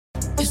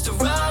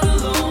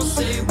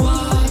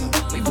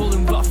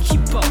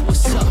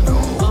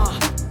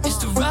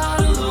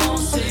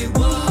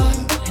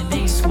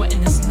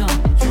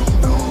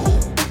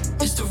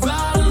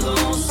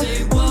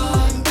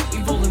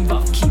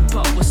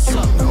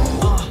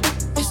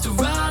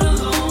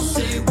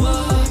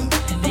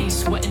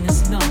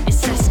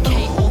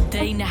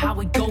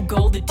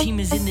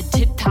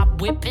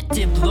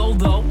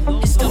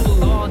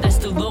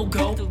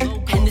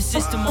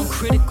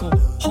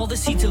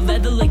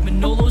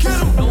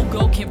killers.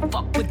 No-go, can't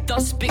fuck with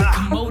us. Spit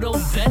Komodo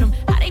venom.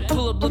 How they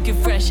pull up looking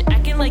fresh,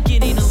 acting like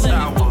it ain't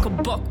 11. Fuck a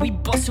buck, we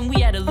bustin',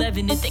 we at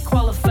 11. If they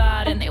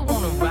qualified and they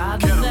wanna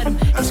ride, then let them.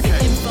 It's the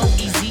info,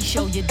 easy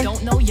show. You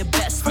don't know your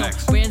best. No,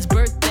 Brand's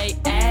birthday,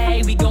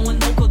 ayy. We going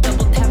local,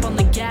 double tap on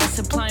the gas,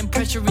 applying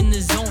pressure in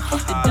the zone.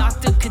 The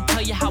doctor could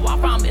tell you how I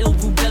rhyme ill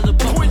rubella,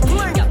 but we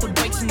got the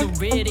brakes in the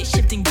rear, they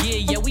shifting gear.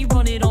 Yeah, we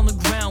run it on the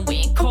ground, we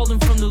ain't calling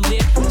from the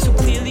lip. So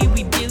clearly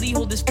we really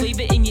hold this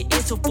flavor in your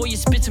ear. So before you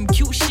spit some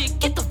cute shit,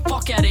 get the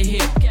fuck out of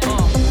here.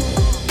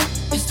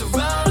 It's the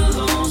ride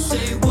along,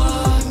 say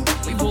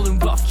what? We rollin'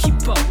 rough, keep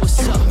up, what's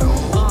up?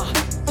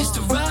 It's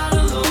the ride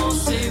along,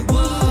 say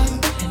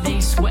what? And they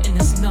ain't sweating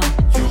us none.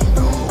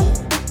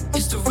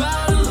 It's the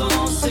ride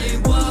along, say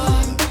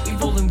what? We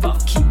rollin'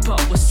 rough, keep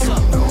up, what's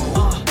up?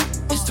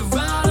 It's the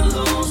ride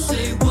along,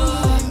 say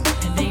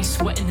what? And they ain't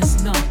sweating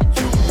us none.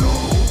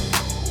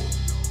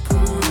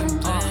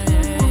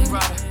 Rough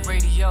Rider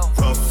Radio.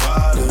 Rough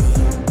Rider.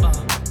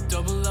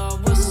 Double R,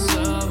 what's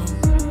up?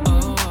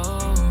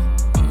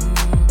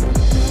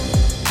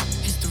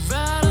 It's the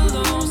ride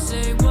along,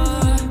 say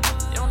what?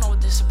 You don't know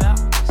what this about.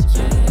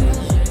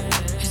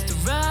 Yeah. It's the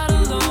ride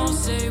along,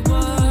 say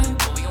what?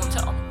 What we gonna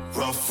tell them?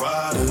 Rough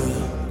Rider.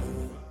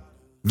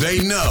 They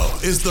know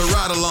it's the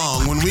ride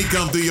along when we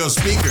come through your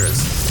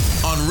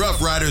speakers on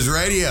Rough Riders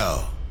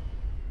Radio.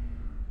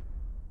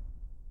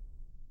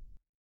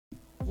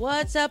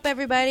 What's up,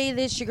 everybody?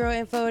 This is your girl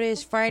Info. It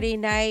is Friday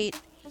night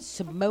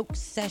smoke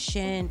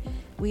session.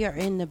 We are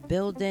in the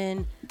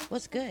building.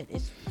 What's good?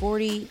 It's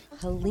 40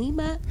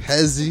 Halima.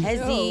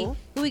 Hezzy.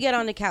 Who we got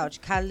on the couch?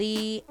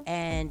 Kali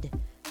and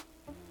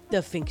the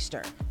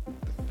Finkster.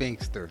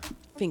 Finkster.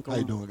 Finkel. How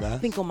you doing, guys?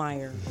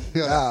 Finkelmeyer.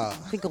 Yeah.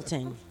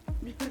 Finkelton.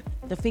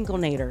 The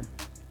Finkelnator.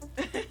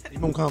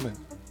 Keep on coming.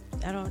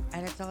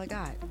 That's all I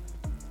got.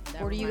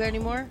 40, you got any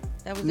more?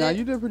 That was Nah, it?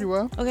 You did pretty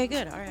well. Okay,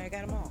 good. All right, I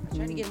got them all. I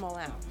tried to get them all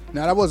out.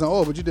 Nah, that wasn't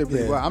all, but you did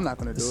pretty Yeah. well. I'm not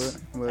going to do it.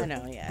 But I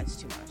know, yeah, it's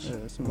too much. Yeah,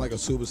 it's I'm like a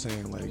Super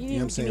Saiyan, like, you know what I'm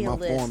give saying? me a My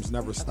list forms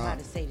never of how stop.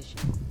 to say this shit.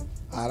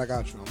 All right, I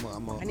got you.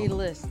 I need a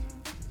list. So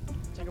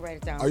I can write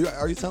it down.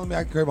 Are you telling me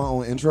I can create my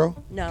own intro?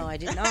 No, I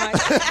did not.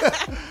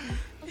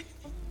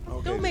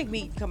 Okay. Don't make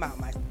me come out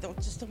my. Don't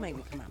make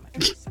me come out my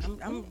face.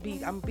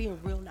 I'm being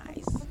real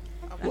nice.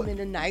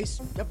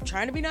 I'm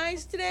trying to be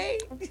nice today.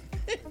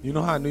 You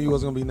know how I knew you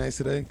wasn't going to be nice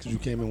today? Because you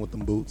came in with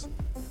them boots.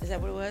 Is that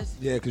what it was?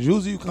 Yeah, because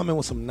usually you come in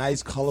with some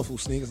nice, colorful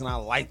sneakers, and I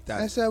like that.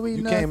 That's how we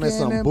you came in knocking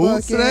some and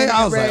boots bucking today?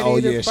 I was like, ready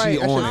oh, to yeah, fight. she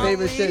That's your on it.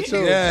 favorite shit,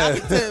 too. Yeah.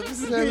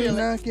 That's how we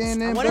knocking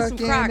I and wanted some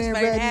bucking Crocs, and but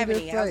I didn't ready have to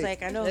any. I was fight.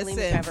 like, I know Liam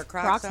Listen, have her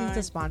Crocs need on.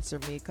 to sponsor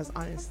me because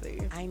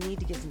honestly, I need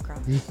to get some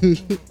Crocs.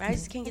 I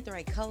just can't get the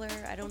right color.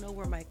 I don't know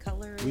where my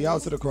color is. We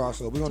out to the Crocs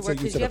store. We're going to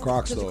take you to the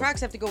Crocs Because the store.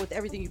 Crocs have to go with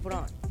everything you put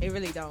on. it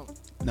really don't.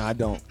 No, I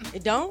don't.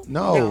 It don't?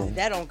 No.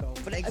 That don't go.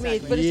 But I mean, Exactly.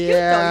 but it's cute though.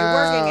 You're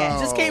working at.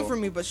 Just came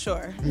from me, but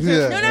sure.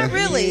 Yeah. No, not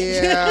really.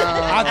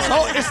 Yeah. I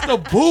told it's the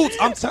boots.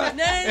 I'm telling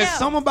No, no, no. It's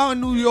something about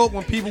New York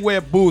when people wear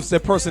boots, their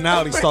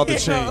personalities start to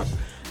change.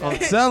 I'm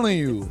telling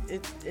you.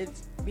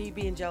 It's me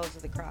being jealous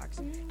of the Crocs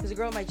because the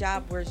girl at my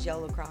job wears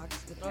yellow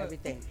Crocs with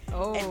everything.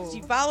 Oh. And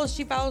she follows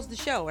the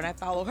show, and I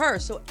follow her.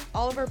 So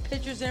all of her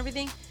pictures and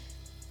everything,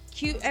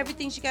 cute,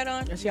 everything she got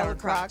on, She got yellow her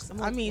Crocs.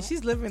 I'm I like, mean, what?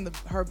 she's living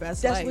her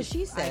best That's life. what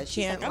she said. I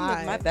She's can't like, I'm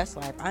living lie. my best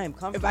life. I am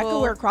comfortable. If I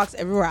could wear Crocs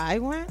everywhere I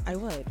went, I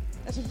would.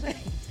 That's what I'm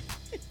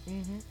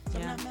saying. So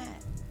I'm not mad.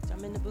 So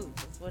I'm in the booth.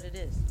 That's what it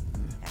is.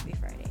 Happy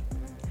Friday.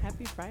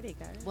 Happy Friday,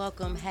 guys.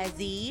 Welcome,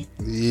 Hezzy.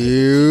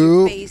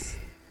 You. Face.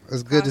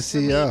 It's good to Crocs for see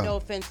me. y'all. No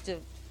offense to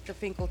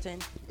Finkelton,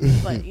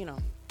 but you know.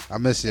 I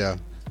miss y'all.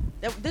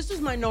 This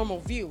was my normal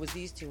view, was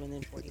these two, and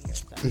then 40 here.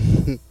 So.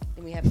 Then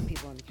we have the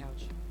people on the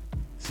couch.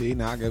 See,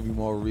 now I give you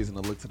more reason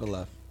to look to the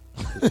left.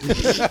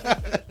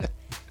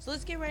 So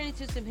let's get right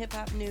into some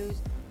hip-hop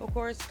news. Of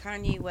course,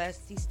 Kanye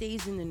West, he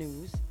stays in the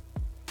news.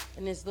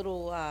 In this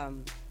little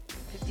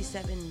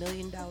 $57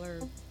 million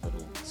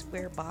little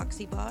square box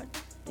he bought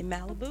in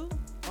Malibu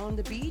on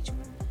the beach,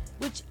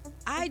 which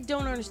I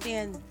don't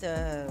understand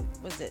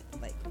was it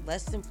like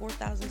less than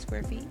 4,000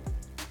 square feet?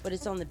 But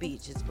it's on the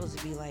beach. It's supposed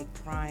to be like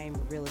prime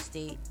real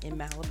estate in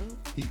Malibu.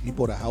 He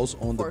bought a house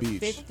on the For beach.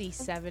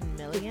 57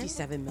 million.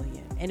 57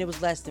 million. And it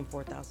was less than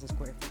 4,000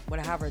 square feet.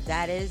 However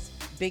that is,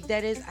 big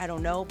that is, I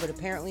don't know. But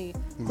apparently,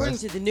 according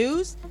to the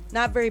news,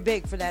 not very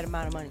big for that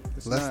amount of money.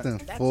 Less than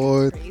That's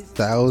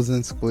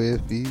 4,000 square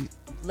feet.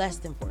 Less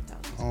than 4,000.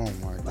 Oh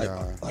my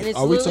god! And it's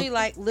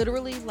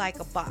literally like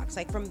a box.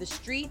 Like from the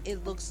street,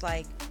 it looks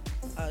like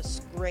a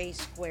gray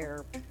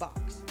square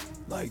box.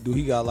 Like, do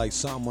he got like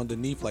something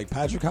underneath, like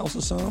Patrick House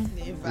or something?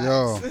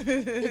 Yo,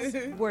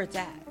 It's where it's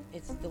at.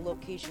 It's the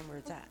location where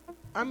it's at.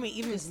 I mean,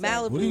 even It's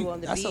still, Malibu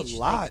on the that's beach. a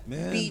lot, like,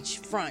 man. Beach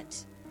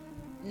front.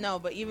 no,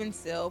 but even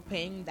still,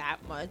 paying that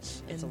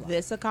much It's a in lot.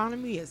 this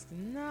economy is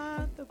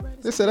not the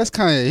brightest. they said that's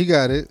Kanye. He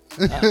got it.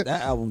 That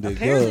album did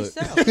Apparently good.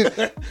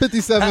 so.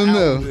 57 That album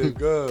mil. did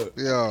good.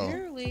 Yo,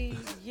 Apparently,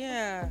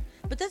 yeah.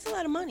 But that's a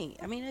lot of money.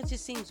 I mean, it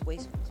just seems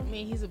wasteful. I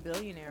mean, he's a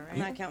billionaire, I'm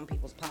right? not counting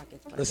people's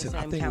pockets. But Listen, I'm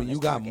I think counting when you his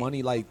got pocket.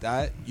 money like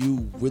that,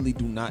 you really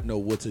do not know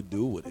what to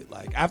do with it.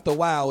 Like after a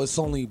while, it's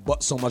only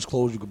but so much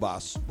clothes you could buy,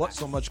 but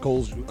so much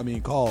cars.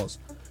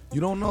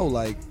 You don't know.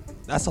 Like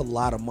that's a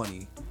lot of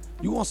money.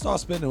 You gonna start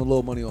spending a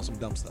little money on some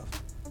dumb stuff.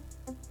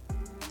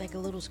 Like a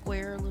little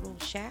square, little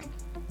shack.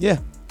 Yeah,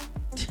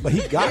 but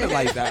he got it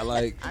like that.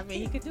 Like I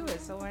mean, he could do it,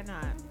 so why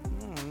not?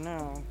 Oh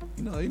no.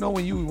 you know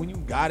when you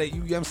got it, you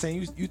know what I'm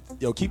saying,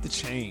 you keep the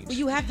change. But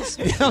you have to You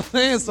spend. know what I'm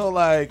saying? So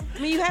like, I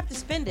mean, you have to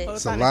spend it.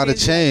 It's a lot of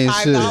change,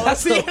 shit.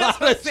 That's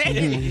what I'm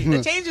saying.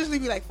 The change usually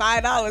be like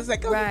 $5.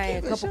 Like, Right, okay,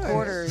 a couple sure.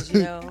 quarters,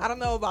 you know. I don't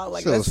know about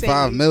like Shit let's was say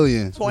 5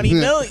 million. 20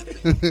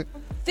 million.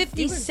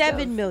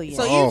 57 million.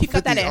 So even if you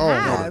cut that in oh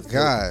half, my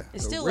god.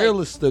 It's the still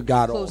realist like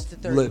got close off to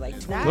 30, lit. like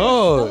 20. that's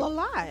Good. still a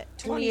lot.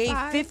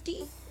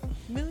 2850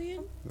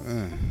 million.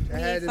 It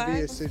had to be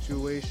a 25?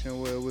 situation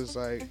where it was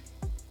like,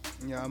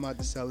 yeah, I'm about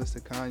to sell this to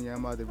Kanye.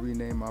 I'm about to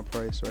rename my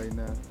price right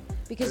now.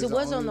 Because That's it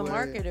was the on the only way.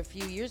 market a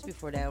few years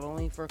before that,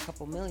 only for a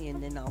couple million.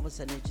 Then all of a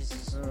sudden it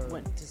just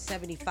went to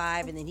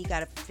 75, and then he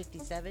got it for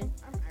 57.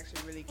 I'm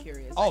actually really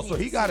curious. Oh, I so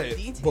need he to got see it the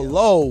details.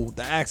 below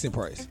the asking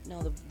price.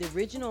 No, the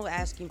original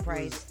asking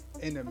price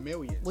In the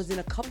millions. was in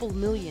a couple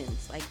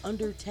millions, like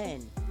under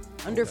 10,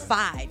 under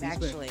 5 He spent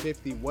actually.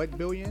 50 what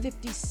billion?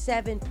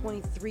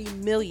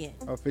 57.3 million.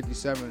 Or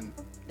 57.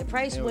 The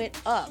price Million.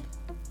 went up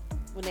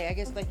when they, I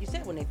guess, like you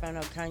said, when they found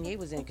out Kanye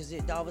was in, because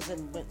it all of a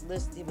sudden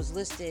it was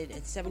listed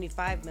at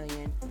 75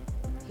 million.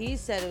 He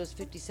said it was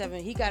 57.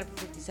 He got it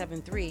for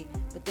 57.3.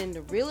 But then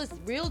the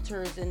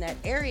realtors in that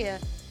area,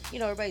 you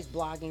know, everybody's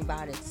blogging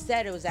about it,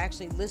 said it was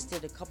actually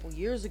listed a couple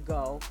years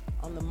ago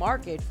on the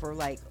market for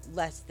like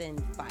less than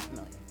 5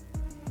 million.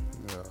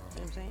 You know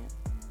what I'm saying?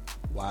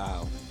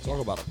 Wow, talk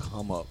about a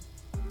come up.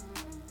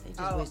 They just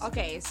Oh, wasted-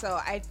 okay. So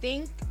I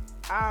think,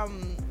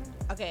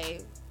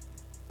 okay,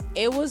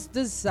 it was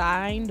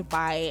designed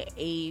by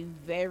a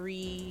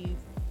very,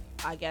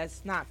 I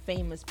guess, not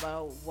famous,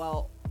 but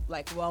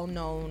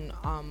well-known,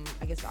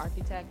 I guess,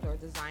 architect or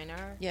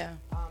designer. Yeah.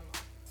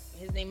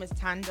 His name is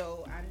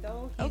Tando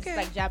Ando. He's Okay.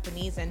 like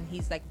Japanese and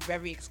he's like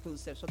very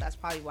exclusive, so that's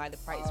probably why the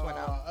price went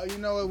up. You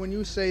know what? When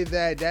you say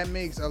that, that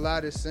makes a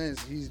lot of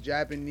sense. He's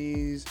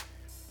Japanese.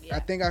 Yeah. I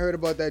think I heard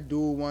about that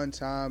dude one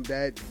time.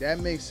 That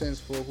makes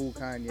sense for who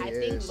Kanye I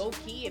is. think low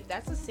key, if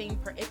that's the same,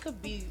 it could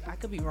be. I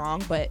could be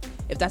wrong, but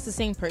if that's the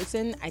same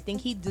person, I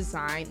think he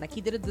designed, like he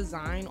did a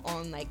design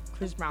on like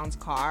Chris Brown's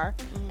car,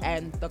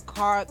 and the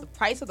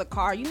price of the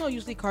car. You know,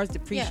 usually cars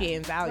depreciate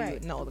in value.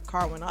 right. No, the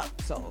car went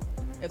up. So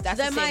if that's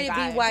that the might same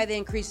guy, be why they're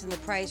increasing the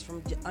price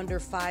from under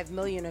 5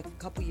 million a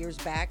couple years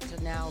back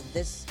to now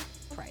this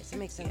price. It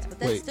makes sense, but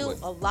that's Wait, still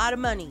wait. a lot of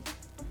money.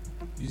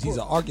 He's an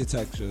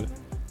architecture.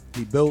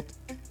 He built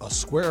a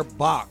square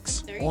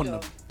box There you on go.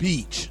 the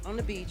beach On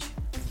the beach.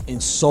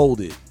 and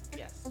sold it.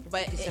 Yes,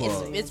 but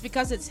Fuck. it's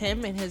because it's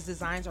him and his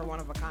designs are one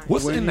of a kind.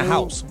 What's When in the you-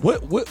 house?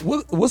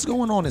 What's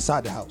going on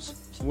inside the house?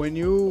 When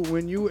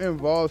you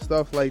involve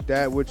stuff like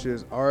that, which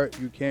is art,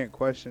 you can't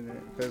question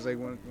it, because like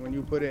when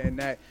you put it in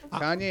that,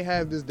 Kanye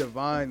have this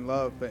divine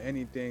love for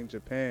anything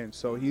Japan,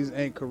 so he's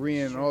in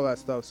Korean and all that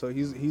stuff, so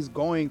he's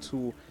going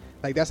to,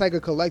 like, that's like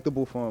a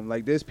collectible for him.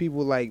 Like, there's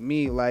people like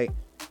me, like,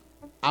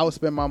 I'll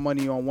spend my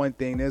money on one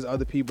thing. There's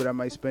other people that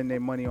might spend their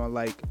money on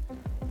like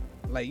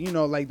you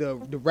know, like the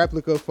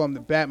replica from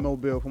the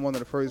Batmobile from one of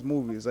the first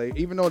movies. Like,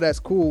 even though that's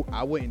cool,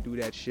 I wouldn't do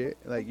that shit.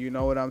 Like, you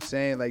know what I'm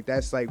saying? Like,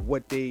 that's like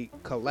what they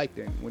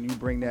collecting when you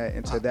bring that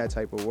into that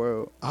type of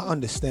world. I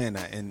understand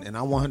that, and I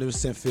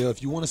 100% feel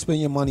if you want to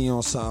spend your money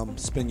on something,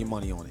 spend your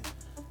money on it.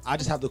 I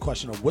just have the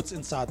question of what's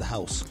inside the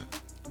house.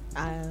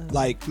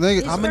 Like,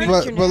 Nigga, how many?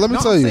 furniture but let me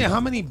No, tell I'm you. saying, how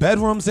many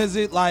bedrooms is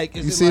it? Like,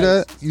 is You it see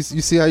like, that? You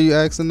see how you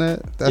asking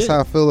that? That's Yeah. how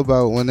I feel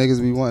about when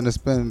niggas be wanting to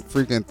spend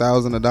freaking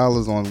thousands of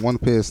dollars on one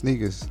pair of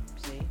sneakers.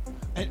 See?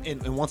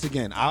 And once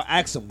again, I'll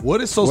ask him,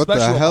 what is so What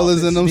special the hell about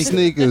is this in them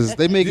sneaker? sneakers?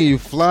 They making you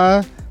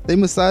fly. They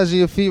massaging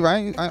your feet,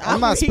 right? I'm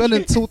not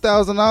spending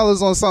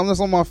 $2,000 on something that's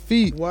on my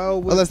feet.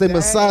 Well, with unless they that,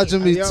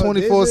 massaging me yo,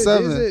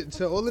 24/7.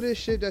 To all of this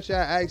shit that y'all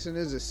asking,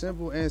 there's a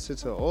simple answer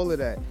to all of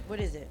that.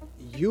 What is it?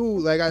 You,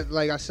 like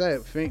I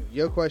said, Fink,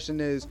 your question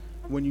is,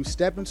 when you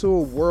step into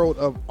a world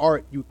of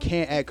art, you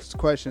can't ask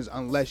questions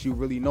unless you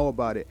really know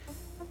about it.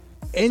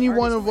 Any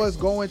one of us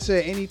go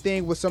into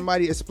anything with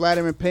somebody is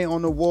splattering paint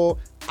on the wall,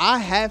 I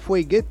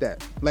halfway get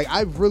that. Like,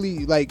 I've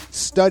really like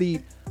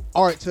studied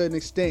art to an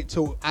extent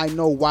to I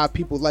know why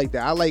people like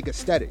that. I like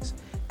aesthetics.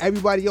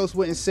 Everybody else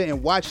wouldn't sit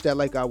and watch that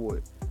like I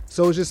would.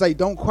 So it's just like,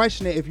 don't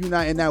question it if you're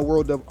not in that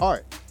world of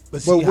art.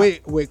 But But see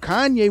with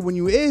Kanye, when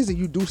you is and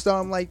you do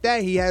something like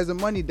that, he has the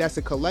money. That's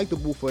a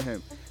collectible for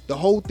him. The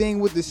whole thing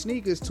with the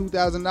sneakers,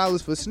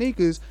 $2,000 for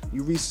sneakers,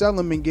 you resell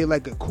them and get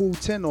like a cool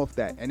 10 off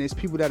that, and there's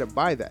people that'll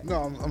buy that.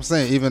 No, I'm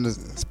saying even to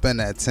spend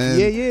that 10.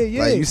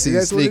 Yeah. Like, you see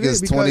That's what it is,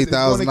 sneakers because it's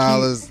gonna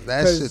 $20,000. keep-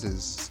 That 'cause shit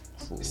is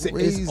It's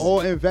crazy.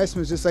 all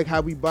investments, just like how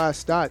we buy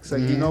stocks.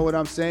 Like, you know what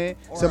I'm saying?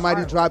 Or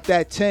Somebody art. drop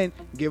that 10,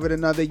 give it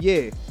another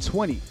year,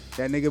 20.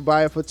 that nigga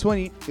buy it for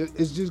 20.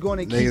 It's just going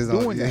to keep Niggas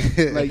don't- doing that.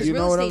 Like, Because you know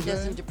real what I'm estate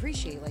doesn't saying?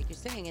 depreciate, like you're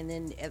saying, and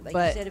then, like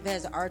But- you said, if it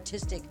has an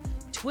artistic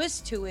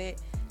twist to it,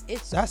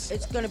 it's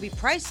going to be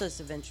priceless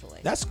eventually.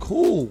 That's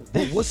cool.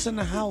 But what's in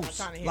the house?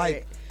 trying to hear Like,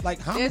 it.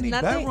 like how There's many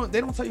nothing- bedrooms?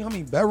 They don't tell you how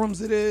many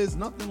bedrooms it is.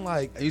 Nothing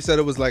like. You said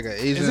it was like an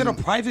Asian. Is it a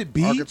private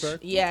beach?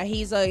 architect? Yeah,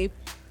 he's a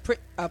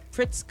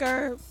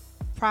Pritzker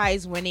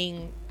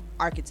Prize-winning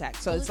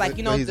architect. So it's like,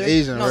 you know, But he's there's,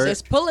 Asian, no, right?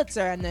 there's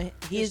Pulitzer and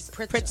he's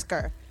There's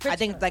Pritzker. I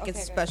think Pritzker. like it's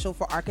Okay, okay. special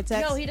for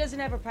architects. No, he doesn't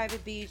have a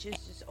private beach.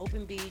 It's just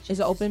open beach. It's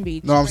an open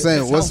beach. No, I'm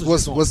saying His what's house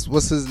what's was what's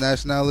what's his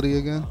nationality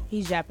again?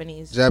 He's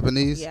Japanese.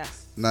 Japanese.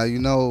 Yes. Now you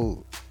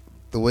know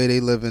the way they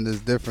live in is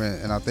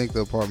different, and I think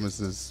the apartments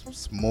is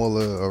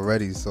smaller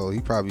already, so he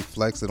probably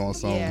flexed it on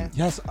some. Yeah.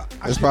 Yes.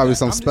 There's probably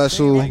some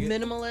special-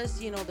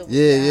 minimalist, you know. The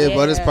Yeah,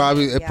 but it's Yeah.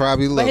 probably it Yeah.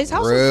 probably But look his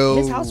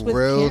house was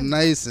real Kim.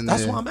 nice in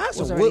That's there. why I'm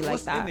asking. Was already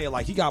What's like in that. there?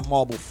 Like he got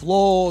marble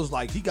floors.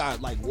 Like he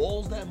got like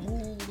walls that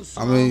move. Or I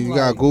something, mean, you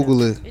gotta like,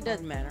 Google it. It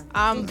doesn't matter.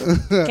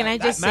 Can I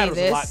just say matters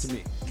a lot this? to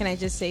me. Can I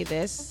just say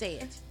this? Say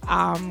it.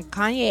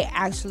 Kanye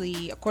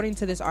actually, according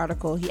to this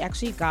article, he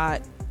actually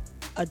got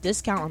a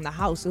discount on the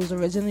house. It was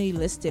originally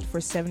listed for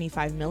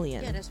 $75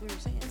 million. Yeah, that's what we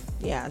were saying.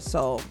 Yeah,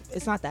 so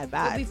it's not that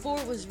But bad. before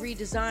it was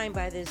redesigned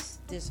by this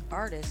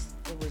artist,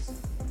 it was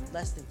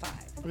less than 5.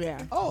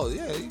 Yeah. Oh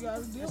yeah, you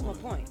gotta deal That's my with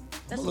it. point.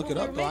 That's look the it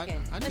point up, we were though.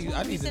 making. I That's need- what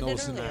I we need to said know that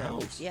what's in that earlier.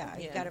 house. Yeah,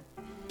 you Yeah.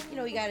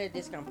 gotta, you got a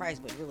discount price,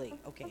 but really,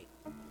 okay,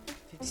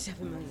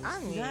 57 million. I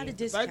mean, Not a The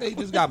discount. fact that he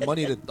just got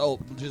money to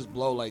just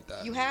blow like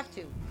that. You have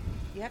to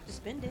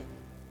spend it.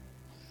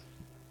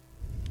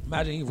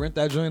 Imagine he rent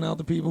that joint out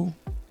to people.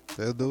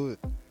 They'll do it.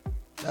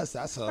 That's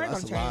Probably a gonna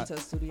turn lot. into a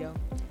studio.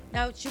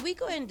 Now, should we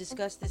go ahead and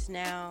discuss this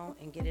now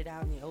and get it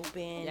out in the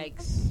open?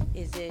 Yikes.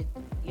 Is it,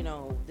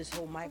 this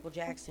whole Michael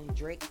Jackson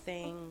Drake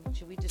thing?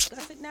 Should we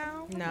discuss it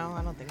now? No,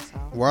 I don't think so.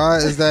 Why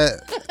is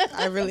that?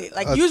 I really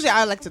usually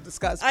I like to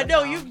discuss. I but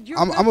know no. you're.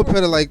 I'm gonna put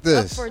it like Up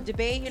this. for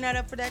debate. You're not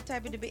up for that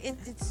type of debate.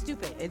 It's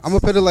stupid. It's- I'm gonna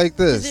put it like 'Cause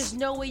this. there's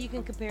no way you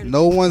can compare. The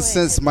No two. one Go ahead,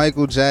 since Ed.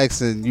 Michael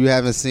Jackson, you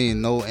haven't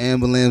seen no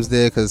ambulance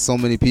there because so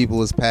many people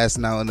was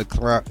passing out in the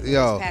crowd.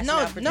 Yo, Passing No,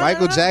 out for no,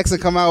 Michael no. Jackson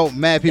come out,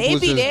 mad people They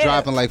was be just there.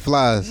 dropping like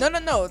flies.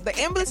 No. The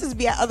ambulances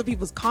be at other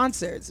people's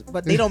concerts,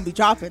 but they don't be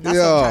dropping. That's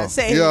what I'm trying to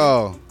say.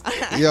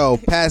 yo,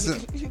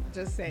 passing,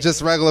 Just saying.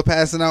 just regular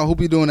passing out. Who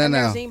be doing that I've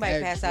never now? seen anybody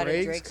At pass out at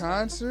Drake's Drake's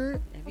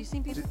concert, Have you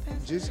seen people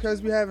pass? just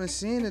because we haven't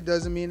seen it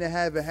doesn't mean it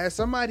haven't. Has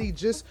somebody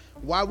just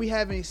why we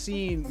haven't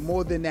seen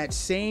more than that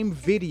same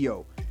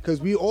video?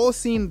 Because we all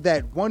seen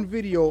that one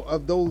video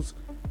of those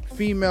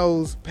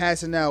females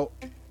passing out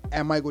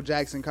at Michael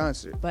Jackson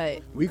concert. But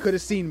We could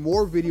have seen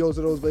more videos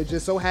of those, but it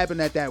just so happened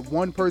that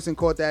one person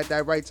caught that at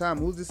that right time.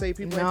 Who's to say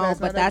people ain't no,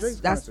 passing but out at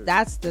Drake's concert?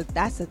 that's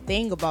the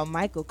thing about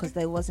Michael, because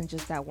they wasn't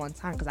just that one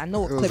time. Because I know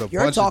what It was clip a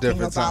you're bunch of talking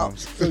different about.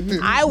 times. So you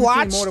I seen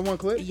watched more than one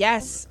clip.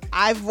 Yes,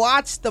 I've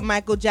watched the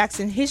Michael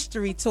Jackson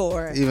history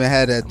tour. Even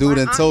had that dude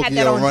My in aunt had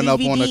that Tokyo run up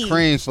on the DVD.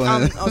 crane for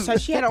him. So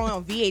she had it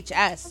on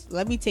VHS.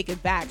 Let me take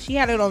it back. She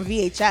had it on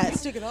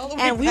VHS. Took it all the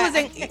way And we was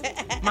back.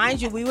 in,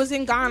 mind you, we was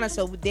in Ghana,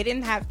 so they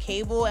didn't have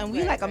cable, and we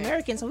Right, like right.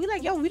 Americans, so we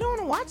like, yo, we don't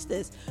want to watch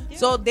this.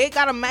 So they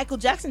got a Michael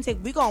Jackson tape.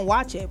 We gonna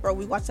watch it, bro.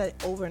 We watched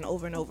that over and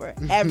over and over.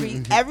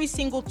 Every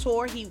single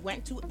tour he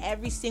went to,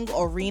 every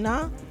single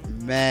arena,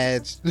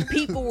 Mad.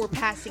 people were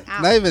passing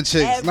out. Not even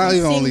chicks. Every Not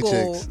even only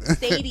single chicks.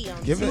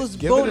 Stadium. Give He was it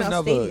blowing out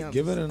another. stadiums.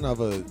 Give it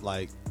another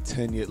like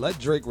 10 years. Let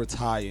Drake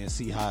retire and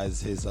see how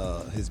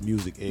his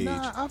music age.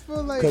 Nah, I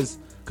feel like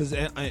Because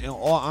in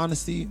all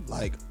honesty,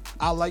 like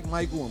I like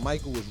Michael and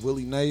Michael was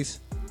really nice,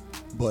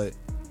 but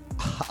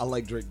I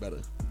like Drake better,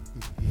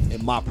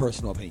 in my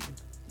personal opinion.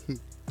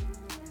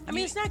 I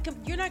mean, it's not.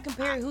 You're not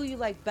comparing who you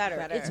like better.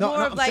 It's No, more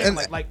no, of I'm like. saying,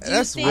 do like, you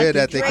that's think weird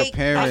that they Drake-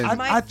 comparing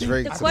I think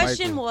Drake the to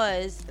question Michael.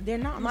 was, They're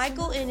not on the same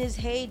Michael level. in his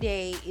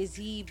heyday, is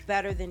he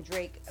better than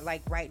Drake?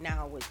 Like right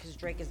now, because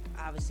Drake is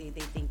obviously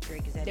they think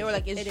Drake is. At They his were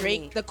like, is epitome.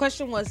 Drake? The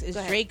question was, is Go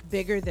ahead. Drake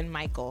bigger than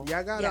Michael?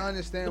 y'all gotta Yeah.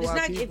 understand But it's why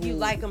not people. if you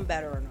like him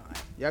better or not.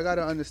 Y'all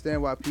gotta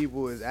understand why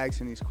people is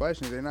asking these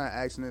questions. They're not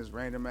asking this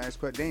random ass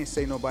question. They ain't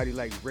say nobody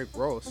like Rick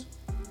Ross.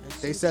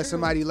 They said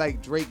somebody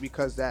like Drake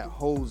because that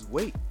holds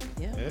weight.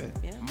 Yeah.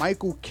 Yeah.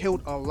 Michael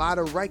killed a lot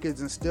of records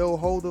and still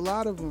hold a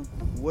lot of them.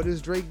 What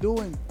is Drake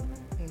doing?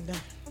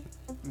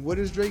 What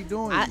is Drake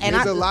doing?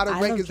 There's a lot of I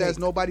love records that's Drake.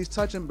 nobody's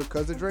touching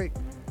because of Drake.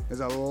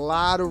 There's a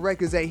lot of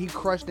records that he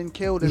crushed and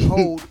killed and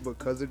hold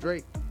because of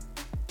Drake.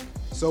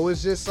 So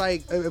it's just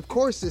like, of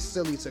course, it's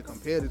silly to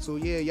compare the two.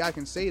 Yeah, y'all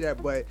can say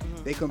that, but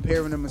they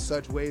comparing them in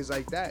such ways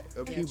like that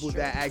of Yeah, people it's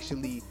that true.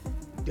 actually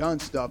done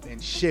stuff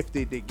and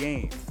shifted the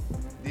game.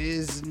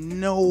 There's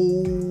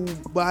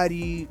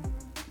nobody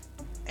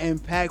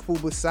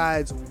impactful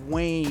besides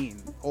Wayne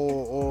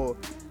or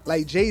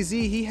like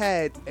Jay-Z. He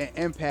had an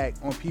impact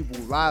on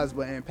people's lives,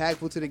 but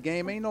impactful to the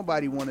game, ain't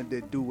nobody wanted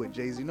to do with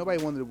Jay-Z.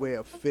 Nobody wanted to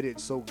wear a fitted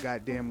so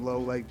goddamn low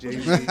like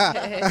Jay-Z.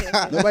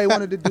 Nobody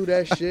wanted to do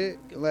that shit,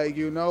 like,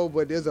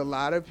 but there's a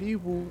lot of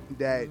people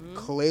that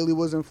clearly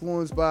was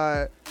influenced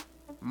by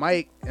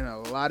Mike, and a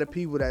lot of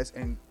people that's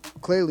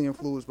clearly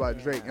influenced by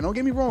Drake. And don't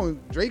get me wrong,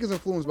 Drake is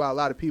influenced by a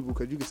lot of people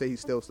because you can say he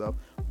steals stuff.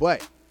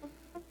 But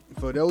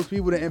for those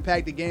people to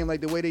impact the game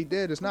like the way they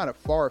did, it's not a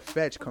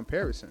far-fetched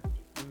comparison.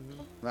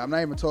 Like, I'm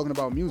not even talking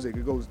about music.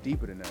 It goes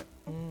deeper than that.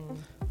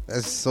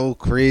 That's so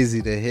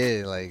crazy to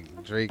hear,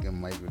 like Drake and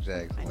Michael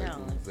Jackson. I know. Like,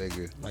 who's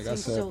bigger. Like I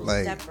Seems said, so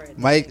Like separate.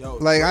 Mike, Yo,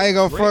 like I ain't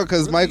gonna front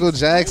because Drake Michael really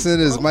Jackson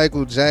nice, is bro.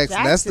 Michael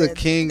Jackson. That's the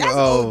king That's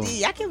of. OD.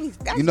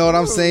 That's You know what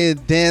I'm true. saying?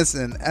 Dance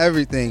and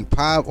everything,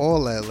 pop,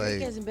 all that. Drake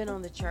Like, hasn't been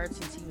on the charts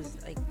since he was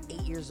like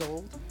 8 years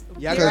old.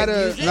 Y'all Lyric gotta.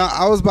 music? no,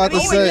 I was about to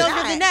He was say.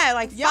 younger than that,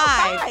 like Yo,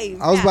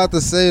 5. I was about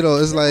to say though,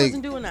 it's Drake like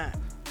wasn't doing that.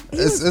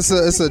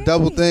 it's a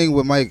double thing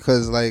with Mike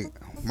because like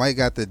Mike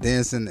got the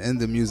dancing and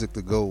the music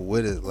to go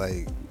with it.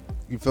 Like,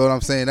 you feel what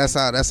I'm saying? That's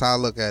how I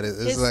look at it.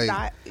 It's His like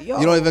style- yo.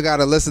 you don't even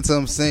gotta listen to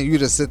him sing. You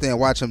just sit there and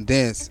watch him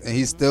dance, and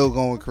he's still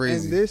going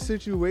crazy. In this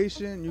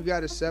situation, you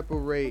gotta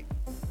separate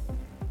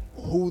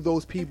who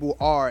those people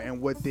are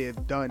and what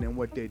they've done and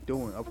what they're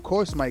doing. Of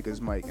course, Mike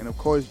is Mike, and of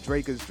course,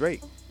 Drake is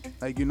Drake.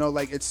 Like, you know,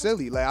 like, it's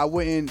silly. Like, I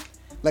wouldn't,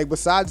 like,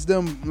 besides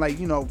them, like,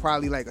 you know,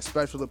 probably like a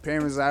special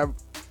appearance,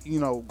 you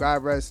know,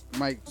 God rest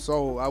Mike's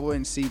soul, I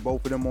wouldn't see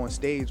both of them on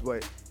stage,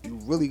 but you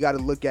really got to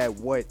look at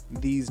what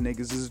these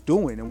niggas is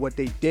doing and what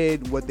they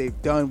did, what they've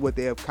done, what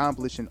they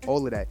accomplished, and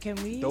all of that. Can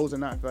we? Those are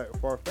not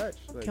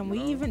far-fetched. Like, Can you we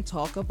know? even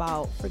talk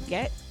about,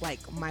 forget like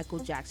Michael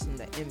Jackson,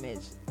 the image.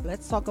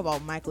 Let's talk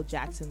about Michael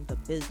Jackson, the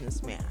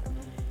businessman,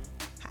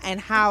 and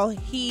how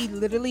he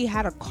literally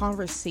had a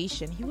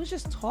conversation. He was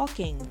just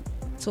talking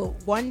to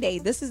one day.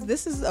 This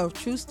is a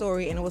true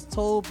story, and it was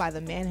told by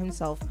the man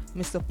himself,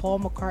 Mr. Paul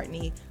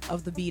McCartney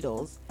of the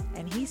Beatles.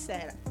 And he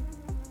said,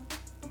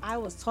 I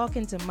was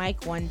talking to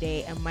Mike one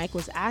day, and Mike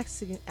was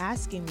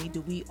asking me,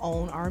 do we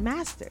own our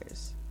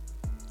masters?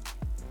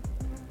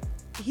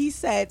 He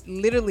said,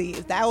 literally,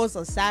 if that was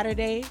a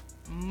Saturday,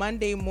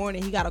 Monday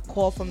morning, he got a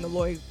call from the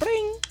lawyer.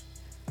 Bring.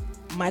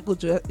 Michael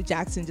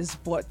Jackson just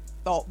bought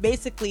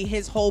basically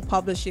his whole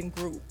publishing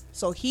group.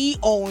 So he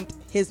owned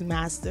his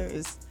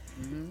masters.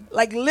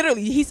 Like,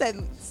 literally, he said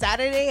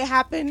Saturday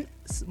happened,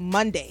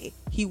 Monday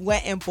he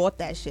went and bought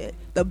that shit.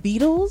 The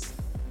Beatles?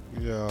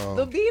 Yo,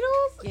 The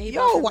Beatles? Yeah, he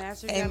bought the Yo,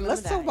 masters. I and remember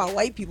let's that, talk about yeah.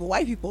 white people.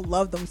 White people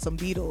love them some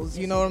Beatles.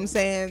 You know what I'm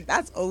saying?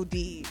 That's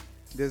OD.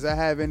 Does that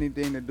have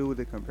anything to do with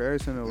the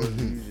comparison, or was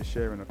you just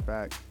sharing a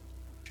fact?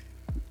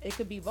 It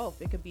could be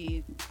both. It could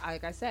be,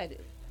 like I said,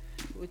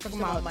 we're talking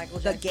About about Michael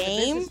the Jackson, the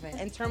game businessman.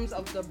 in terms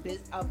of the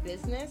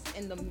business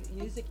and the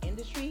music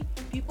industry.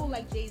 People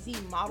like Jay-Z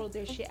modeled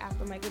their shit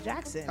after Michael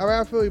Jackson. All right,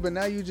 I feel you, but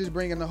now you just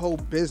bringing the whole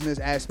business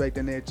aspect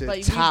in there to But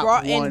we top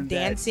brought one. in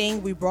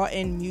dancing, we brought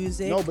in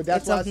music. No, but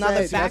that's It's what I another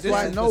said. That's factor.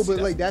 why I know, but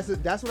like that's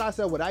what I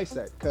said. What I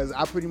said, because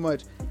I pretty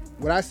much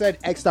what I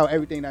said xed out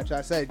everything that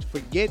y'all said.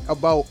 Forget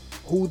about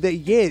who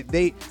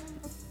they.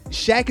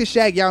 Shaq is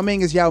Shaq, Yao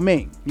Ming is Yao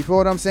Ming. You feel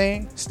what I'm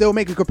saying? Still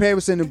make a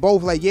comparison to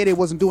both. Like, yeah, they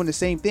wasn't doing the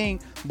same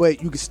thing,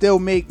 but you can still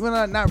make,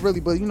 well, not really,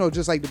 but you know,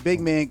 just like the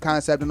big man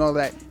concept and all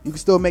that, you can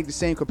still make the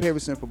same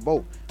comparison for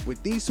both.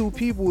 With these two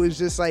people, it's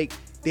just like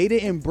they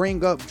didn't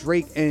bring up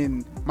Drake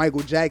and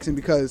Michael Jackson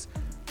because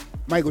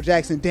Michael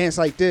Jackson danced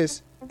like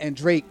this and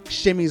Drake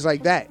shimmies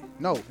like that.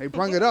 No, they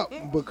brought it up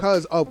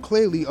because of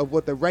clearly of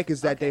what the records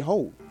that they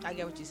hold. I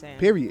get what you're saying.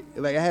 Period.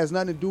 Like, it has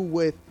nothing to do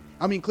with,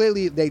 I mean,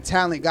 clearly they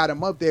talent got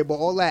him up there, but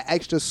all that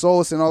extra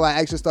sauce and all that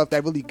extra stuff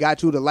that really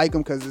got you to like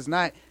him, because it's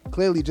not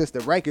clearly just the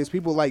records.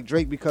 People like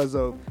Drake because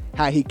of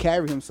how he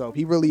carried himself.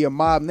 He really a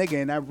mob nigga,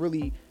 and that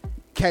really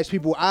catch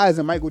people's eyes.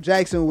 And Michael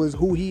Jackson was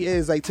who he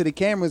is, like, to the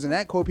cameras, and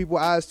that caught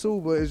people's eyes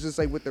too. But it's just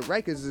like with the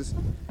records, it's,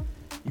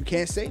 you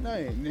can't say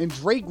nothing. And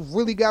Drake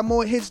really got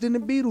more hits than the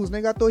Beatles.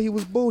 Nigga, I thought he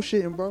was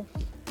bullshitting, bro.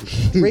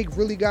 Drake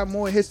really got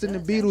more hits than the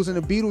Beatles, and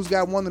the Beatles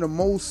got one of the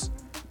most,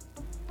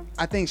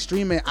 I think,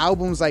 streaming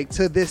albums, like,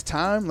 to this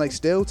time, like,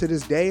 still to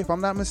this day, if I'm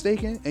not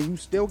mistaken, and you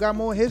still got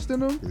more hits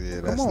than them. Yeah,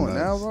 Come that's on nuts.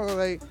 now, bro.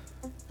 Like,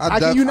 I how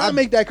can you not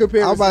make that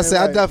comparison? I was about to say,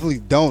 I Like, definitely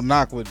don't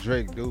knock what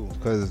Drake do,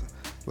 because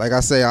like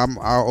I say, I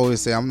always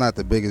say I'm not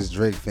the biggest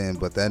Drake fan,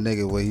 but that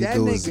nigga, what he That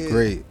do is nigga,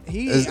 great. I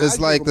It's give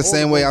like him the all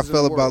same the way I praises in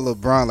feel the about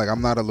world. LeBron. Like,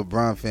 I'm not a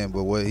LeBron fan,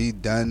 but what he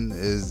done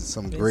is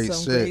some It's great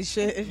some shit. great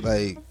shit.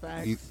 Like,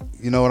 Facts.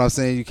 you know what I'm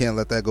saying? You can't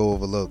let that go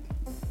overlooked.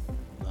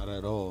 Not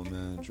at all,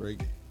 man.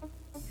 Drake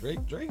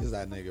is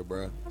that nigga,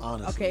 bro.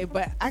 Honestly. Okay,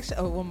 but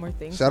actually, one more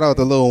thing. Shout out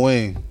to Lil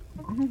Wayne.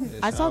 Yeah,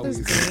 I shout saw out this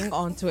Weezy. thing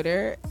on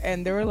Twitter,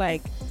 and they were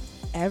like,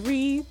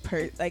 every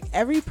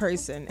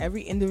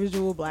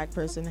individual black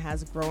person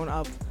has grown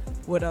up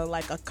with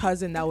a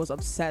cousin that was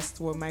obsessed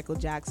with Michael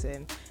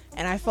Jackson.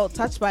 And I felt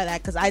touched by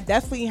that because I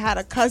definitely had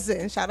a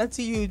cousin. Shout out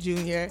to you,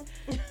 Junior.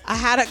 I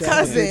had a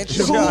cousin who,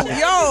 Shout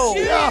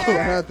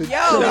out to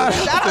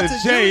shout out to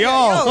Jay, Junior,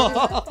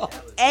 yo.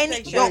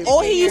 And yo,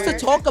 all he used to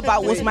talk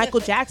about was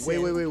Michael Jackson. Wait,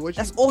 what you?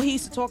 That's all he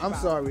used to talk I'm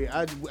about. sorry,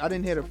 I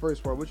didn't hear the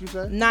first part. What you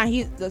said? Nah,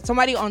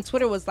 somebody on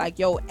Twitter was like,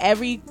 yo,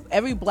 every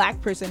black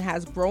person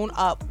has grown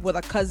up with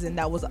a cousin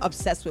that was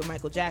obsessed with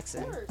Michael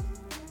Jackson.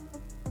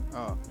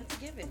 Oh, That's a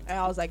given. And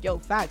I was like, yo,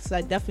 facts. I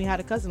definitely had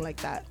a cousin like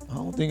that. I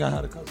don't think I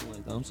had a cousin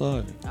like that. I'm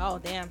sorry. Oh,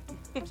 damn.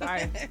 I'm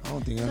sorry. I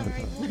don't think I ever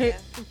Sorry. thought.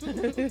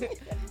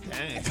 Yeah.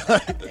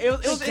 Dang. It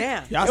was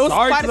Damn. Y'all It was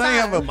sorry quite because I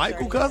ain't have a time.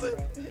 Michael cousin?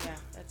 Yeah,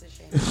 that's a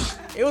shame.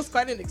 It was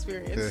quite an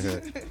experience.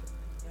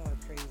 Y'all are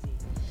crazy.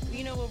 Well,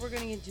 you know what? We're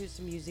going to get into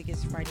some music.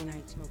 It's Friday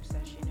night smoke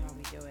session. You know how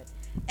we do it.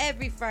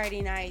 Every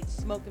Friday night,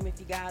 smoke them if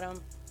you got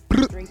them.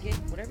 Drink it.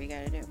 Whatever you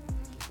got to do.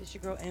 This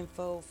your girl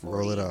Info.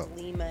 Roll it up.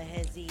 Lima,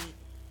 Hezzy.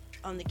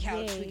 On the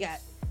couch, we got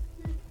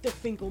the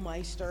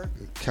Finkelmeister.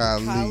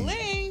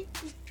 Kylie.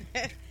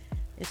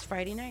 It's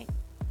Friday night.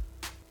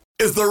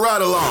 It's the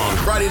Ride Along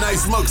Friday Night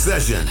Smoke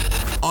Session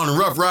on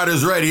Rough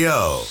Riders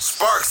Radio.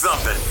 Spark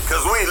something,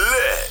 cause we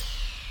lit.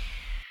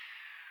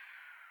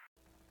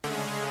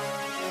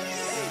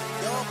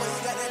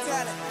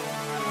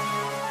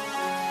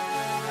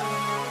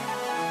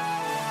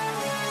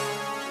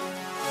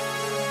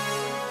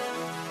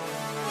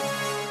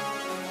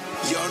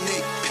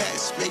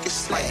 Make it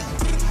slay.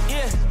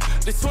 Yeah,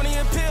 the 20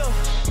 appeal.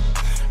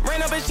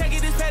 Rain up and check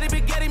it, this patty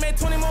spaghetti made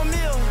 20 more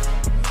mil.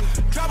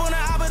 Drop on the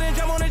oppa, then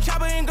jump on the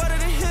chopper and go to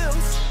the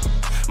hills.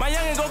 My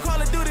youngin' go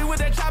Call of Duty with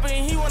that chopper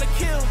and he wanna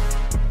kill.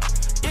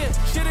 Yeah,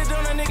 shit it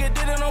on a nigga,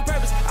 did it on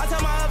purpose. I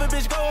tell my other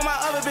bitch, go with my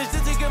other bitch.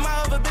 This to give my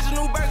other bitch a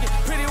new Birkin.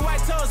 Pretty white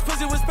toes,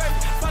 pussy was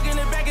perfect. Fucking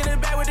the back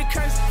with the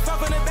curse.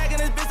 Fuck on the back and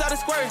this bitch out of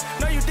squirt.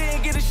 No, you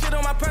didn't get the shit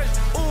on my purse.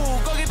 Ooh,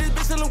 go get this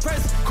bitch a new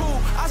purse. Cool,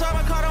 I saw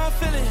my car, don't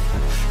feel it.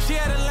 She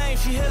had a lane,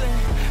 she healing.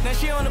 Now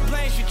she on the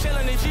plane, she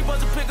chillin'. And she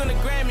supposed to pick on the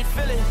Grammy,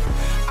 feel it.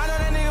 I know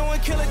that nigga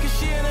won't kill her, cause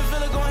she in the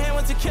villa going hand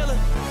with the killer.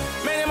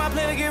 Man, in my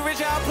plan to get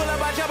rich, I'll pull up,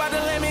 I jump out the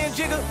land, me and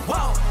jigger.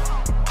 Whoa,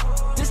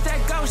 this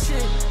that ghost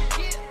shit.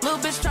 Little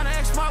bitch tryna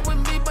act smart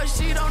with me, but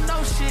she don't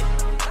know shit.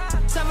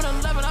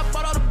 7-Eleven, I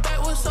bought all the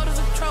backwoods sodas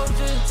and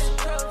Trojans.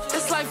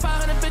 It's like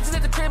 500 bitches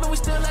at the crib and we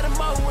still let them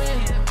mow in.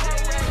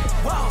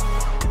 Whoa,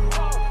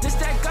 this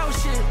that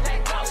ghost shit.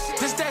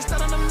 This that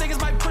stun on them niggas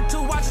might put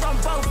 2 watches on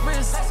both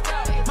wrists.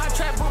 My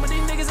trap booming,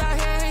 these niggas out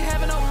here ain't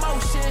having no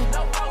motion.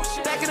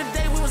 Back in the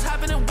day, we was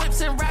hopping in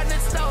whips and riding it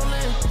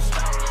stolen.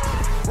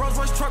 Rolls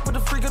Royce truck with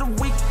the freak of the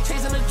week.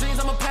 Chasing the dreams,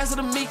 I'ma pass it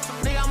to me.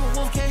 Nigga, I'm a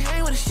wolf, can't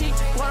hang with a sheep.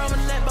 Water on my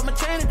neck, but my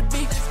chain at the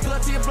beach. Pull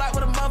up to your block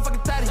with a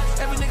motherfucking thotty.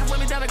 Every nigga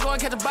with me down to go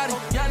and catch a body.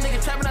 Y'all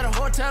nigga trapping out a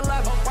hotel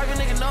lobby. Wipe your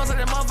nigga nose like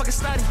that motherfucking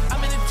snotty.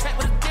 I'm in the trap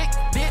with a dick,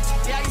 bitch.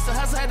 Yeah, I used to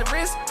hustle, had the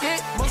risk,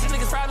 yeah. Most of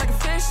niggas fried like a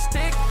fish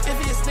stick. If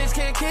he a snitch,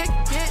 can't kick,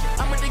 yeah.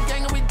 I'm with the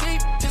gang and we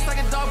deep. Just like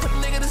a dog, put a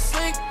nigga to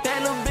sleep.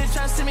 That little bitch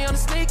tryna see me on the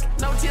sneak.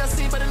 No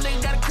TLC, but a nigga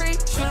got a creep.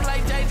 Shoot it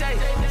like JJ.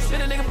 Hit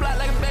a nigga block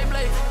like a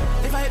Beyblade.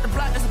 If I hit the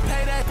block, that's a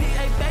payday.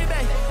 PA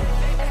baby.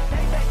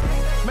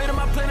 Made him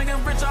my plan to get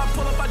rich, I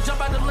pull up, I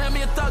jump out the land,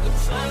 me a thugger.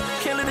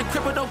 Can't let it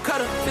cripple, don't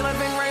cut her. Feel like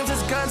Ving Rhames,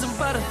 just guns and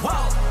butter.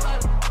 Whoa,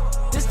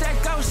 this that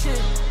ghost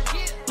shit.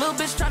 Little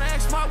bitch tryna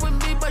act smart with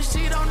me, but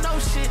she don't know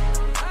shit.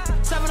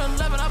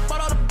 7-Eleven, I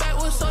bought all the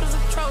backwoods sodas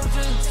and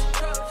Trojans.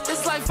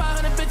 It's like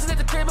 500 bitches at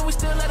the crib and we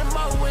still let them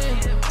mow in.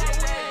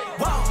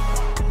 Whoa,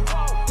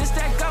 this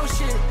that ghost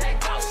shit.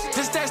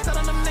 This that stun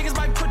on them niggas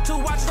might put 2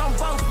 watches on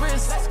both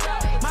wrists.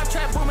 My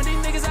trap booming,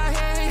 these niggas out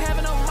here ain't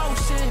having no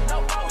motion.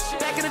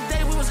 Back in the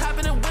day, we was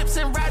hopping in whips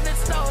and riding it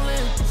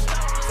stolen.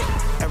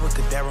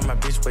 Abracadabra, my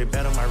bitch way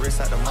better. My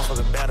wrist out the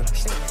motherfucker better.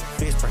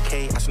 Fish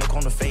parquet, I snuck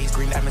on the face.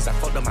 Green diamonds, I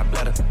fucked up my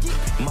bladder.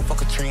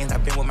 Motherfucker trends, I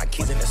been with my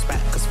kids in the spot,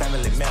 cause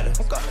family matter.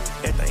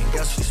 Everything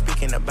else you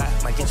speaking about,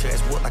 might get your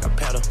ass whooped like a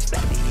pedal.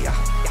 Yeah,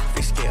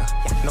 fish scale,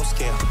 no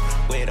scale,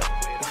 weigh it up.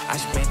 I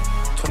spent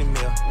 20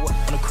 mil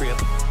on the crib,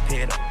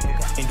 pay it up.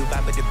 In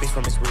Dubai, but the bitch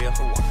from it's real.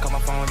 Call my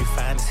phone, you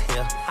fine as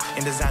hell.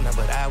 In designer,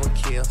 but I would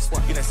kill.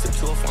 You done sip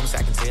 2 of them, so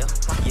I can tell.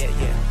 Yeah.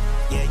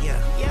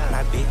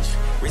 My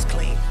bitch, wrist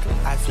clean.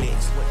 I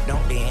flex,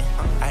 don't bend.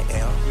 I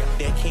am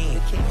that king.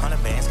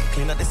 100 bands,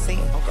 clean up the scene.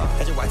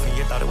 Had your wife and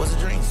you thought it was a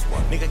dream.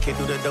 Nigga came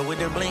through the door with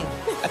their bling.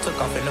 I took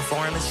off in the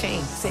foreign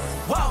machine.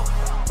 Whoa,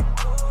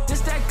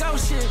 this that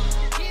ghost shit.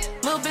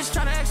 Little bitch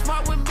tryna act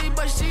smart with me,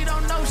 but she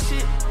don't know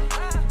shit.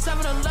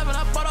 7-Eleven,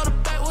 I bought all the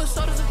backwoods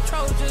sodas and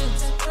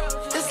Trojans.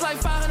 It's like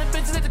 500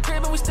 bitches at the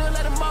crib and we still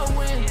let them mow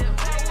in.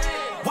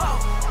 Whoa,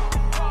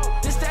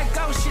 this that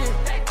ghost shit.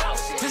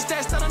 This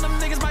that stun on them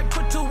niggas might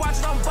put 2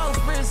 watches on both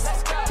wrists.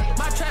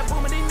 My trap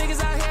booming, these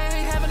niggas out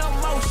here ain't having no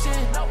motion.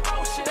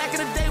 Back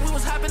in the day, we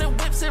was hopping in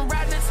whips and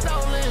riding it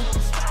stolen.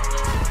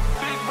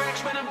 Big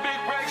racks, spending big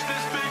racks,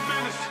 this big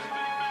business.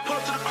 Pull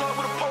up to the club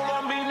with a pole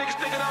on me, niggas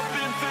thinking I'm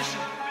been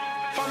fishing.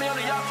 Find me on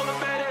a yacht full of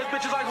badass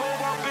bitches like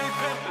Hobart, big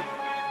pimpin'.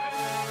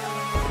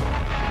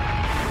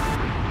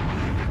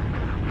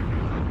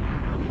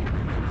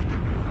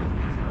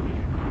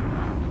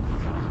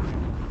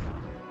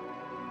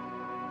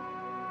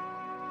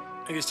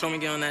 Niggas told me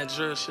get on that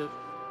drill shit.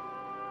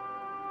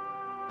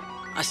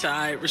 I said,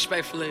 alright,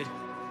 respectfully.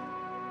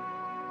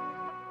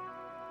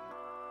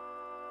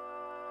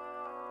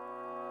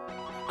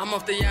 I'm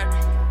off the yacht,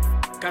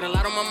 got a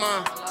lot on my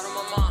mind.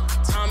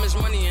 Time is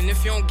money, and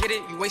if you don't get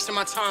it, you wasting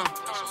my time.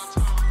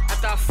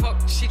 After I fuck,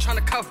 she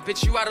tryna cuff,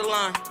 bitch, you out of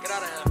line. Get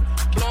out of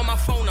here. Blowing my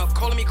phone up,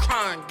 calling me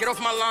crying, get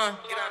off my line.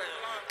 Get out of here.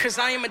 Cause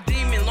I am a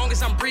demon, long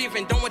as I'm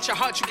breathing. Don't want your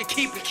heart, you can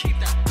keep it. Keep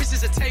that. Bitches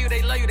that tell you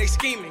they love you, they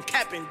scheming,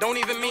 capping, don't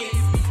even mean it.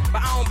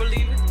 but I don't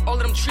believe it. All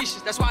of them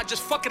treaches, that's why I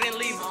just fuck it and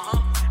leave it.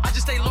 I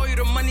just stay loyal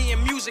to money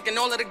and music and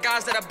all of the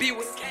guys that I be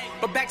with.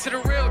 But back to the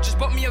real, just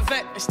bought me a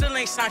vet and still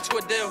ain't signed to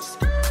a deal.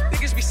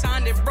 Niggas be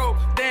signed and broke,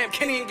 damn,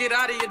 can't even get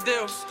out of your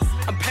deals.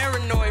 I'm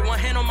paranoid, one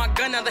hand on my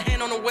gun, other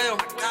hand on the wheel.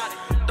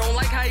 Don't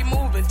like how he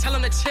moving, tell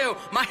him to chill.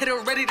 My hitter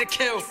ready to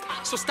kill.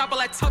 So stop all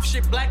that tough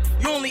shit, black,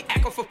 you only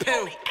acting for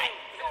pill.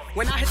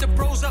 When I hit the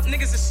bros up,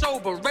 niggas is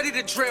sober, ready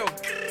to drill.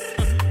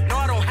 No,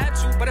 I don't have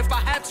to, but if I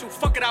had to,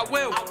 fuck it, I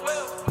will.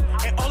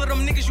 And all of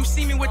them niggas you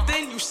see me with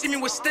then, you see me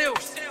with still.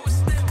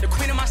 The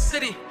queen of my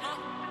city,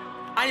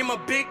 I am a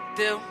big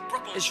deal.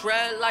 It's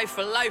red life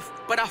for life,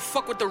 but I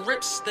fuck with the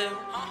rich still.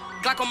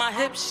 Glock on my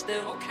hips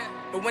still.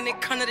 But when it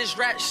come to this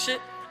rat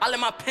shit, I let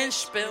my pen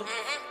spill.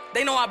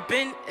 They know I've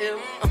been ill.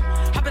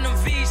 Hopping them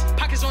V's,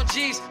 pockets on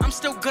G's, I'm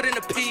still good in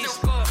the P's.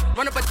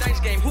 Run up a dice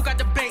game, who got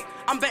the bank?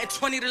 I'm betting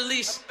 20 to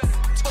lease.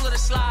 Told her to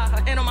slide,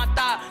 her hand on my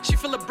thigh, she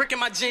feel a brick in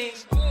my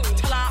jeans.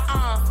 Tell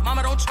her,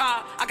 mama don't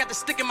try, I got the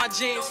stick in my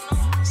jeans.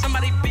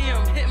 Somebody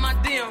BM, hit my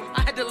DM,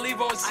 I had to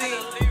leave on scene.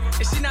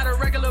 And she not a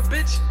regular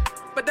bitch,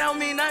 but that don't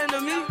mean nothing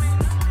to me.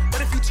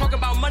 But if you talk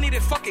about money,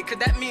 then fuck it, cause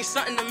that means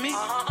something to me.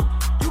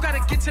 You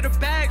gotta get to the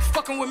bag,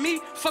 fucking with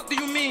me, fuck do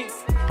you mean?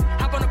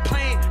 Hop on a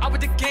plane, out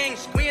with the gang,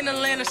 we in the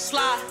land of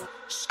slide.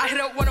 I hit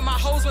up one of my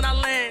hoes when I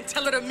land,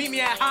 tell her to meet me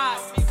at high.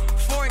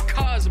 Foreign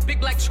cars, big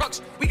black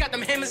trucks, we got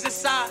them hammers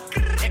inside.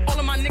 And all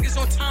of my niggas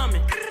on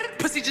timing.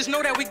 Pussy just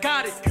know that we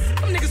got it.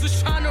 Them niggas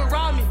was trying to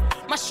rob me.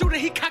 My shooter,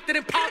 he cocked it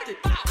and popped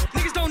it.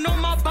 Niggas don't know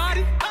my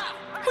body.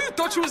 Who you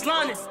thought you was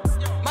lying?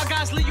 My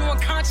guys leave you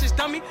unconscious,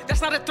 dummy.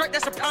 That's not a threat,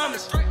 that's a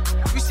promise.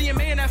 You see a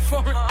man that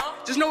foreign,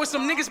 just know it's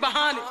some niggas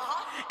behind it.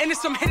 And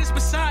there's some hitters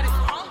beside it.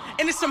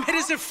 And there's some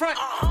hitters in front.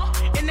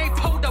 And they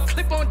pulled up,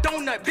 clip on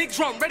donut, big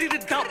drum, ready to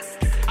dump.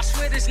 I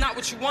swear this not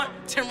what you want.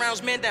 10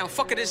 rounds, man down,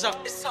 fuck it, it's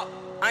up.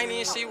 I ain't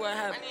even see what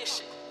happened.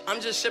 I'm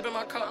just shipping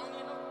my cup.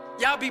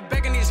 Y'all be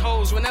begging these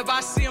hoes. Whenever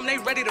I see them, they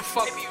ready to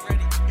fuck.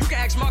 You can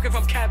ask Mark if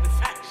I'm capping.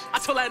 I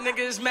told that nigga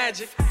it's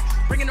magic.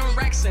 Bringing them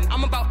racks in,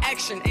 I'm about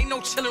action. Ain't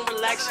no chillin',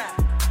 relaxing.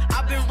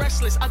 I've been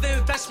restless, other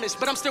investments,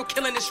 but I'm still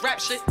killing this rap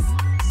shit.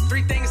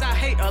 3 things I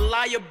hate, a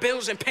liar,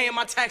 bills, and paying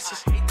my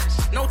taxes.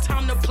 No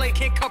time to play,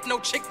 can't cuff no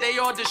chick, they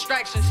all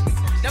distractions.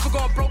 Never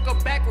going broke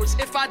up backwards.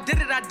 If I did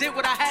it, I did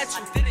what I had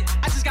to.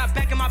 I just got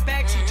back in my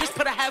bag too. Just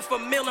put a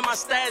 $500,000 in my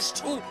stash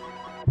too.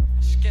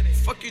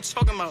 Fuck you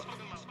talking about?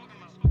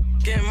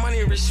 Getting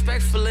money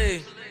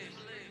respectfully.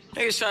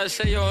 Niggas try to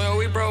say, yo,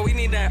 we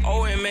need that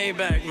OMA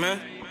back,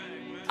 man.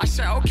 I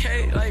said,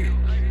 okay, like,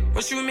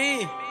 what you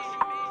mean?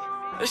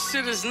 This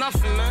shit is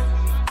nothing, man.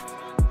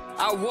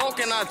 I walk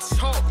and I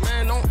talk,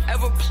 man. Don't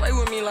ever play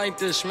with me like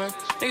this, man.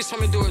 Niggas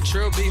told me to do a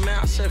drill beat, man.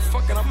 I said,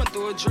 fuck it, I'ma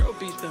do a drill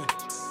beat then.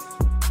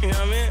 You know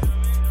what I mean?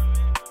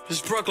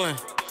 It's Brooklyn.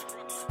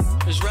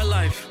 It's red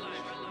life.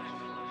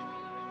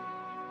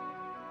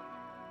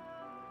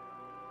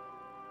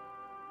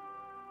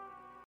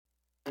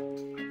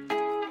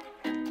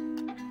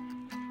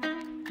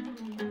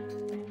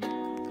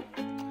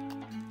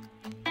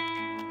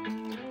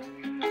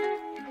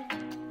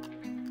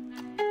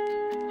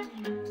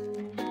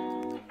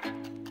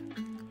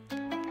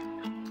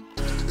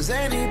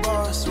 Zany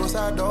boss,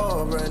 suicide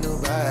door, brand new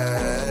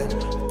bag.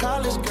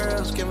 College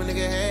girls, give a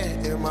nigga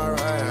head in my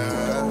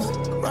raps.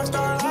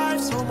 Rockstar life,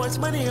 so much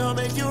money, I'll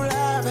make you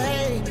laugh.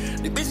 Hey,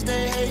 the bitch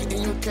they hate,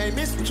 and you can't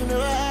miss what you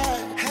never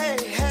had.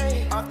 Hey,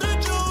 hey, off the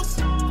juice,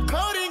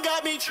 clothing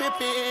got me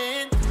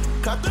tripping.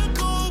 Cut the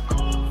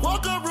coupe,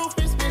 walker roof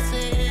is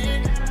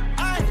missing.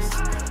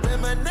 Ice,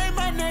 lemonade,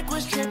 my neck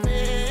was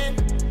tripping.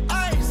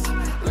 Ice,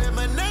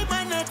 lemonade,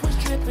 my neck was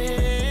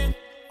tripping.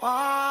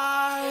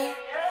 Why?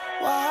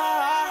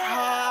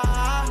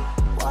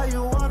 Why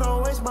you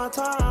wanna waste my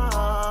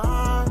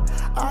time?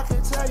 I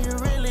can tell you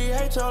really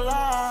hate your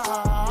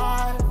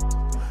life.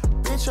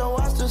 Bitch, your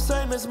watch the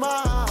same as mine.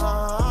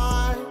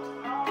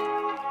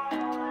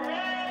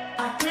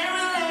 I can't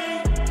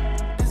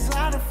relate.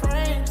 Designer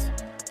frames.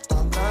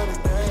 I'm not a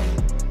day.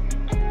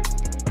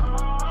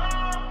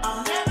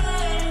 I'm never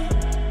late.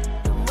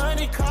 The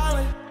money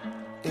calling.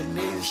 It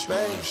needs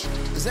space.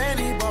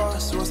 Zany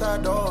boss,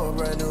 suicide door,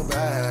 brand new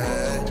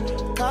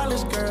bag.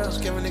 College girls,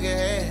 give a nigga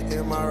head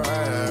in my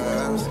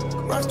raps.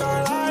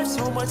 Rockstar life,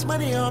 so much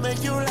money, I'll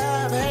make you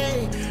laugh.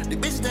 Hey, the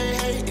bitch they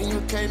hate, and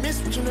you can't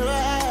miss what you never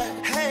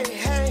had. Hey,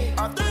 hey,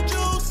 off the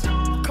juice,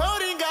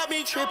 clothing got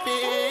me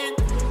tripping.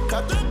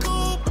 Cut the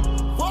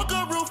coupe,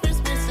 walker roof is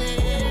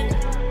missing.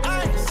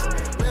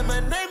 Ice,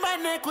 lemonade, my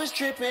neck was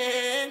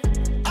tripping.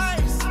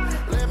 Ice,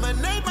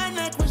 lemonade, my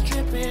neck was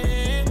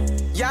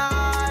tripping.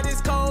 Yeah,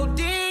 this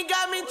codeine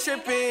got me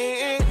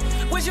tripping.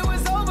 Wish it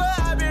was over,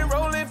 I've been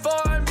rolling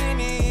for a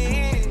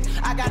minute.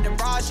 I got the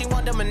bra, she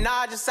want the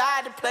Minaj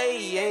inside to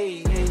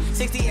play.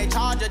 68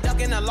 Charger,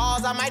 ducking the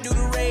laws, I might do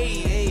the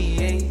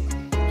raid.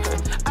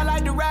 I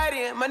like to ride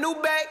in my new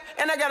bag,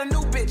 and I got a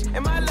new bitch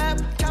in my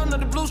lap, counting on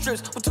the blue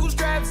strips with 2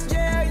 straps.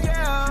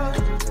 Yeah.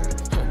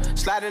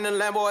 Slide in the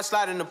Lambo, I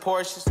slide in the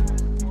Porsches.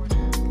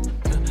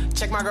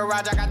 Check my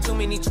garage, I got too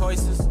many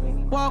choices.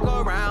 Walk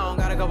around,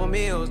 got a couple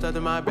meals stuffed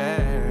in my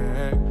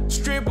bag.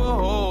 Stripper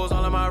hoes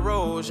all in my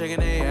road, shaking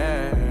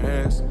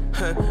their ass.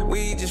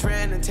 We just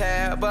ran the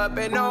tab up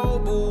at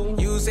Nobu.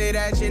 You say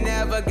that you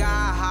never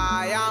got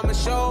high, I'ma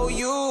show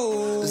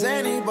you.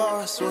 Zany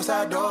boss,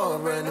 suicide door,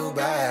 brand new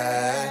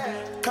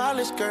bag.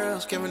 College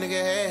girls, give a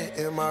nigga head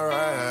in my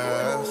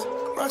raps.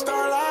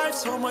 Rockstar life,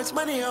 so much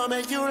money, I'll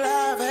make you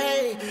laugh.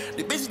 Hey,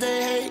 the bitches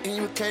they hate, and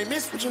you can't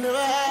miss what you never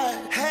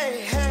had.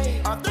 Hey,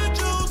 hey, off the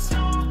juice,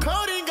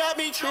 coding got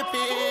me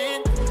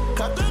tripping.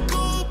 Cut the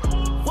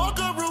coupe, walk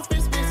a roof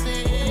is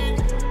missing.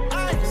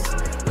 Ice,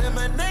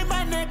 lemonade,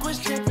 my neck was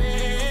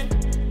dripping.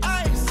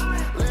 Ice,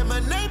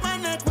 lemonade, my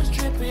neck was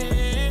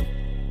dripping.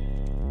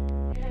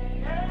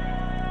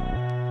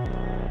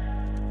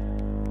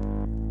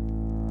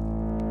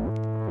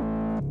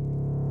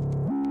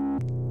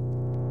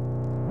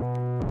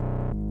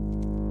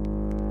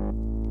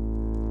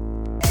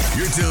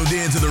 You're tuned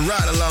in to the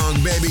Ride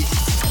Along, baby,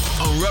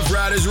 on Rough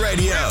Riders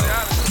Radio.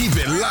 Keep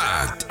it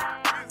locked.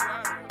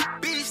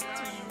 Beast.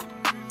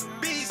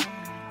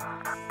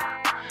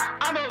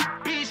 I'm a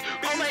beast.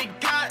 Oh my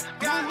God.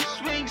 Who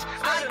swings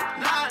out of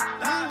line?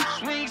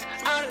 Who swings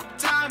out of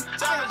time?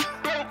 I was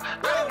broke.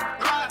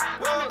 I'm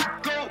a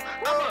go.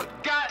 I'm a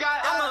god.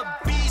 I'm a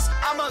beast.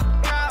 I'm a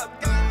god.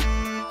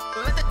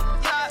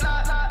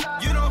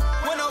 You don't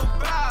want no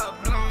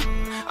problem.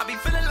 I be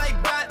feeling like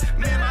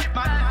Batman.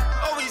 My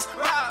always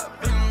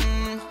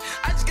robbing.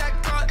 I just got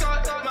caught.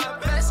 My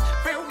best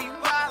friend, we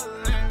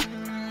wildin'.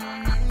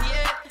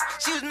 Yeah,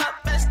 she was my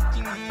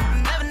bestie.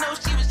 Never know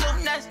she was so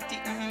nasty.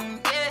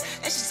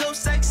 Yeah, and she's so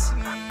sexy.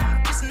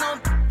 Kissing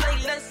on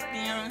like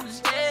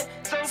lesbians. Yeah,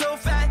 so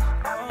fat.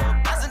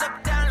 Bouncing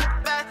up down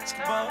like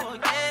basketball.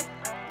 Yeah,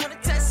 wanna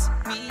test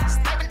me.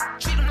 Sniping,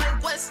 treat him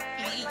like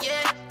Wesley.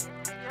 Yeah,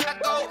 I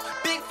go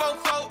big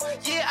fofo.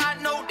 Yeah, I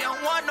know they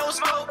don't want no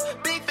smoke.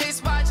 Big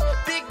face watch,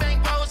 big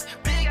bank rolls,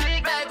 big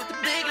bag with the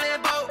big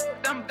Lambo.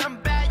 I'm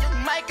bad,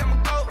 young Mike, I'm a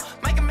go.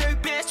 Mike and Mary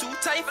pants too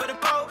tight for the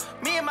boat.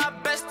 Me and my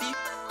bestie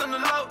on the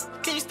low.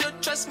 Can you still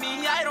trust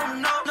me? I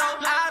don't know. No,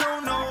 I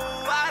don't know.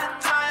 Out of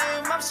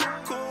time, I'm so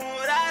cool.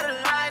 Out of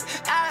line,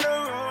 out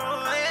of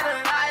roll, in the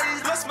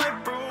lights. Lost my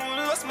broom,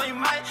 lost my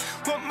mind.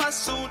 Want my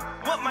suit,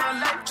 want my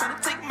life.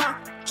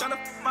 Tryna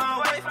fuck my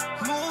wife.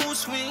 Mood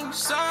swings,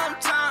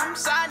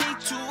 sometimes I need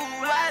two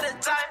at a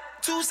time.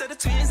 Two set of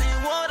twins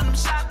and one of them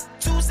shot.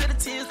 Two set of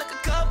tens like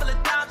a couple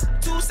of times.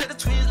 Two set of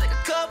twins like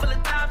a couple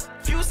of times.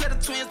 Few set of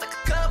twins like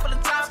a couple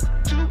of times.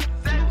 Two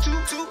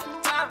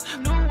times.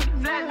 No one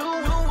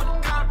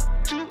to count.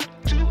 Two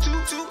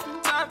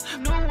times.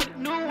 No one to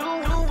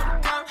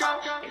count.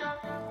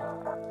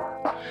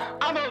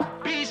 I'm a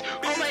beast.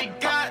 Oh my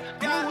God.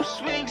 Who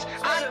swings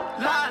out of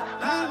line?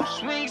 Who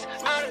swings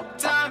out of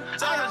time?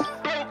 I was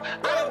broke.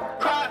 I'm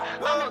cry.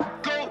 I'm a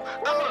go.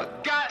 I'm a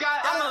god.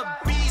 I'm a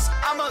beast.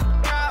 I'm a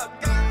god.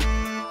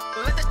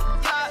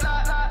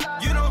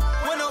 You don't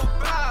want no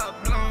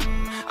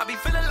problem. I be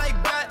feeling like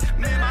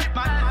Batman.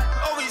 My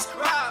always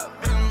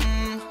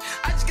robbing.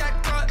 I just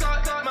got caught.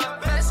 My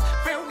best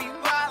friend, we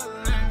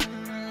wildin'.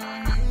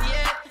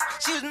 Yeah,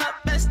 she was my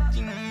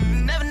bestie.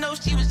 Never know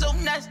she was so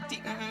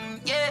nasty.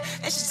 Yeah,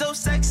 and she's so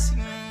sexy.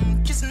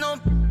 Kissing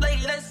on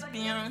like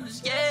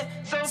lesbians. Yeah,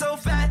 so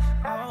fat.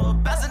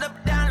 Bouncing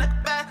up down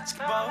like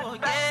basketball.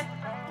 Yeah,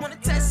 wanna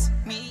test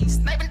me.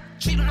 Sniping,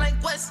 treat him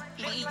like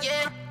Wesley.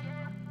 Yeah.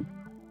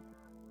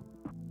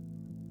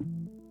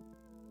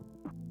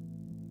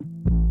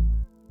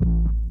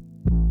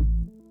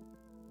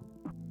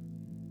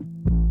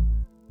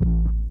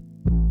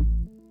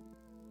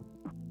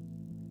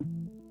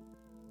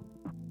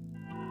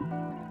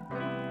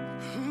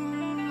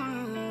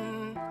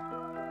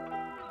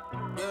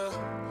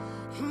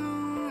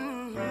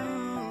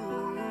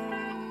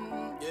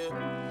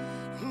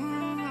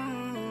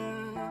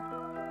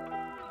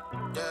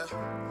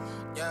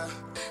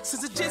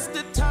 Since it's just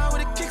the time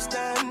with a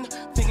kickstand,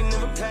 thinking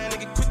of a plan to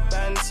get quick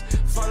bands,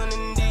 falling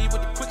in deep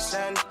with the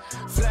quicksand.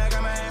 Flag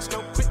on my ass,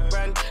 no quick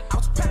brand. I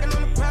was packing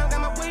on the pound,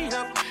 got my weight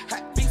up.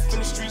 Hot beef in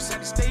the streets,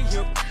 had to stay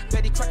up.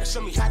 Betty Crocker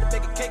showed me how to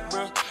bake a cake,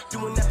 bro.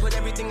 Doing that, put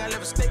everything I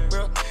love at stake,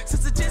 bro.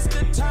 Since it's just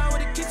the time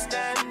with a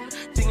kickstand,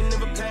 thinking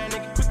of a plan to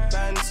get quick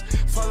bands,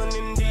 falling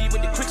in deep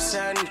with the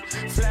quicksand.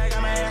 Flag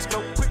on my ass,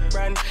 no quick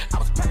brand. I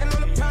was packing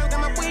on the pound,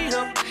 got my weight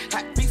up.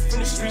 Hot beef in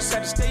the streets,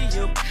 had to stay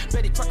up.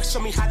 Betty Crocker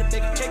showed me how to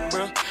bake a cake,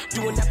 bro.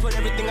 Doing that, put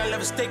everything I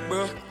love at stake,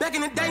 bro. Back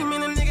in the day,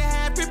 man, a nigga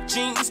had ripped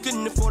jeans.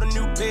 Couldn't afford a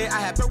new pair,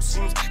 I had broke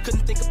seams.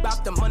 Couldn't think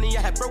about the money,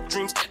 I had broke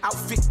dreams.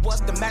 Outfit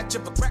was the match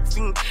of a crack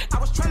fiend. I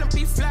was trying to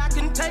be fly,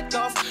 couldn't take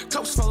off.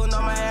 Clothes falling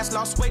on my ass,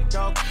 lost weight,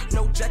 dog.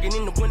 No jacket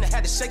in the winter,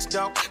 had to shake,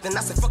 dog. Then I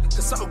said, fuck it,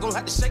 cause something gon'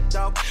 have to shake,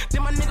 dog.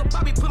 Then my nigga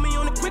Bobby put me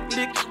on a quick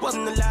lick.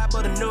 Wasn't alive,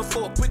 but enough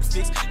for a quick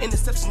fix.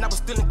 Interception, I was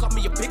stealing, caught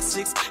me a big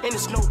six. And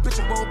it's no bitch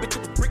and roll, bitch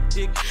with a brick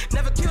dick.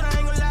 Never killed, I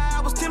ain't gon' lie,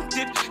 I was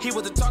tempted. He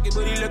was a target,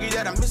 but he lucky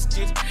that I missed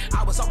it.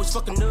 I was always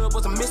fucking up,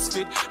 was a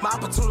misfit. My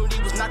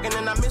opportunity was knocking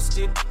and I missed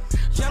it.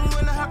 Young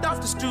when I hopped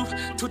off the stoop,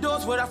 2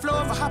 doors where I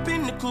flow if I hop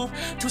in the coupe.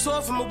 Too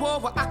sore from a war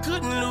where I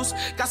couldn't lose.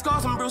 Got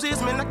scars and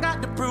bruises, man, I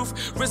got the proof.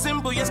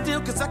 Resemble you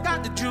still, cause I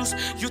got the juice.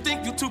 You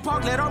think you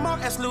Tupac, let all my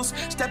ass loose.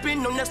 Step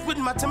in on next with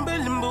my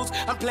Timberland boots.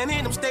 I'm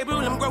planning, I'm stable,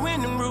 I'm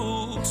growing in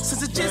roots.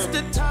 Since it's just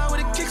a time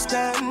with a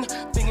kickstand.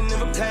 Thinking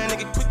of a plan to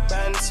get quick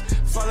bands.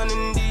 Falling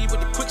in deep with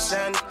the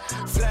quicksand.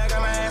 Flag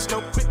on my ass,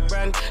 no quick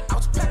run. I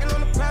was packing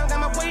on the pound, got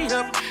my weight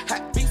up.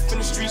 Hot beef in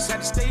the streets, had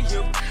to stay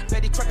up.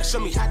 Betty Crocker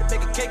showed me how to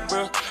bake a cake,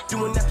 bro.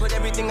 Doing that, put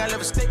everything I love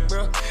at stake,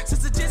 bro.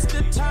 Since it's just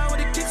a time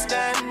with a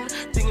kickstand.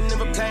 Thinking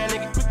of a plan to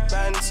get quick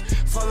bands.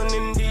 Falling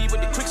in deep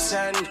with the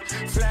quicksand.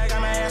 Flag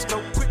on my ass,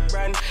 no quick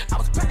run. I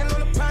was packing on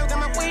the pound, got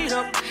my weight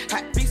up.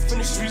 Hot beef in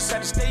the streets,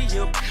 had to stay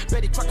up.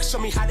 Betty Crocker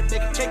showed me how to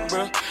bake a cake,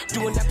 bro.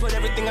 Doing that, put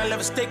everything I love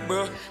at stake,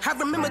 bro. I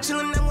remember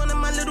chilling at one of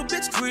my little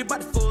bitch crib. By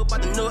the foot, by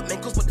the nut,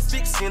 man, cause what the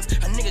fixins.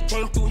 A nigga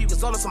came through, he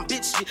was all on some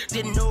bitch shit.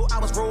 Didn't know I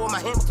was raw, my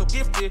hand was so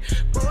gifted.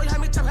 Boy, how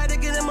many times had to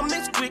get him a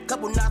mix quick?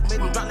 Couple knocks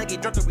made him drop like he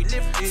drunk and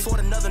relifted. Fought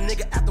another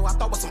nigga after I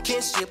thought was some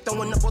kinship.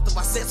 Throwing up both of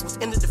our sets was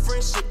ended the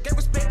friendship. Get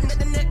respect at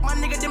the neck, my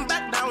nigga didn't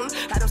back down.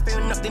 Had him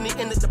standing up, then he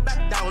ended the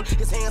back down.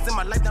 His hands in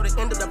my life, now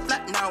they ended up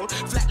flat now.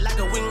 Flat like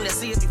a wing, let's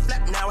see if he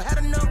flat now. Had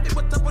enough, it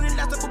was tough when it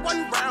lasted for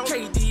 1 round.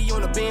 KD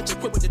on the bench,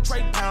 equipped with the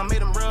tray pound.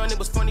 Made him run, it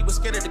was funny, was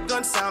scared of the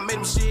gun sound. Made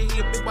him shit, he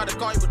a bitch by the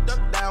car, he would duck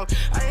down.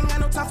 I ain't got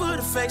no time for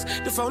the fakes,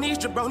 the phonies,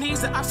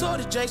 jabronis, the ops or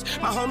the jakes.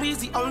 My homie's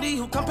the only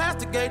who come past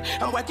the gate.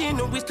 I'm whacking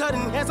the weeds,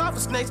 cutting hands off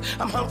of snakes.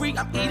 I'm hungry,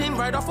 I'm eating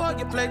right off of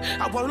your plate.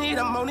 I won't eat,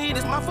 I'm on it,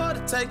 it's my fault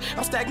to take.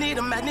 I'm stagnant,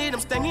 I'm magnet, I'm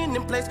staying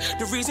in place.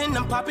 The reason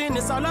I'm popping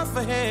is all up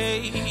for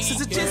hate.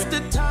 Since it's just a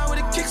time with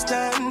a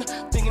kickstand.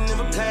 Thinking of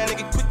a plan to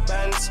get quick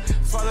bands.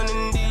 Falling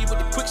in deep with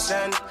the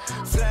quicksand.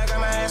 Flag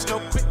on my ass, no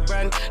quick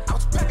run. I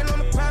was packing on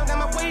the pound, got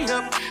my weight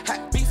up.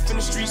 Hot beef in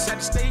the streets, had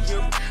to stay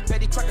up.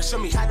 Betty Crocker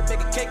showed me how to bake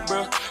a cake,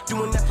 bro.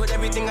 Doing that, put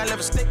everything I love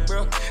at stake,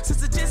 bro.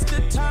 Since it's just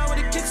a time with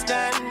a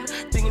kickstand.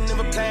 Thinking of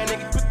a plan to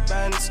get quick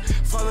bands.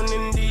 Falling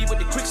in deep with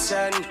the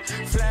quicksand.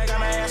 Flag on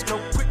my ass, no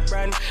quick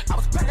run. I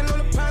was packing on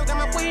the pound, got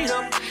my weight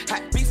up.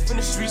 Hot beef in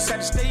the streets, had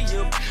to stay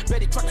up.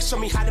 Betty Crocker showed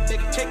me how to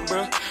bake a cake,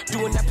 bro.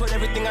 Doing that, put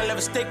everything I love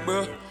at stake,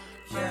 bro.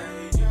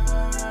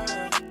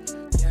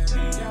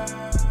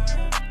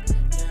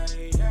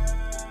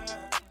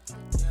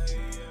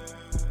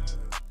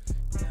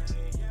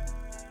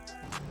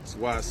 It's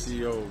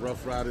YCO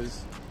Rough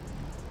Riders.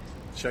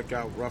 Check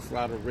out Rough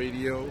Rider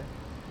Radio,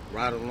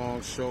 Ride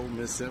Along Show,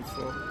 Miss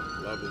Info.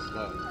 Love is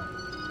love.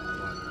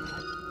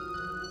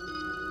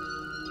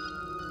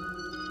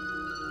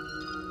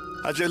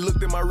 I just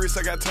looked at my wrist,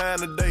 I got time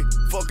today.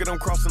 Fuck it, I'm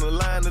crossing the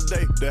line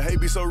today. The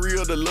hate be so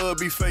real, the love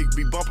be fake.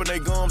 Be bumping they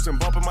gums and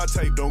bumping my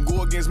tape. Don't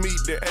go against me,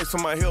 they ask for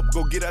my help.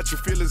 Go get out your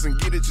feelings and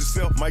get it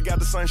yourself. Might got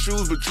the same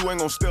shoes, but you ain't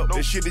gon' step.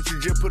 That shit that you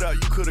just put out,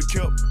 you could've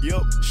kept.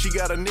 Yup, she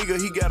got a nigga,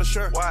 he got a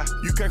shirt. Why?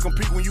 You can't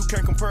compete when you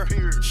can't compare.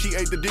 She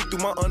ate the dick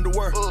through my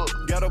underwear.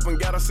 Got up and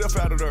got herself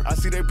out of there. I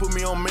see they put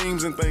me on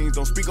memes and things.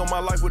 Don't speak on my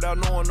life without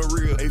knowing the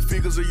real. 8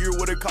 figures a year,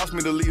 what it cost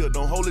me to live.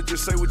 Don't hold it,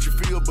 just say what you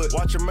feel. But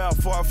watch your mouth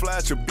before I fly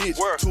at your bitch.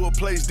 To a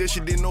place that she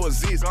didn't know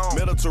exist.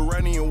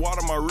 Mediterranean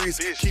water my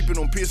wrist. Keeping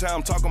on piss how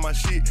I'm talking my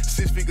shit.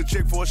 6-figure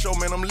check for a show,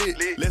 man, I'm lit.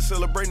 Let's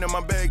celebrate now,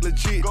 my bag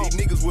legit. These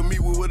niggas with me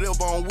with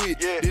whatever I'm with.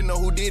 Didn't know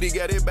who did it,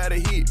 got everybody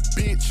hit.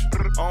 Bitch,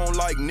 I don't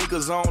like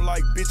niggas, I don't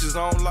like bitches,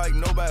 I don't like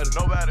nobody.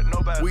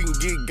 We can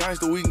get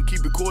gangster, we can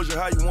keep it cordial.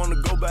 How you wanna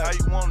go back? How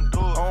you wanna do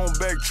it? I don't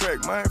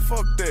backtrack, man,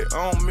 fuck that.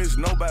 I don't miss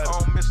nobody. I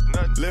don't miss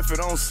nothing. Left it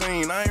on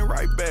scene, I ain't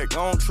right back.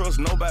 I don't trust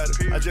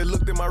nobody. I just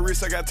looked at my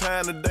wrist, I got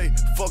time today.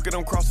 Fuck it,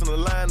 I'm crossing the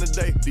line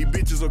today. These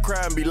bitches will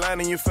cry and be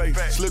lying in your face.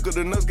 Slicker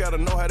than us, gotta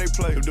know how they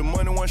play. If the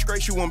money went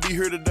straight, you wouldn't be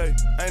here today.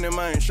 Ain't it,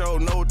 man? Sure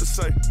know what to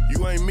say.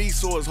 You ain't me,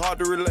 so it's hard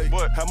to relate.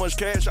 But how much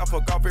cash I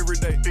fuck off every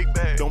day? Big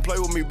bag. Don't play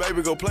with me,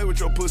 baby, go play with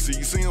your pussy.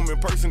 You see them in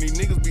person, these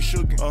niggas be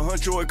shookin'.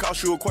 $100, it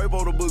cost you a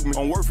Quavo to book me.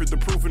 I'm worth it, the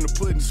proof in the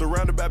pudding,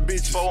 surrounded by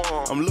bitches.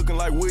 I'm looking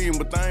like William,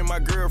 but they ain't my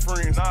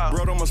girlfriends.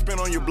 Bro, I'ma spin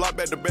on your block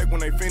back to back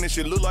when they finish.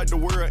 It look like the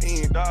world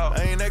end. I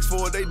ain't asked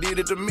for it, they did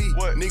it to me.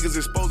 What? Niggas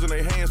exposing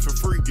their hands for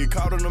free. Get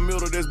caught in the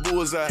middle, that's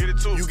bullseye. Get it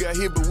too. You got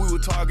hit, but we were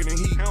targeting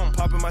heat.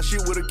 Popping my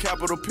shit with a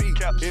capital P.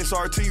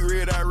 SRT,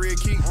 red eye, red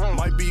key.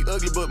 Might be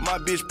ugly, but my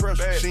bitch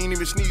pressure. She ain't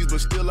even sneeze, but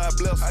still I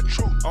bless. I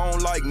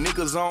don't like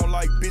niggas, I don't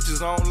like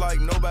bitches, I don't like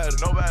nobody.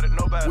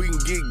 We can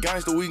get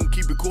gangster, we can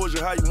keep it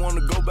cordial. How you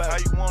wanna go back? How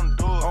you wanna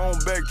do it? I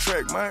don't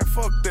backtrack, man,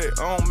 fuck that.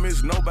 I don't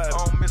miss nobody.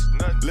 I don't miss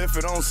nothing. Left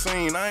it on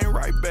scene, I ain't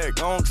right back.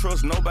 I don't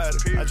trust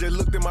nobody. I just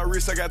looked at my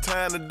wrist, I got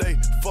time today.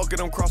 Fuck it,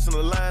 I'm crossing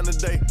the line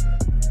today.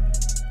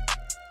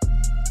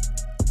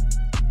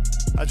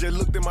 I just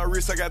looked at my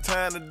wrist, I got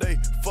time today.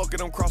 Fuck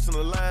it, I'm crossing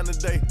the line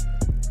today.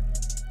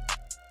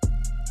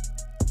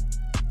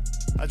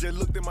 I just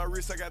looked at my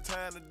wrist, I got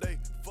time today.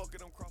 Fuck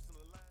it, I'm crossing the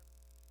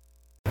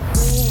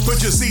line.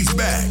 Put your seats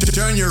back,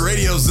 turn your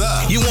radios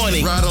up. You want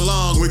it? Ride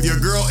along with your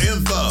girl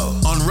Info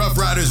on Rough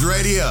Riders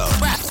Radio.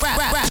 Rap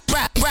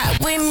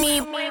with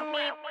me.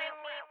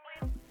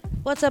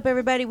 What's up,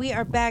 everybody? We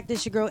are back.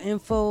 This your girl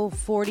Info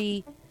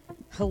 40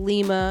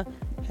 Halima.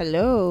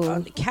 Hello.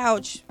 On the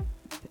couch.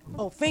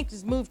 Oh, Fink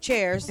just moved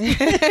chairs.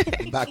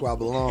 Back where I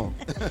belong.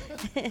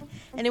 And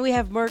then we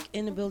have Murk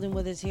in the building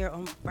with us here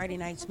on Friday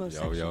Night Smoke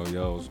Section.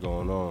 Yo, what's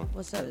going on?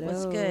 What's up? Hello.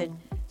 What's good?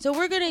 So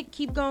we're going to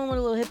keep going with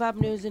a little hip-hop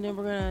news, and then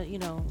we're going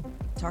to,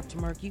 talk to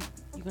Murk. You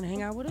going to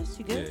hang out with us?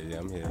 You good? Yeah,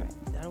 I'm here. All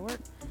right, that'll work.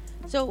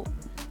 So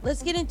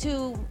let's go,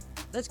 go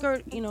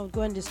ahead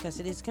and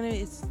discuss it. It's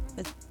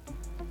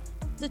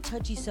a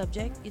touchy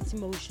subject. It's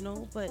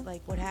emotional, but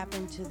like what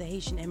happened to the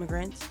Haitian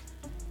immigrants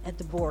at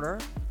the border,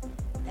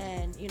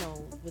 and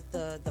with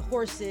the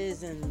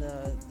horses and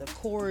the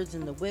cords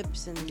and the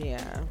whips and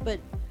yeah. But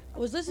I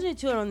was listening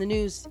to it on the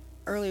news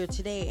earlier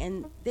today,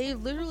 and they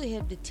literally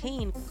have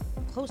detained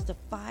close to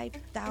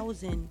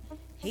 5,000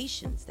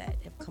 Haitians that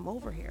have come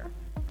over here,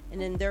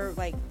 and then they're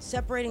like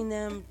separating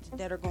them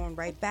that are going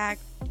right back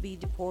to be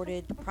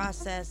deported,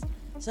 processed.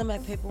 Some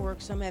have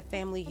paperwork, some have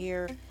family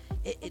here.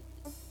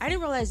 I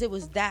didn't realize it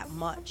was that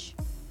much,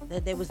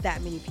 that there was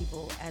that many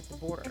people at the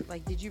border.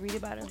 Like, did you read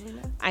about it,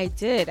 Helena? I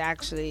did,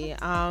 actually.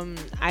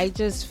 I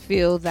just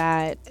feel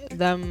that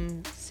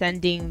them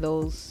sending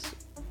those,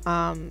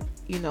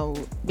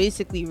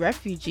 basically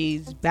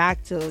refugees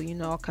back to,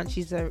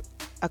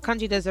 a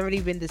country that's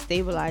already been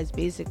destabilized,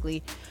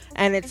 basically.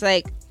 And it's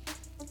like,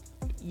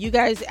 you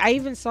guys, I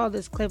even saw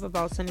this clip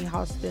about Sunny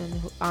Hostin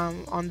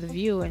on The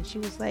View, and she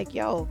was like,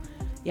 yo,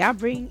 yeah,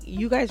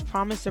 you guys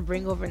promised to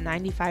bring over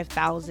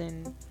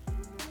 95,000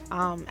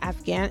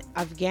 Afghans,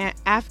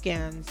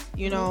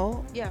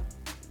 Yeah.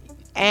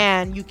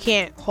 And you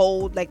can't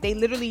hold, like, they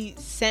literally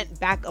sent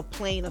back a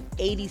plane of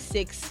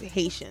 86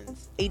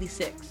 Haitians.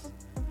 86.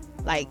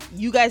 Like,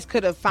 you guys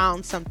could have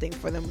found something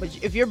for them, but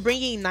if you're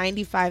bringing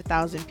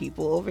 95,000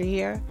 people over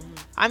here,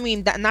 I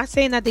mean, not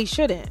saying that they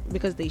shouldn't,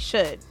 because they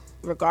should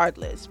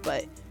regardless,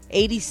 but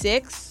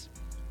 86.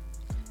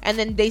 And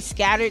then they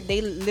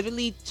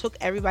literally took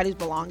everybody's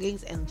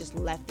belongings and just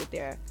left it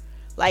there.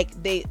 Like,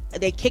 they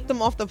kicked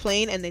them off the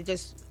plane, and they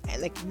just,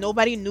 like,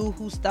 nobody knew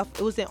whose stuff,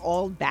 it wasn't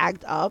all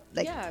bagged up.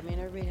 Like, yeah, I mean,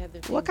 everybody had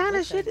their what kind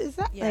of shit them. is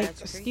that? Yeah, like,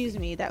 that's excuse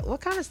me,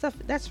 what kind of stuff,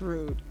 that's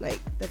rude. Like,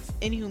 that's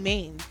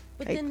inhumane.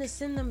 But like, then to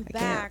send them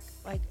back,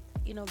 like,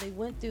 they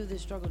went through the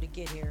struggle to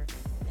get here,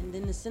 and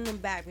then to send them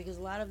back, because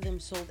a lot of them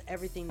sold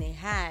everything they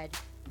had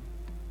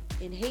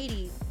in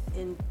Haiti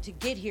and to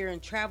get here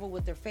and travel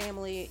with their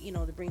family,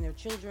 to bring their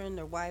children,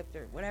 their wife,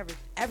 their whatever,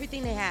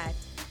 everything they had.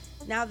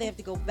 Now they have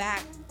to go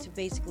back to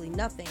basically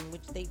nothing,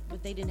 which they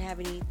didn't have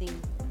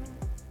anything.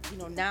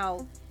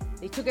 Now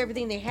they took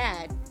everything they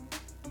had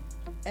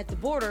at the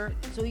border,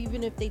 so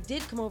even if they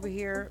did come over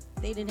here,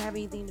 they didn't have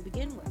anything to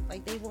begin with.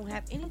 Like, they won't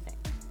have anything.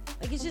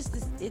 Like, it's just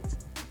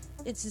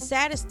it's the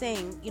saddest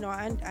thing.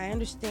 I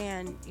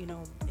understand,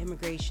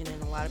 immigration,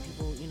 and a lot of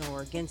people,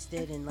 are against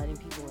it and letting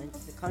people into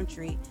the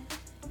country,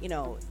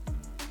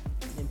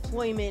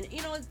 employment,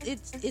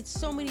 it's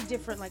so many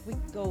different, like, we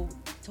could go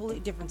totally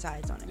different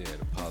sides on it. Yeah,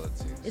 the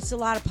politics. It's a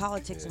lot of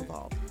politics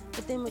involved.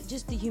 But then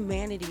just the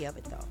humanity of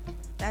it, though,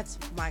 that's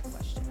my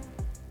question.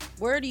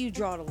 Where do you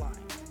draw the line?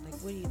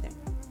 Like, what do you think?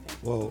 Okay.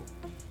 Well,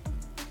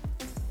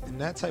 in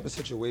that type of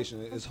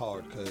situation, it's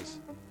hard because,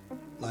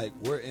 like,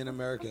 we're in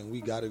America and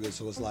we got to go.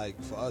 So it's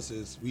like, for us,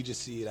 we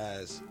just see it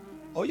as,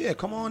 oh, yeah,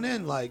 come on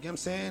in. Like, you know what I'm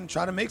saying?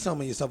 Try to make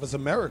something of yourself. It's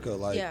America.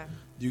 Like, yeah.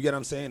 You get what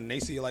I'm saying? And they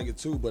see it like it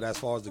too. But as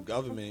far as the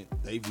government,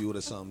 they view it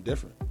as something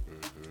different.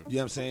 You know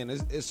what I'm saying?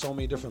 It's so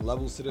many different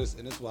levels to this.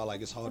 And that's why,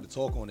 like, it's hard to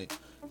talk on it.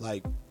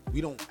 Like, we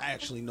don't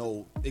actually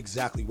know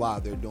exactly why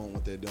they're doing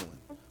what they're doing.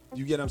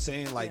 You get what I'm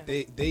saying? Like,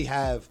 yeah. they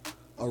have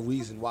a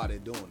reason why they're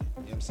doing it. You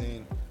know what I'm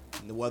saying?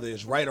 And whether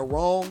it's right or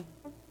wrong,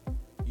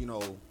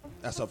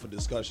 that's up for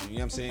discussion. You know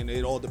what I'm saying?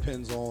 It all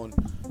depends on,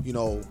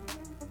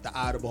 the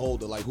eye of the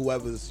beholder, like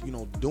whoever's,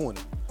 doing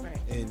it. Right.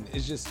 And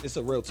it's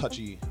a real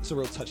touchy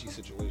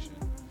situation.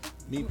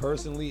 Me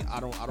personally, I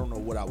don't know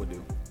what I would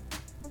do.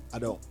 I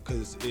don't,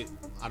 cause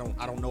I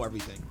don't know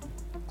everything.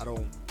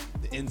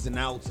 The ins and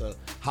outs of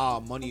how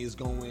our money is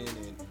going,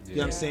 and you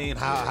know what I'm saying?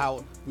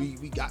 How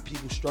we got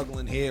people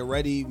struggling here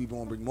already. We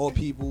want to bring more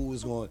people.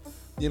 It's going, you know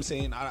what I'm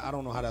saying? I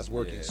don't know how that's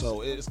working. Yeah,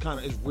 so it's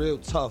real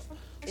tough.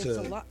 It's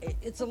a lot.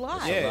 It's a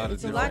lot. Yeah,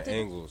 it's a lot to,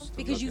 angles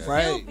because you feel.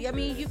 Right. I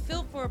mean, you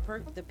feel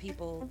for the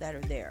people that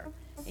are there,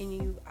 and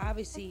you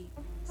obviously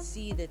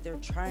see that they're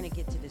trying to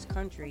get to this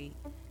country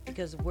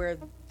because where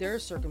their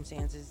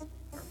circumstances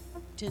are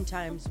 10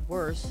 times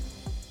worse,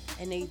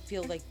 and they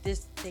feel like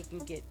they can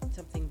get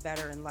something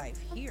better in life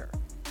here.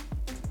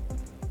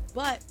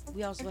 But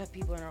we also have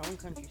people in our own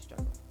country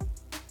struggle.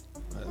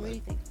 Right, what do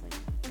you think,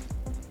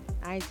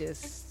 Lynn?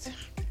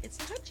 It's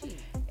touchy.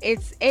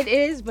 It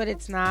is, but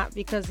it's not,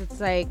 because it's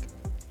like,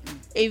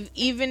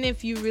 even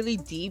if you really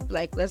deep,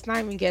 like, let's not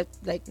even get,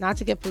 like, not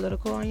to get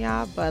political on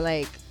y'all, but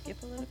like, get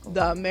political.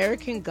 The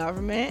American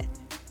government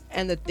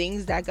and the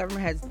things that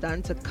government has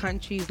done to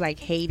countries like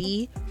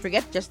Haiti,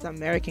 forget just the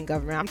American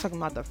government, I'm talking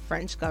about the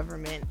French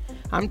government,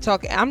 I'm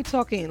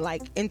talking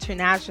like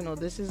international.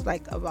 This is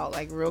like about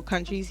like real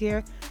countries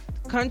here.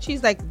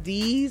 Countries like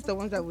these, the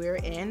ones that we're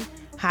in,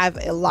 have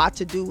a lot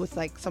to do with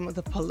like some of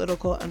the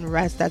political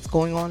unrest that's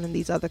going on in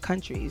these other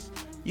countries.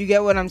 You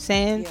get what I'm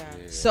saying? Yeah.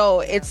 So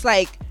it's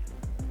like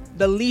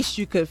the least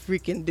you could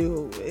freaking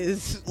do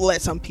is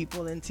let some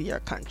people into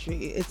your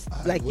country. It's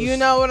like, you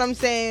know what I'm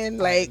saying?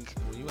 Like,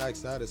 when you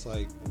ask that, it's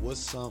like,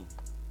 what's some?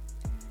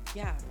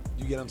 Yeah.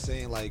 You get what I'm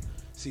saying? Like,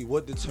 see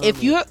what determines.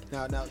 if you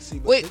now see,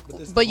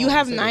 but you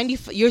have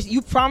 90.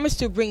 You promised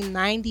to bring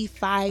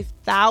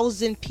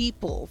 95,000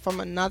 people from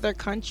another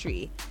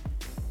country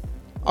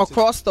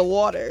across the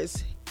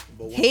waters.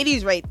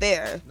 Haiti's right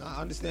there. No,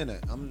 I understand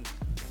that.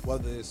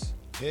 Whether it's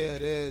here,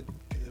 there, it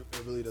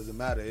really doesn't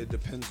matter. It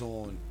depends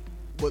on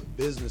what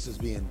business is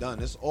being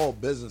done. It's all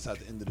business at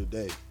the end of the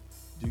day.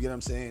 Do you get what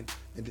I'm saying?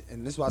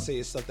 And this is why I say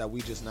it's stuff that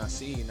we just not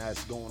seeing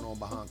that's going on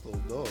behind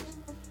closed doors.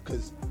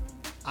 Because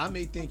I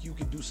may think you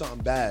could do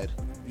something bad, you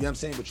know what I'm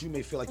saying, but you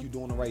may feel like you're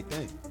doing the right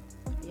thing.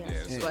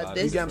 Yes. But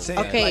this, you get what I'm saying?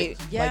 Okay,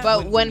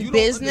 but when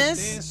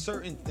business,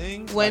 certain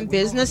things, when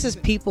business is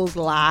people's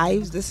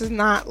lives, this is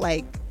not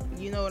like,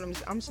 you know what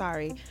I'm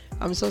sorry.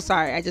 I'm so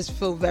sorry. I just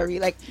feel very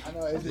like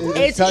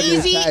it's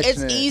easy.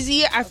 It's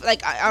easy.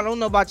 I don't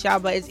know about y'all,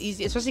 but it's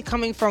easy, especially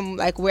coming from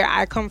like where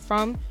I come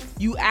from.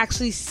 You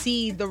actually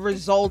see the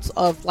results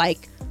of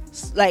like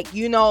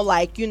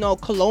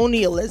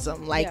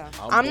colonialism. Like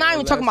I'm not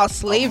even talking about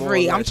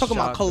slavery. I'm talking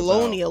about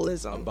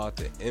colonialism. About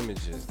the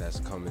images that's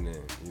coming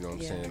in. You know what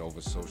I'm saying, over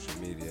social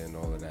media and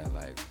all of that.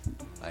 Like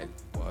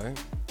what?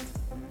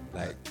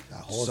 Like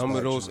some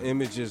of those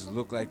images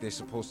look like they're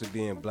supposed to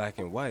be in black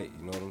and white.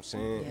 You know what I'm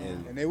saying?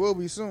 Yeah. And they will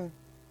be soon.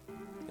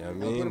 You know what I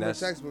mean? Put them in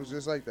textbooks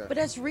just like that. But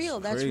that's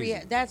real.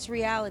 That's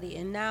reality.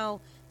 And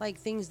now, like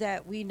things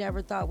that we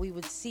never thought we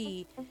would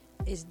see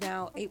is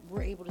now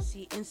we're able to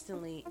see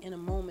instantly in a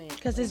moment.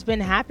 Because it's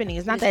been happening.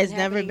 It's not that it's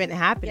never been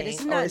happening. Yeah,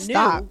 this is not or new.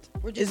 stopped.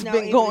 We're just it's now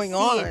been able going to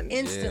see it on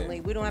instantly.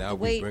 We don't have to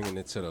wait. Bringing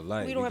it to the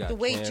light. We don't have to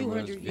wait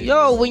 200 years.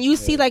 Yo, when you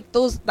see like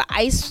the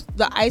ice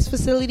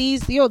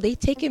facilities, they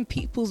taking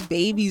people's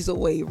babies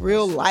away,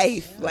 real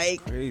life.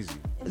 Like crazy.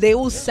 They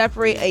will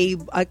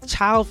separate a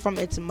child from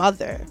its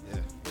mother.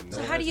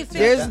 So how do you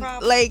fix the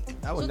problem? Like,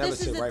 so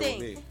this is the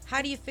thing.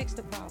 How do you fix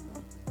the problem?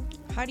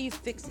 How do you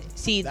fix it?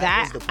 See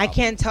that I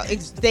can't tell.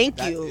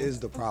 Thank you. That is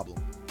the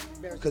problem.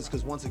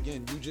 Because once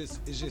again,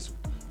 it's just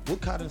what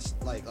kind of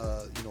like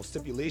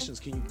stipulations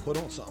can you put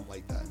on something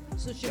like that?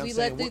 So should we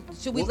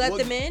let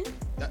them in?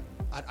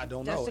 I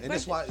don't know, and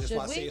that's why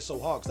I say it's so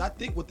hard. Because I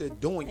think what they're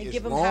doing is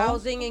give them wrong,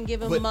 housing and give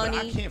them money.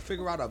 But I can't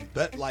figure out a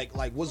bet like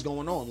what's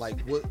going on. Like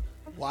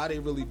why are they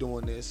really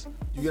doing this?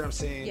 You get what I'm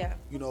saying? Yeah.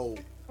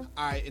 All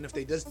right, and if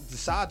they just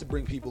decide to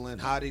bring people in,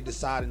 how they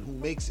decide and who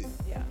makes it?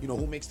 Yeah.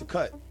 Who makes the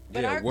cut?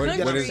 But what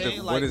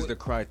is the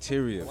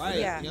criteria? Right.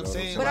 Yeah. You know what I'm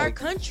saying? But our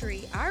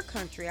country,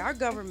 our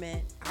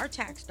government, our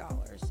tax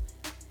dollars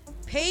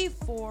pay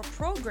for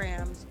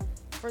programs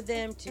for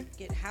them to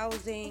get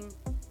housing,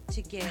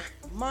 to get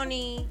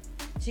money,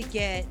 to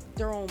get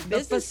their own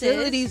businesses. The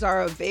facilities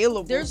are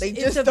available. They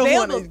just it's don't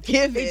want to available.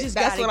 give They it. just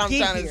That's gotta what I'm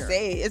get trying here. to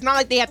say. It's not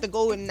like they have to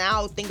go and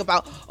now think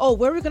about,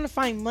 where are we going to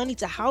find money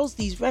to house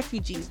these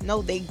refugees?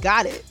 No, they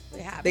got it.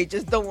 They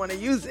just don't want to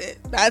use it.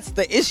 That's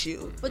the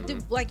issue. But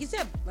like you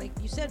said,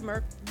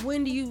 Murk,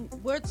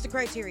 what's the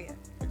criteria?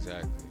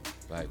 Exactly.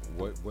 Like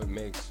what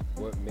makes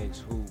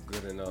who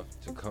good enough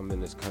to come in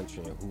this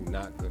country and who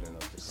not good enough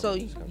to come So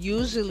in this country?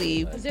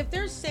 usually, Because if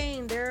they're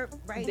saying there's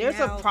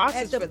now a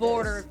process at the for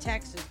border this. of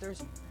Texas,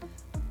 there's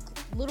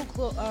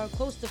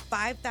close to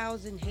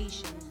 5,000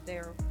 Haitians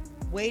there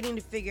waiting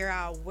to figure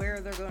out where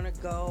they're going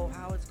to go,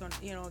 how it's going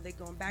to, they're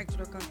going back to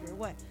their country or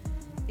what.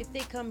 If they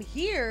come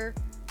here,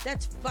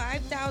 that's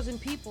 5,000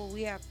 people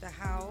we have to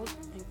house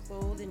and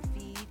clothe and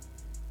feed.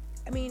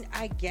 I mean,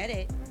 I get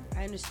it.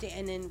 I understand.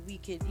 And then we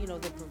could,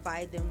 they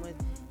provide them with,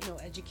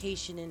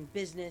 education and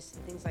business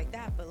and things like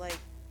that. But, like,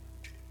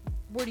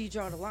 where do you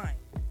draw the line?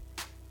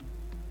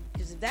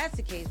 Because if that's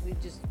the case, we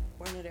just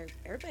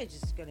everybody's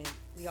just going to,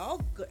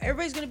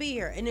 everybody's going to be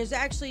here. And there's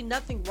actually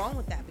nothing wrong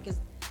with that because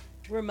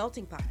we're a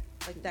melting pot.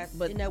 Like that's,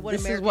 but isn't that what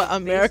this America's is what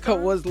America based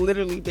on? was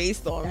literally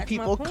based on. That's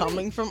People my point.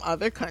 coming from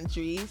other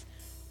countries,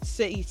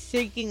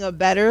 seeking a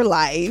better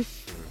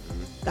life.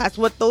 That's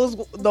what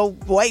the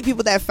white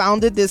people that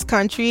founded this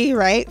country,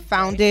 right?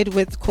 Founded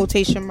with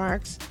quotation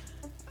marks.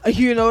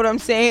 You know what I'm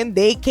saying?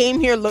 They came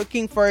here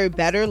looking for a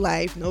better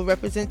life. No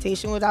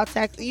representation without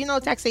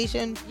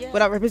taxation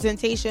without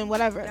representation,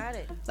 whatever. Got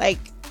it. Like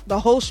the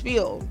whole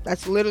spiel.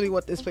 That's literally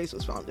what this place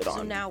was founded on.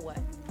 So now what?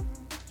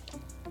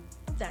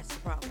 That's the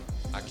problem.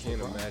 I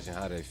can't imagine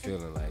how they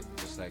feeling. Like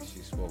just like she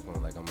spoke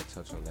on. Like I'm gonna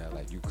touch on that.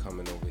 Like you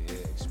coming over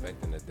here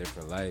expecting a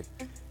different life,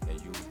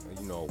 and you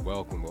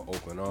welcome with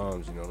open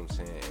arms. You know what I'm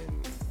saying?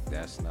 And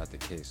that's not the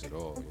case at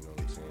all. You know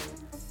what I'm saying?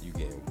 You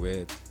getting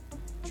whipped,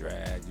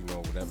 dragged.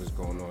 Whatever's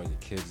going on. Your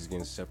kids is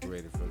getting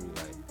separated from you.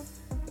 Like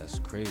that's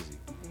crazy.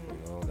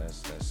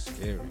 That's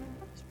scary.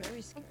 It's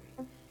very scary.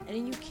 And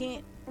then you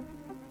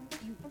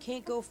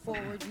can't go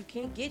forward. You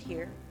can't get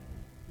here.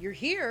 You're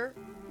here,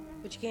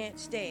 but you can't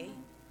stay.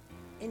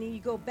 And then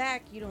you go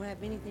back, you don't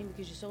have anything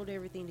because you sold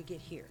everything to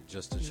get here.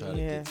 Just to try to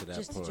get to that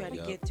point. Just to try to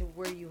get to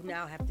where you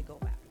now have to go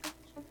back.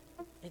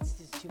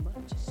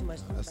 Just too much.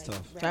 That's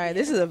tough. All right,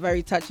 this is a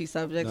very touchy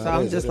subject, so No,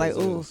 I'm it just is, like, it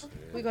ooh. is.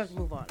 We're going to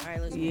move on. All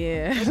right, let's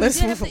Yeah, move on.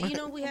 let's We move have to, on. you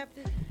know, we have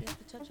to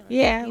touch on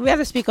Yeah, we have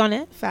to speak on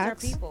it. It's our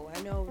Facts. people.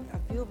 I know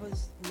a few of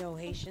us know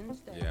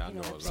Haitians. That, Yeah, I you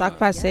know know a Sac lot.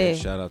 passe.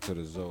 Shout out to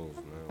the Zoes,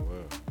 man.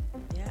 Well,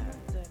 Yeah,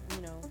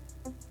 you know.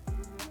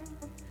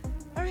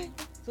 All right,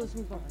 so let's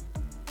move on.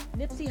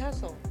 Nipsey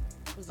Hussle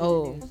was in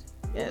Oh, the news.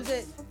 What yes. was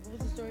it? What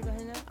was the story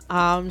behind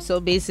that? So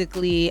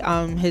basically,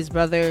 his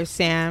brother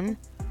Sam,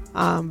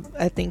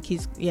 I think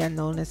he's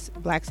known as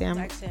Black Sam.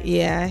 Black Sam.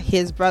 Yeah,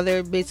 his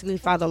brother basically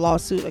filed a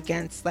lawsuit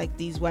against like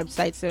these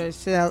websites that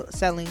are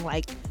selling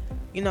like,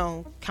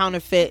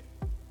 counterfeit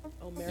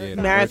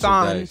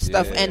marathon merchandise,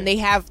 stuff, yeah. and they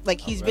have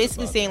like he's read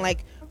basically about saying that.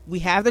 like we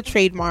have the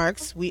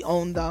trademarks, we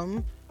own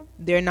them.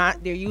 They're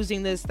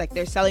using this like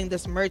they're selling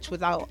this merch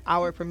without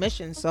our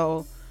permission,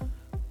 so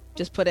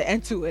just put an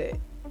end to it.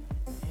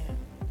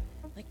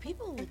 Like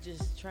people would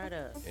just try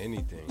to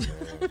anything,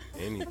 man.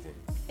 Anything.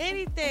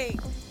 anything.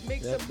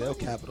 Make some They'll money.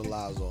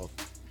 capitalize off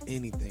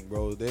anything,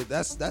 bro.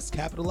 That's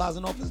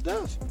capitalizing off his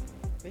death.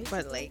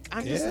 But like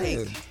I'm just Yeah.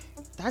 like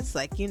that's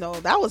like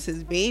that was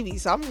his baby,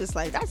 so I'm just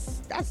like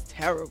that's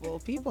terrible.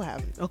 People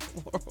have no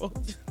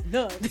morals.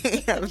 None.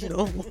 They have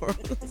no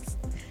morals.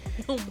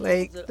 No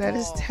Like morals at that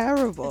is all.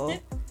 terrible.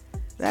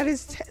 That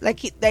is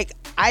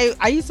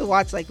I used to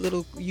watch like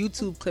little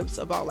YouTube clips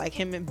about like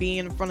him and being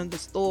in front of the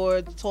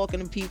store talking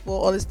to people,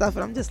 all this stuff,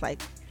 and I'm just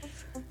like,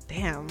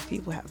 damn,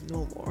 people have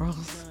no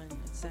morals. None.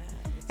 It's sad.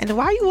 And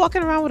why are you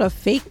walking around with a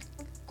fake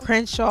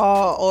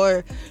Crenshaw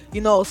or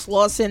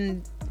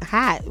Slauson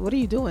hat? What are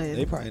you doing?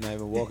 They probably not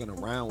even walking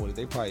around with it.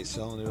 They probably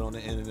selling it on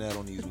the internet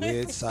on these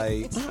weird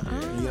sites. You know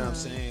what I'm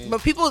saying?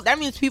 But that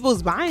means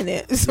people's buying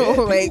it. So Yeah,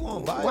 people like,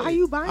 gonna buy why it. are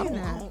you I buying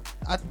don't- that?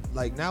 I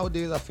like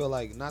nowadays. I feel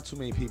like not too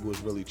many people is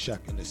really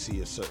checking to see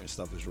if certain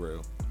stuff is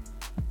real.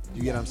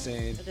 You get what I'm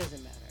saying? It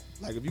doesn't matter.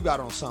 Like if you got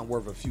on something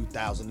worth a few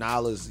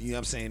 $1,000s, you know what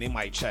I'm saying? They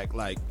might check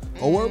like,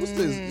 oh, what was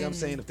this? You know what I'm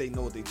saying? If they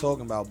know what they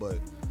talking about, but you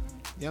know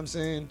what I'm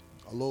saying?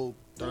 A little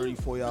 $30,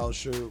 $40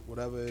 shirt,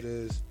 whatever it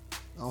is.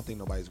 I don't think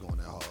nobody's going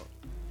that hard.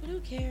 But who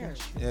cares?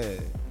 Yeah.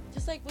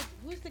 Just like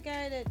who's the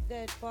guy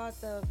that bought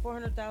the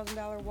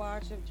 $400,000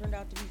 watch that turned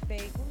out to be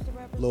fake? What was the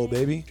rapper's Lil name?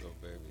 Baby? Little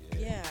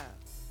baby, Yeah.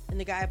 And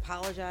the guy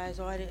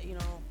apologized. Oh, I didn't.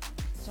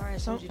 Sorry, I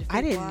sold you the fake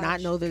I did watch.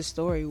 not know this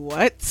story.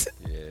 What?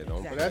 Yeah,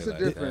 don't But that's a play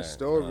like different that.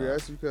 story. Nah.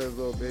 That's because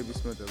Lil Baby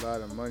spent a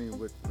lot of money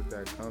with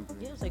that company.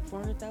 Yeah, it was like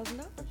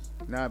 $400,000.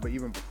 Nah, but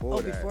even before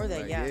Oh, that. before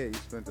that, like, yeah. Yeah, he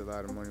spent a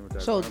lot of money with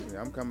that So- company.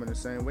 I'm coming the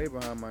same way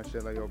behind my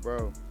shit. Like, yo,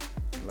 bro,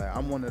 like,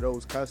 I'm one of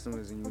those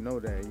customers and you know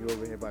that. And you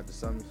over here about to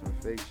sell me some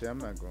fake shit. I'm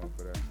not going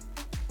for that.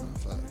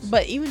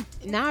 But even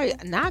now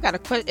I got to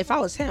question. If I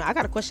was him, I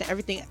got to question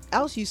everything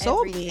else you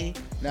sold me.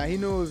 Now, he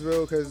knew it was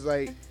real because,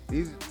 like,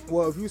 if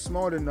you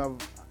smart enough,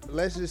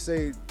 let's just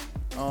say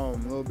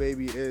Lil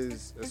Baby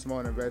is a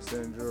smart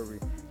investor in jewelry.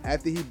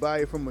 After he buy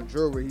it from a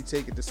jeweler, he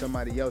take it to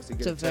somebody else to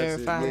get To it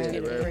tested. verify. Yeah, Get to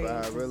it verify appraised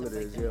how and real it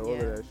stuff is. like Yeah, that. all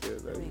Yeah. of that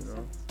shit. Like, Makes you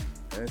know.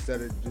 And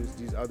instead of just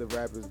these other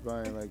rappers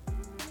buying, like,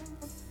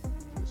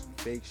 just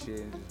fake shit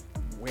and just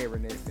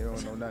wearing it. They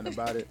don't know nothing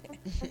about it. You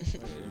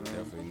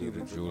definitely need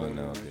a jeweler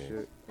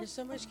nowadays. There's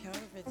so much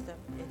counterfeit stuff.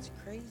 It's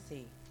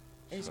crazy.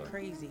 It's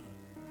crazy.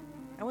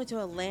 I went to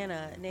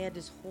Atlanta and they had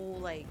this whole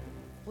like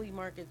flea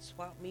market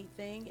swap meet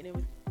thing, and it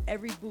was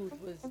every booth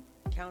was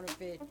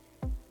counterfeit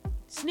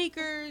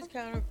sneakers,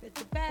 counterfeit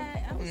the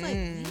bag. I was like,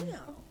 damn.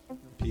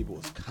 People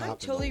was copping I'm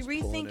totally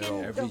those, pulling it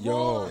rethinking off. the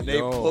whole And they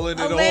pulling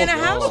it Atlanta off.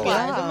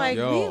 housewives. I'm like,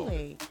 Yo.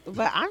 really?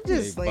 But I'm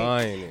just They like,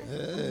 buying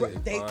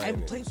it. They, buying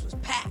and it. place was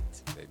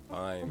packed. They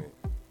buying it.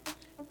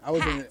 I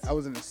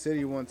was in the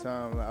city one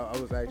time. I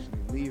was actually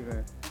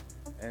leaving,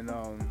 and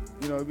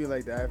it'd be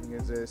like the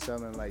Africans there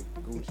selling like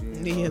Gucci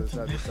and all this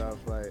other stuff.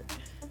 Like,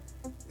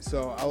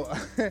 so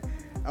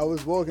I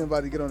was walking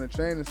about to get on the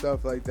train and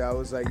stuff like that. I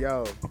was like,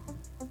 yo,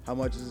 how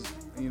much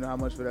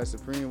for that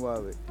Supreme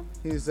wallet?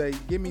 He was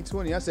like, give me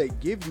 20. I said,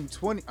 give you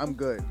 20. I'm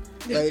good.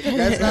 Like,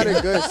 that's not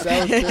a good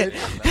sales pitch.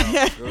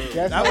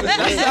 That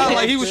sounded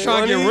like he was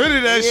trying to get rid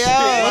of that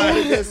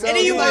shit. And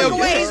then you walk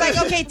away. He's like,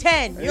 okay,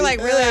 10. You're like,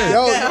 really?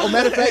 Yo,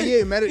 matter of fact,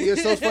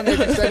 it's so funny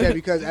that you said that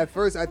because at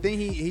first I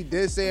think he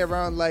did say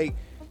around like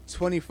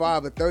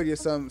 25 or 30 or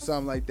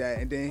something like that,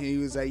 and then he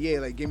was like, yeah,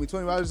 like give me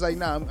 20. I was like,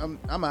 nah, I'm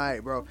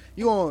alright, bro.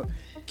 You gonna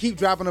keep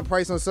dropping the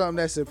price on something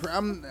that's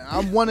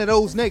I'm one of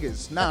those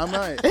niggas. Nah, I'm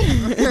not.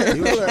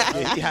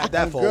 He had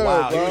that for a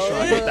while. He was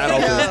trying to get that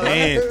off his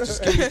hand.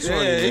 Just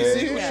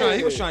give me 20.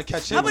 He was trying to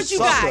catch him. How much you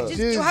got?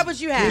 Just how much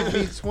you have?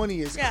 Give me 20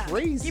 is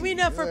crazy. Give me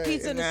enough for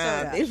pizza and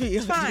a soda.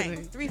 It's fine.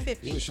 He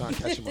 $3.50. was trying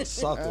to catch him a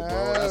sucker,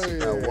 bro. That's what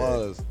that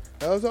was.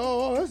 I was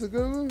that's a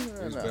good one. He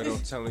was better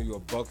off telling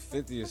you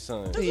 $1.50 or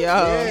something.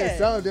 Yeah,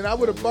 so then I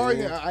would have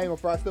bargained. I ain't gonna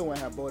fry. I still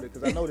wouldn't have bought it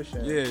because I know the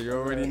shit. Yeah, you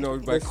already know.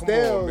 But Like, come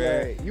still, on,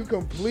 man. like, you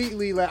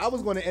completely like. I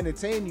was gonna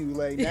entertain you.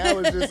 Like now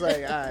it's just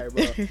like, all right,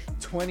 bro,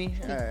 20.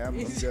 All right,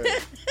 I'm good.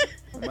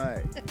 I'm all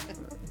right.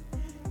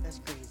 That's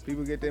crazy.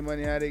 People get their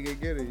money how they can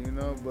get it, you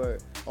know.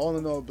 But all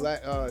in all,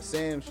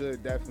 Sam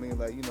should definitely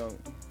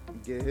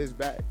get his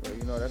back. Like,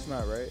 that's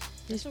not right.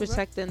 He's So Rough-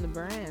 protecting the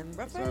brand.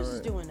 Rough Riders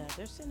is doing that.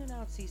 They're sending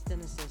out cease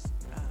and desist.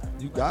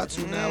 You got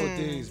to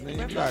nowadays,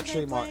 man. You got to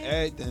trademark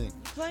everything.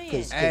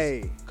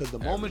 Because the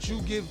moment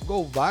you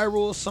go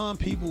viral, some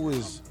people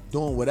is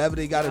doing whatever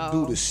they got to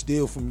do to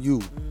steal from you. You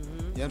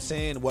know what I'm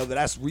saying? Whether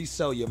that's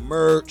resell your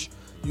merch,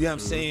 you know what I'm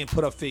saying?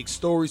 Put up fake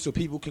stories so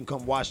people can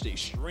come watch their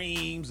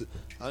streams.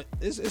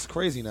 It's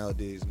crazy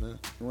nowadays, man.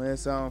 When it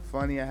sounds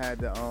funny, I had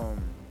the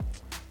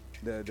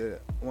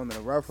one of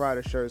the Rough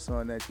Rider shirts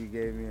on that you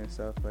gave me and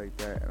stuff like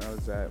that. And I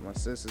was at my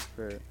sister's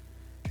crib.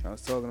 And I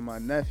was talking to my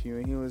nephew,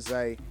 and he was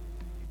like,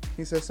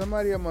 he said,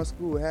 somebody at my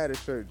school had a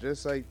shirt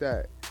just like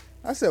that.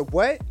 I said,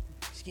 what?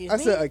 Excuse I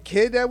me? said, a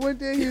kid that went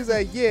there? He was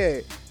like,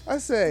 yeah. I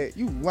said,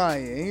 you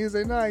lying. And he was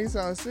like, nah, you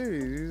sound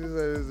serious. He just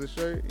said, it was a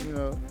shirt, you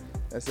know,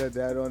 that said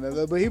that on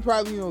it. But he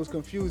probably, was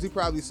confused. He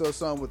probably saw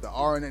something with the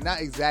R in it.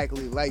 Not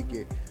exactly like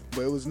it,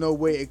 but it was no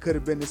way it could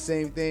have been the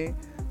same thing.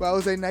 But I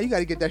was like, nah, you got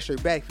to get that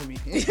shirt back for me.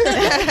 You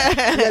gotta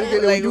get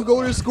it. When you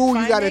go to school,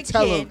 you got to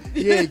tell him,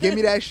 yeah, give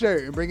me that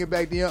shirt and bring it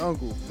back to your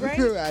uncle. Right?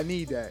 I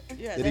need that.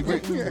 Yeah, Did he bring,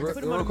 put him on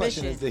the real a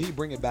question mission. is, did he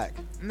bring it back?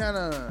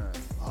 No.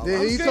 I'm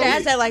sure he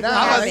has that like I'm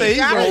about to say,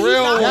 he's a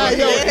real one.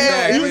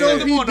 Even though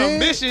if he on a did,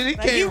 mission, he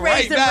Like, came you right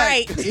raised him back.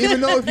 right.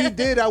 even though if he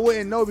did, I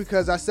wouldn't know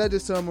because I said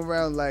this to him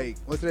around like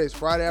what's today's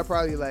Friday. I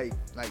probably like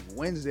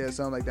Wednesday or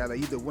something like that. Like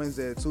either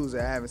Wednesday or Tuesday.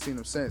 I haven't seen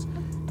him since,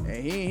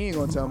 and he ain't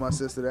gonna tell my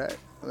sister that.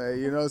 Like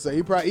so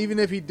he probably even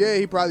if he did,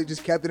 he probably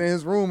just kept it in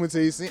his room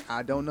until he seen.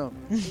 I don't know.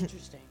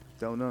 Interesting.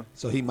 Don't know.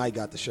 So he might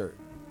got the shirt.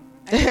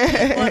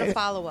 I want to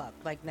follow up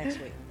like next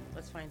week.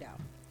 Let's find out.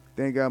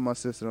 Thank God my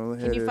sister don't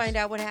hear Can you this. find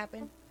out what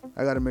happened?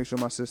 I gotta make sure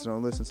my sister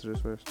don't listen to this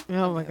first.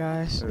 Oh my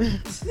gosh. Too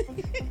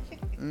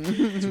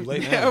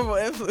late now. Terrible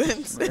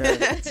influence.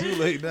 Too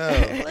late now.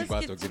 You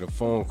about to get a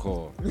phone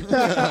call.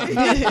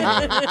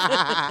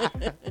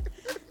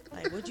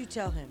 Like, what'd you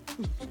tell him?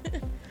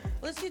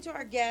 Let's get to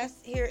our guest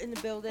here in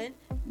the building.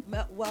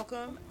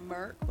 Welcome,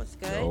 Murk. What's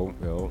good?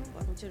 Yo.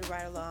 Welcome to the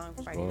Ride Along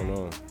Friday going night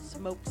on?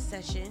 smoke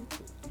session.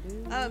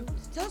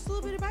 Tell us a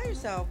little bit about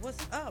yourself.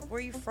 What's up?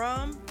 Where you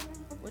from?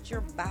 What you're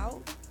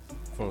about?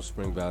 From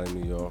Spring Valley,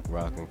 New York,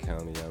 Rockland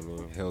County. I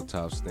mean,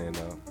 Hilltop stand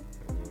up.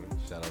 I mean,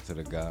 shout out to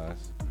the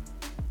guys.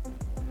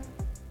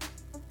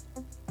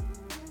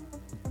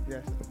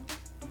 Yes.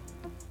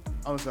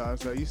 I'm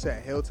sorry. You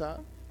said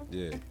Hilltop?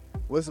 Yeah.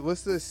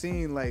 What's the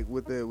scene like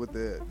with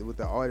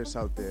the artists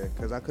out there?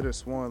 Cause I could have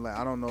sworn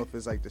I don't know if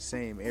it's like the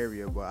same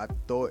area, but I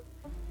thought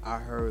I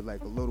heard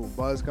like a little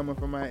buzz coming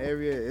from my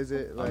area. Is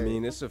it? I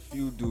mean, it's a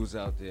few dudes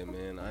out there,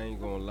 man. I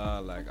ain't gonna lie.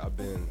 Like I've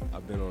been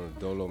on a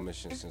Dolo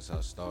mission since I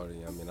started.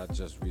 I mean, I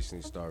just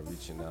recently started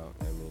reaching out.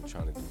 I mean,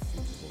 trying to do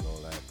features and all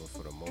that. But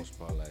for the most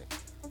part,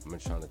 I've been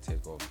trying to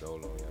take off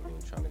Dolo. I mean,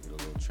 trying to get a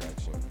little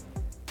traction.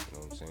 You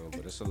know what I'm saying?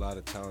 But it's a lot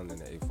of talent in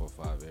the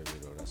 845 area,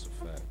 though. That's a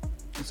fact.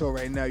 So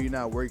right now you're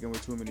not working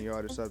with too many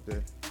artists up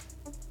there.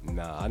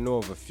 Nah, I know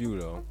of a few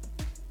though.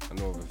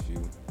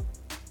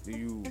 Do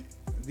you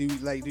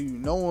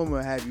know them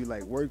or have you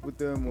worked with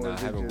them? Or Nah, I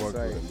is it haven't just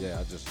worked with them. Yeah,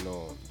 I just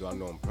know them. Do I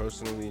know them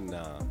personally?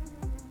 Nah. I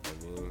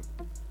mean,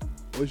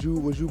 was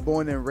you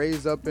born and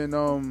raised up in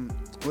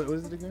what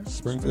is it again?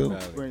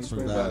 Springfield. Spring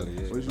Spring Valley.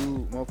 Valley. Yeah.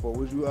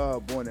 Was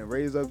you born and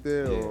raised up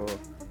there Yeah. or?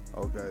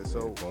 Okay,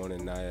 so yeah, born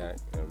in Nyack.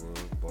 I mean,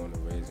 born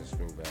and raised in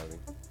Spring Valley.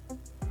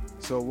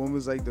 So when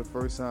was the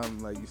first time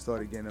you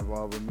started getting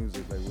involved with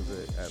music? Was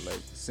it at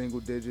single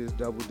digits,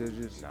 double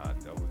digits? Nah,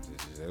 double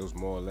digits. It was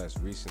more or less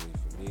recently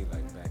for me, back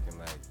in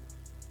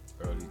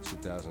early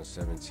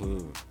 2017. You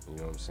know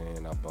what I'm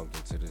saying? I bumped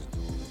into this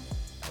dude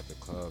at the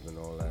club and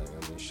all that.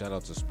 I mean, shout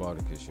out to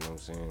Spartacus, you know what I'm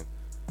saying?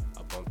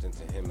 I bumped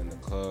into him in the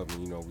club and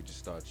we just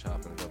started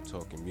chopping it up,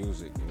 talking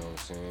music, you know what I'm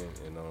saying?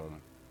 And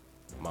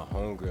my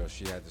homegirl,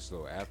 she had this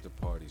little after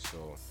party,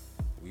 so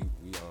we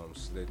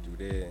slid through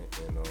there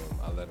and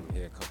I let him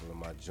hear a couple of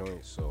my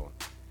joints. So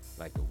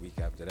the week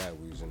after that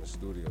we was in the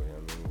studio, you know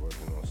what I mean,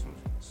 working on some.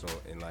 So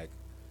in the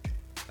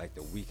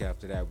week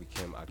after that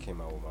I came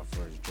out with my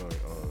first joint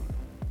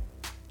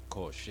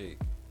called Shake.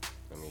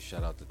 I mean,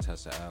 shout out to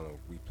Tessa Allen.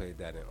 We played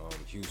that in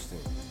Houston.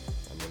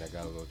 I mean, I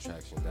got a little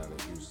traction down in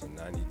Houston,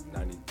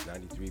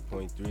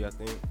 93.3 I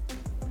think.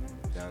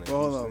 Down in Houston.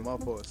 Hold on, my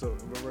fault. So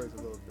reverse a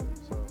little bit.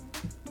 So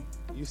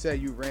you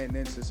said you ran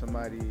into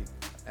somebody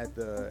at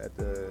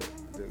the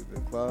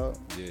club.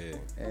 Yeah.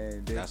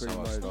 And they that's pretty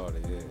how much I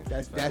started. Yeah.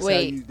 That's Wait.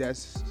 how you.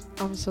 That's.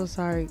 I'm so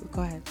sorry.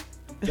 Go ahead.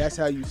 That's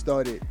how you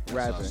started That's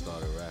rapping. how I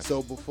started rapping.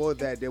 So before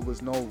that, there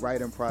was no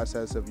writing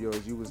process of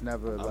yours. You was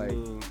never I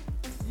mean,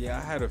 yeah,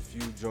 I had a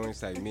few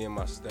joints me and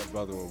my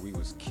stepbrother when we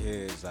was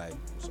kids, it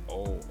was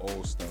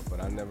old stuff,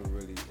 but I never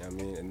really,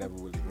 it never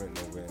really went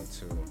nowhere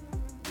until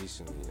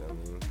recently, you know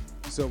what I mean?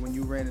 So when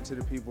you ran into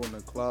the people in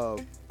the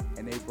club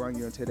and they brought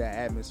you into that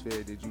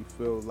atmosphere, did you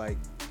feel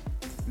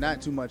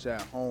not too much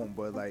at home,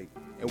 but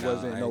it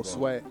wasn't no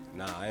sweat?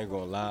 Nah, I ain't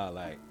gonna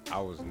lie, I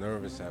was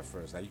nervous at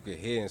first. You could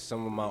hear in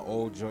some of my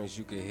old joints,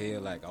 you could hear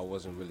I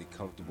wasn't really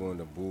comfortable in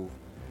the booth,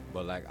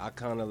 but I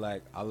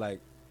kinda I like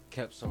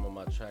kept some of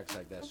my tracks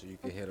like that so you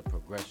could hear the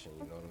progression.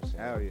 You know what I'm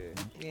saying? Hell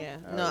yeah.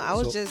 Yeah. No, I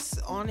was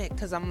just on it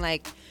because I'm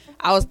like,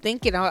 I was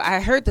thinking,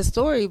 I heard the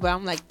story, but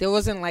I'm like, there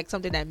wasn't like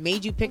something that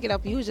made you pick it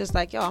up. You was just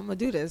like, yo, I'm gonna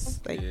do this.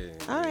 Like,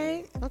 all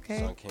right, okay.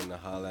 Son came to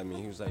holler at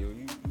me. He was like, yo,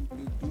 you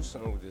do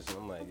something with this. And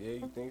I'm like, yeah,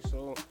 you think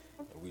so?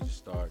 And we just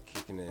started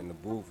kicking it in the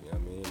booth. You know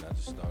what I mean? I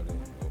just started,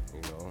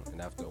 you know.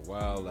 And after a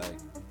while, like,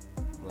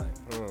 I'm like,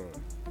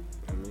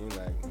 I mean,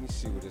 like, let me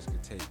see where this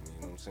could take me.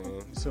 You know what I'm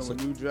saying? So when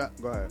you drop,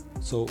 go ahead.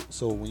 So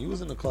when you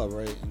was in the club,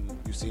 right, and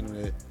you seen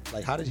him there,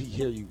 like, how did he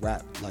hear you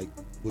rap? Like,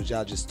 was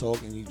y'all just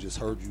talking? He just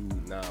heard you?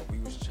 Nah, we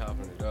was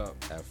chopping it up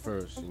at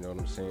first. You know what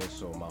I'm saying?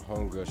 So my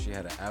homegirl, she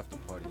had an after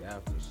party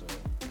after. So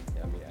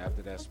yeah, I mean,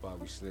 after that spot,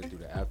 we slid through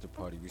the after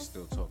party. We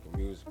still talking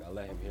music. I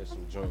let him hear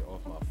some joint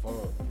off my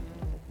phone.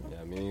 You know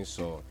what I mean?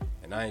 So,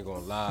 and I ain't gonna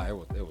lie,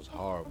 it was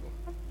horrible.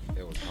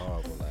 It was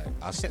horrible. Like,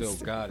 I still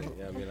got it.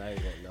 You know what I mean? I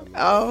ain't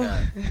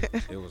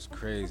gonna. It was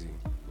crazy.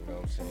 You know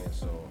what I'm saying?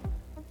 So,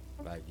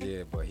 like,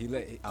 yeah, but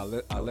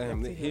I let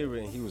him hear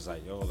it, and he was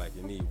like, yo, like,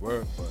 you need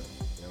work, but,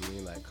 you know what I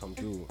mean? Like, come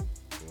through.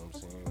 You know what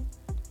I'm saying?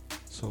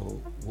 So,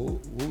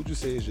 what would you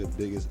say is your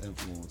biggest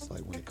influence,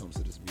 like, when it comes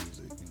to this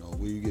music? You know,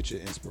 where you get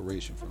your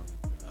inspiration from?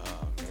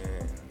 Oh,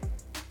 man.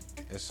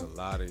 It's a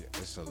lot of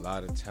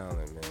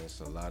talent, man. It's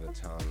a lot of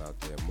talent out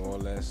there. More or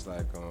less,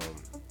 like,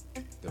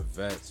 the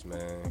vets,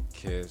 man.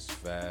 Kiss,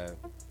 Fab,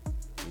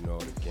 you know,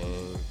 the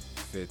Game,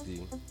 50.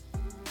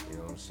 You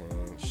know what I'm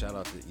saying? Shout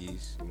out to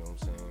East, you know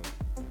what I'm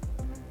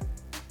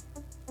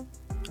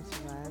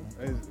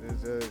saying?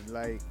 Is it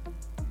like,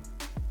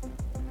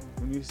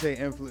 when you say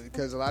influence,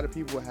 because a lot of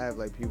people have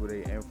like people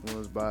they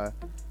influenced by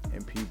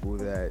and people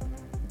that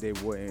they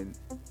wouldn't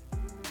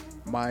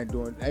mind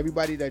doing.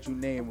 Everybody that you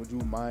name, would you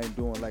mind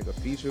doing like a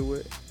feature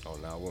with? Oh,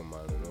 no, I wouldn't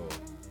mind at all.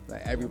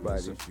 Like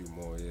everybody? A few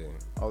more, yeah.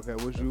 Okay,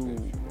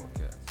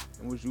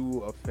 was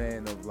you a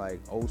fan of like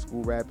old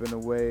school rap in a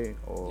way,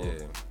 or?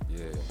 Yeah.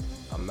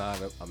 I'm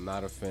not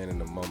a fan of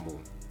the mumble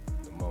rap.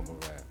 You know what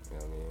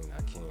I mean?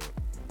 I can't.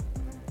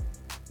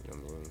 You know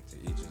what I mean? To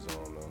each his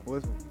own.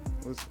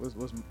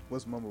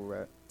 What's mumble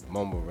rap?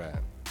 Mumble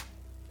rap.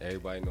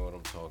 Everybody know what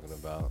I'm talking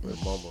about. The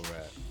mumble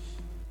rap.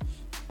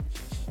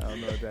 I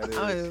don't know what that is.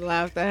 I just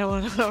laughed at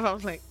one of them. I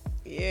was like,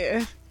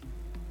 yeah.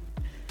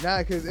 Nah,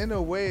 because in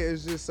a way,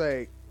 it's just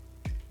like,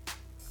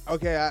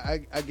 okay,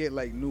 I get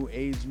like new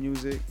age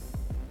music.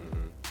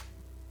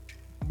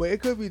 But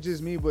it could be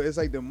just me, but it's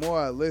like the more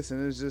I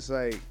listen, it's just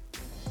like,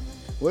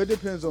 well, it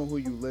depends on who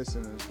you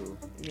listening to.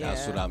 Yeah.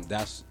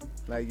 That's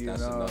like, you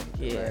that's know, enough.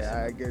 Yeah,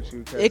 like, I get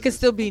you. It could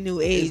still be new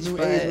age,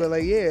 but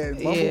like, yeah,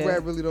 mumble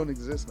rap really don't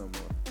exist no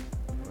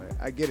more.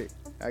 Like, I get it.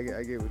 I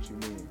get what you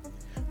mean.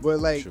 But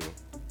like,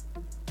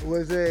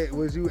 was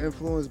you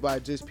influenced by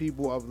just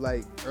people of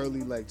like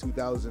early like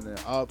 2000 and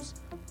ups,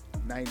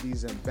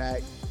 90s and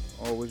back,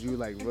 or was you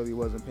like really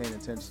wasn't paying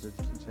attention to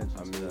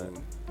that?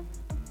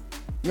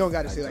 You don't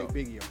got to say like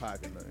Biggie or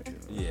Pac or nothing.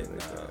 Yeah,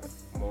 like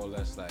more or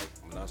less like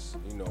when I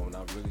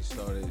really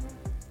started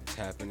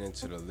tapping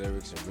into the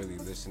lyrics and really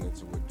listening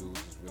to what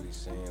dudes was really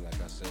saying. Like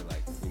I said,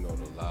 like, you know,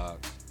 the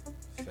Locks,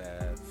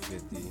 Fab,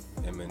 50,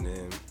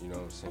 Eminem. You know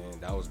what I'm saying?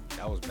 That was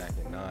back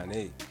in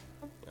 98. You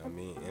know what I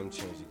mean? M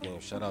changed the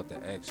game. Shout out to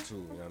X too.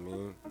 You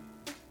know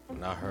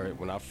what I mean?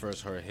 When I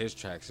first heard his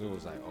tracks, it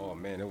was like, oh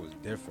man, it was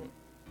different.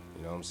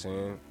 You know what I'm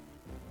saying?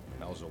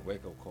 That was a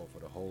wake-up call for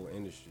the whole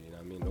industry, you know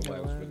what I mean?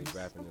 Nobody was really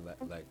rapping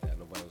it like that.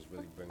 Nobody was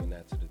really bringing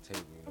that to the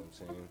table, you know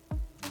what I'm saying?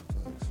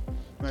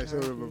 All right, so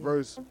to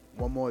reverse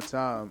one more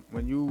time,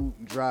 when you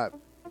dropped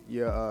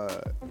your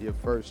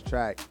first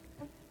track,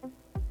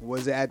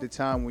 was it at the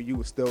time when you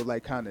were still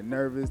like kind of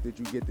nervous? Did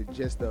you get the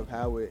gist of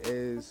how it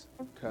is?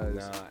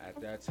 Nah,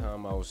 at that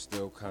time I was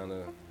still kind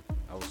of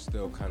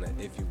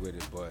iffy with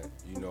it, but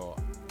you know,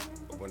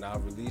 when I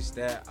released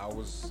that, I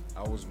was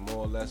more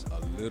or less a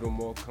little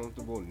more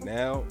comfortable.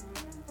 Now,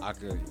 I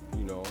could,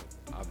 you know,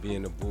 I'll be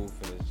in the booth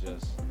and it's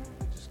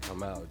just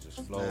come out,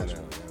 just flow now. You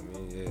know what I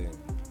mean?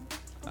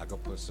 Yeah, I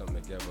could put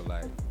something together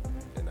like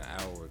in an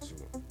hour or two.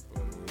 You know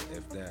what I mean?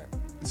 If that.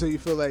 So you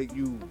feel like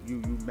you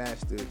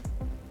mastered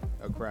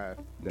a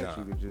craft that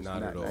you could just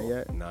not at all. Not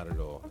yet? Not at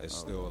all. It's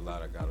still a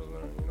lot I gotta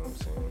learn. You know what I'm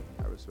saying?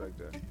 I respect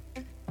that.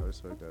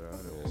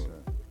 100%.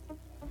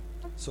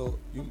 So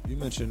you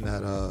mentioned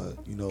that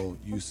you know,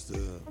 you used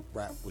to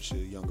rap with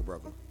your younger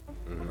brother,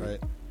 right?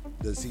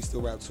 Does he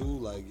still rap too?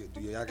 Like,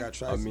 do y'all got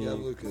tracks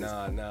together?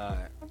 Nah.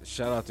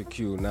 Shout out to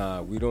Q.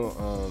 Nah, we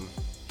don't.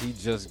 He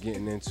just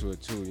getting into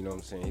it too. You know what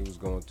I'm saying? He was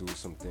going through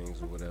some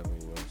things or whatever.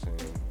 You know what I'm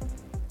saying?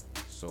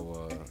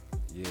 So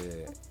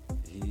yeah,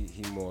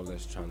 he more or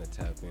less trying to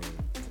tap in. You know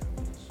what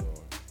I mean?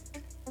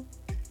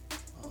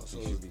 So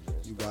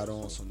you got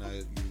on. So now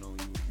you know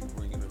you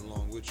bringing it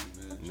along with you,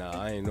 man.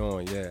 Nah, I ain't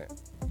on yet.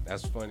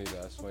 That's funny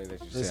though. That's funny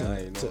that you say I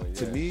ain't on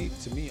to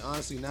yet. me,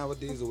 honestly,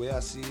 nowadays the way I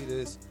see it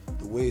is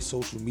the way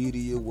social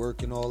media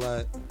work and all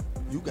that.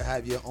 you can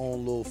have your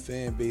own little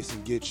fan base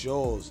and get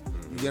yours.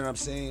 You get what I'm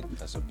saying?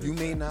 That's a big you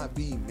may not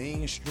be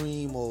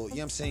mainstream or, you know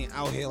what I'm saying,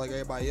 out here like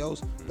everybody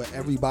else, but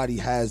everybody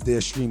has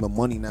their stream of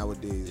money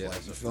nowadays. Yeah,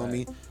 like, you feel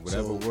me?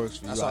 Whatever works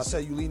for you. That's why I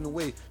said you leading the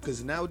way.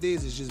 Because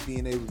nowadays it's just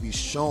being able to be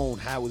shown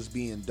how it's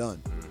being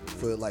done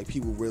for like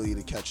people really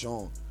to catch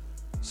on.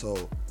 So,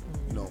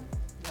 you know,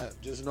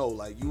 just know,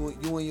 like, you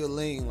in your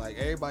lane, like,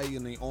 everybody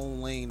in their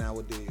own lane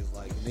nowadays,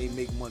 like, and they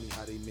make money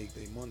how they make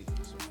their money.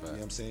 You know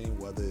what I'm saying?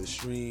 Whether it's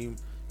stream,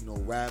 you know,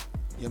 rap, you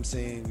know what I'm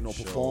saying, you know,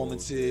 Shows,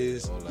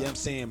 performances, all you know that. what I'm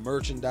saying,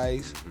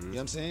 merchandise, you know what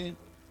I'm saying?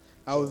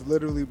 I was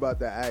literally about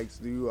to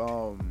ask, do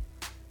you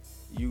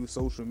use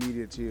social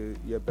media to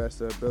your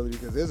best ability?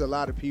 Because there's a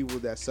lot of people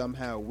that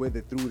somehow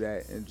wither through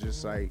that and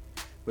just like,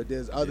 but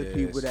there's other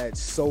people that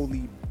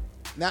solely,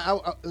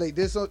 like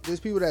there's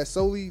people that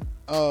solely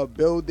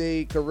build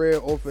their career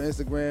off of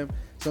Instagram.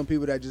 Some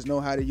people that just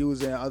know how to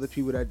use it, and other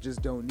people that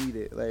just don't need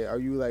it. Like, are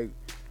you like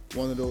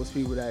one of those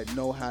people that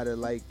know how to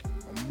like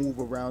move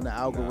around the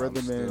algorithm?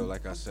 I'm still, and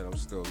like I said, I'm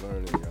still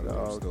learning. You know,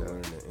 I'm still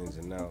learning the ins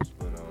and outs.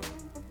 But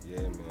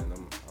yeah,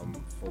 man, I'm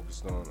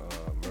focused on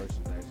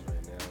merchandise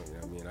right now. You know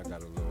what I mean? I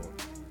got a little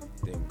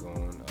thing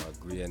going,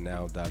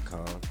 GriaNow.com. You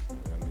know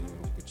what I mean?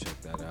 You can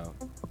check that out.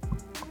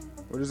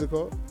 What is it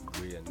called?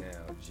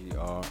 GriaNow,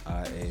 GriaNow.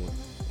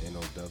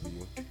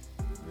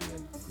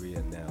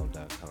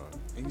 GriaNow.com.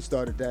 And you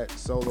started that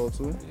solo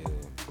too? Yeah.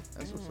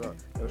 That's what's up.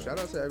 Yo, shout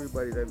out to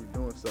everybody that be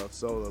doing stuff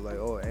solo, like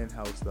all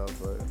in-house stuff,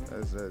 but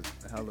that's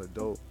hella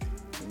dope.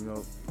 And, you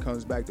know, it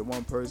comes back to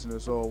one person,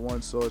 it's all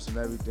one source and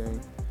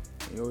everything.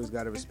 And you always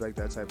gotta respect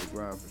that type of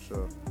grind for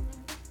sure.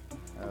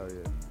 Hell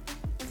yeah.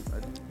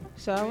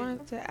 So I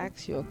wanted to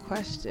ask you a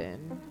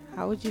question.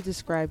 How would you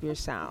describe your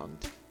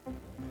sound?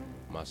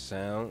 My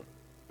sound,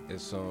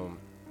 it's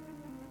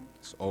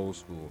old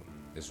school.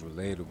 It's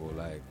relatable.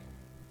 Like,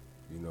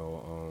 you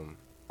know,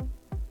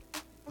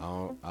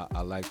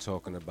 I like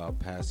talking about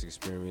past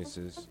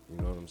experiences. You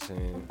know what I'm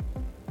saying?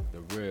 The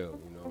real,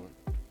 you know.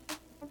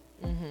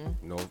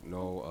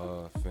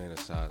 No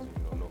fantasizing.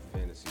 You know, no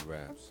fantasy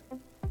raps. You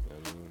know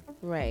what I mean?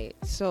 Right.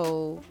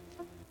 So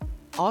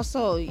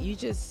also you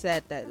just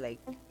said that like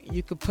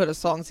you could put a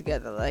song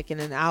together like in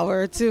an hour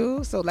or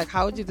two. So like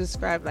how would you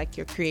describe like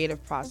your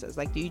creative process?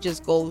 Like do you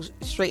just go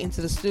straight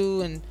into the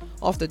stew and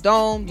off the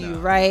dome? Do you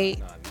write?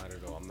 Nah, not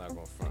at all. I'm not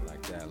gonna front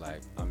like that.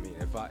 Like, I mean,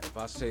 if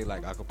I say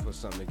like I could put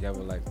something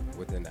together like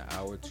within an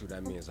hour or two,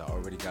 that means I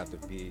already got the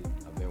beat.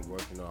 I've been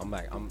working on.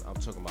 I'm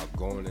talking about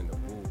going in the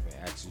booth and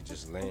actually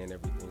just laying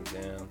everything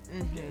down,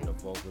 getting the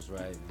vocals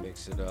right,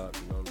 mix it up.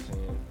 You know what I'm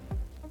saying?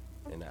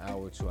 In an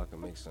hour or two, I can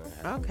make something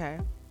happen. Okay.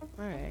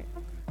 All right.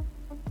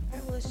 All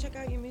right, well, let's check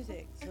out your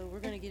music. So we're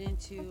going to get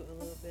into a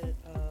little bit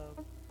of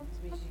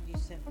some music you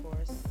sent for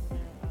us. We're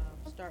going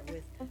to start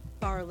with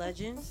Bar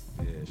Legends.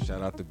 Yeah,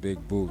 shout out to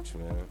Big Booch,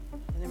 man.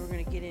 And then we're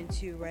going to get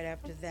into, right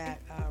after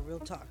that, Real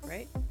Talk,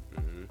 right?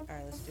 All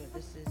right, let's do it.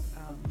 This is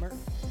Murks.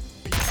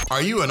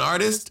 Are you an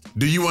artist?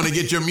 Do you want to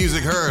get your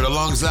music heard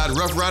alongside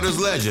Rough Riders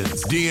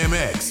legends,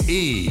 DMX,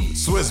 E,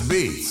 Swiss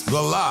Beats, The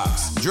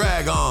Locks,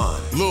 Drag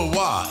On, Lil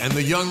Wah, and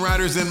the Young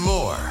Riders and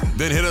more?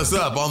 Then hit us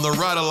up on the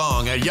ride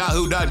along at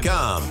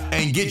yahoo.com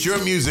and get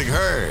your music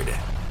heard.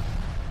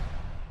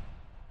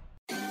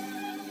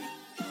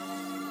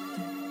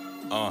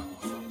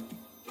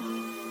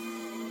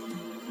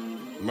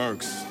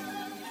 Murks.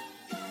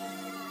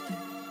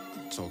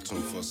 Talk to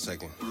him for a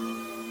second.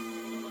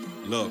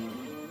 Look,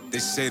 they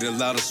say the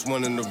loudest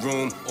one in the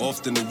room,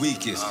 often the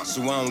weakest.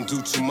 So I don't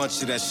do too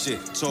much of that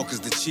shit. Talk is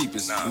the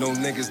cheapest. No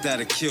niggas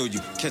that'll kill you.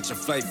 Catch a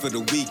flight for the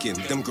weekend.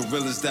 Them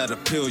gorillas that'll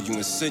pill you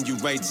and send you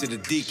right to the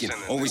deacon.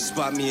 Always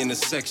spot me in the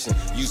section.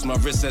 Use my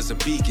wrist as a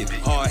beacon.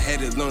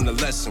 Hard-headed, learn the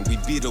lesson. We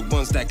be the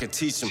ones that could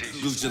teach them.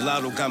 Blue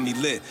gelato got me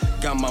lit.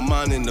 Got my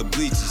mind in the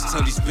bleachers.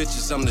 Tell these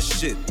bitches I'm the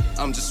shit.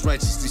 I'm just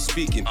righteously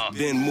speaking.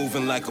 Been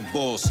moving like a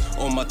boss.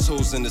 On my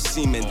toes in the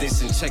semen. They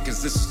send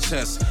checkers, this is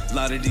chess.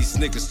 Lot of these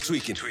niggas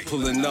tweaking.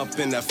 Pulling up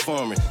in that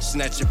foreign.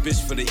 Snatch a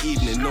bitch for the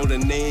evening. Know the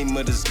name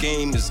of this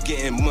game is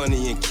getting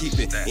money and keep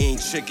it.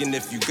 Ain't tricking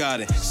if you got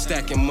it.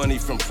 Stacking money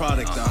from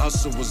product. The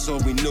hustle was all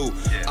we knew.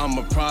 I'm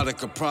a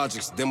product of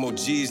projects. Them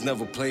OGs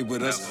never played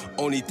with us.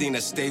 Only thing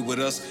that stayed with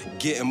us.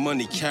 Getting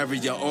money, carry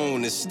your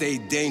own and stay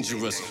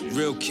dangerous.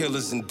 Real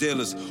killers and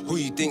dealers. Who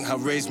you think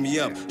have raised me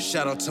up?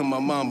 Shout out to my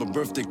mama,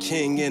 birthday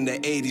king in the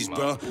 80s,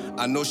 bro.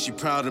 I know she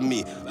proud of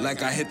me,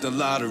 like I hit the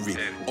lottery.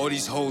 All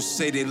these hoes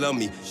say they love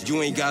me.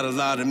 You ain't got a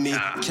lot of me.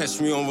 Catch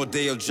me on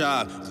Rodeo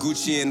Drive,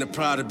 Gucci and the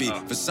Prada be.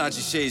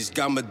 Versace shades,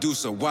 got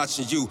Medusa,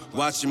 watching you,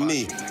 watching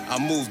me. I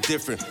move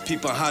different,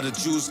 people how the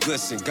jewels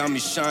glisten. Got me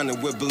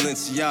shining with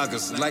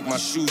Balenciagas, like my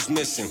shoes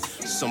missing.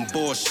 Some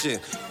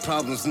bullshit,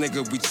 problems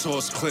nigga, we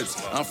toss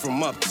clips. I'm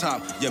from up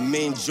top, your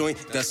main joint,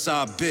 that's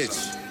our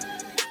bitch.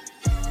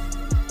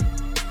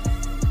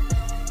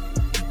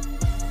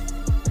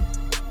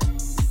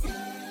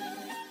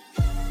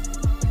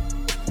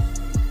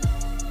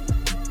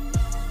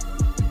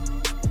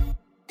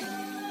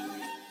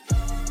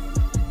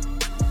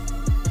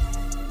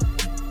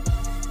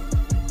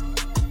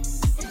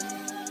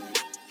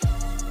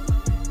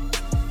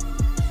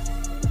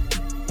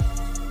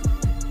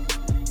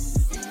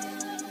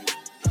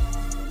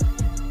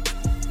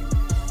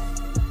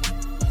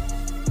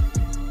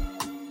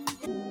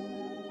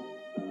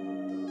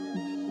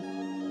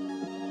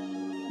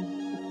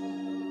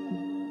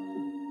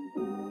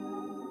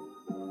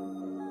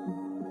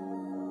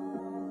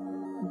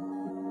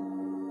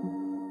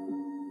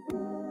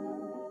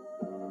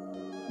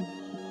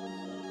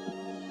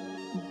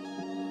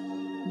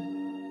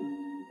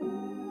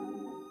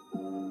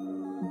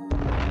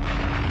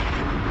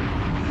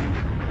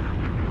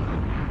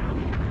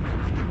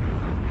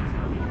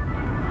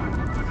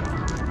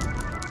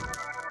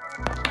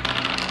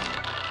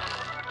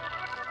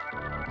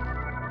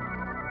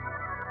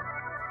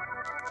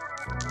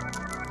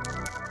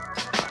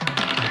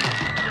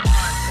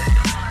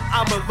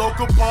 I'm a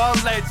local bar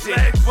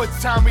legend. What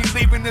time we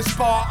leaving this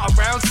bar?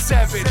 Around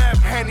 7.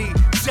 Henny,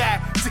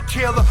 Jack,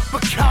 Tequila,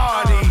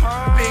 Bacardi.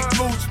 Big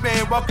Mooch,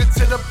 man, welcome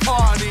to the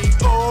party.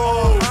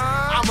 Oh,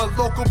 I'm a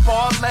local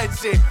bar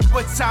legend.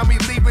 What time we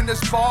leaving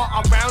this bar?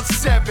 Around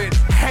 7.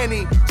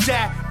 Henny,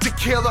 Jack,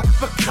 Tequila,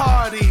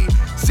 Bacardi.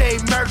 Say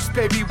Murks,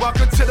 baby,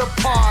 welcome to the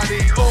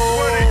party.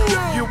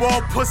 Oh, you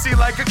all pussy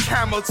like a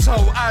camel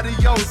toe.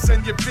 Adios,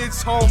 and your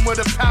bitch home with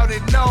a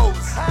powdered nose.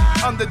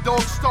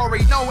 Underdog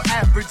story, no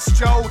average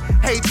Joe.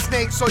 Hate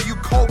snakes, so you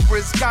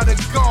cobras gotta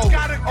go.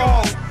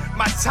 Oh,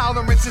 my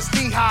tolerance is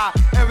knee high.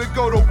 Ever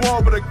go to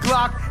war with a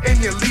Glock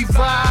in your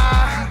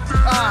Levi?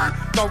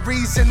 No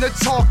reason to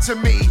talk to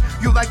me.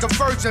 You like a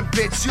virgin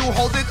bitch, you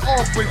hold it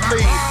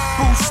awkwardly.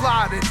 Boo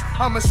sliding,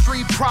 I'm a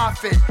street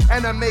prophet,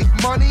 and I make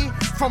money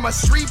from a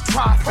street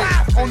profit.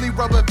 Only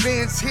rubber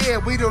bands here,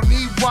 we don't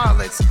need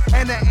wallets.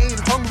 And I ain't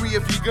hungry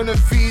if you're gonna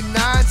feed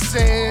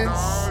nonsense.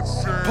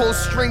 Pull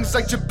strings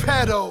like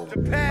Geppetto.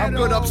 I'm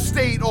good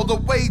upstate all the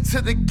way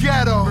to the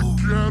ghetto.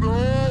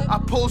 I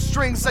pull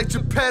strings like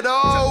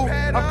Geppetto.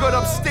 I'm good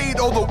upstate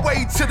all the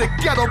way to the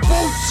ghetto.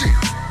 Bullshit.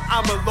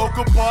 I'm a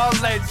local bar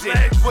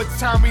legend. What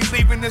time we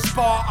leaving this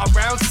bar?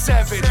 Around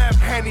 7.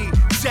 Henny,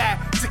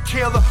 Jack,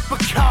 Tequila,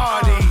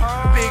 Bacardi.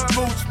 Big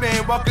Mooch,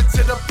 man, welcome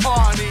to the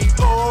party.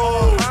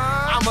 Oh,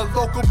 I'm a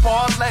local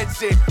bar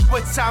legend.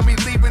 What time we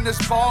leaving this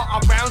bar?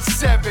 Around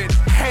 7.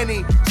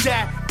 Henny,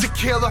 Jack,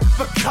 Tequila,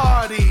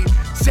 Bacardi.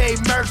 Say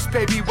Murks,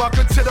 baby,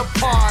 welcome to the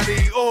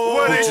party. Oh,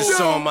 what you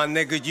saw, my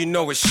nigga, you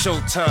know it's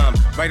showtime.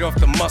 Right off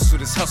the muscle,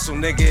 this hustle,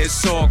 nigga,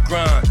 it's all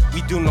grind.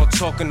 We do no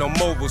talking, no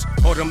mobiles,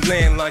 or them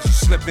landlines. You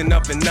slipping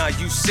up and now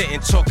you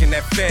sitting talking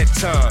that fat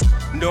time.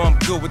 Know I'm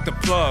good with the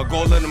plug,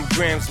 all of them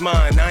grams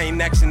mine. I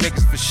ain't asking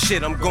niggas for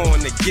shit, I'm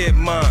going to get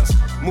mines.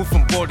 Move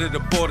from border to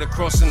border,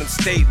 crossing them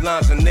state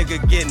lines. A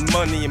nigga getting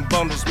money in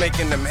bundles,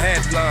 making them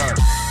headlines.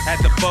 Had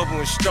to bubble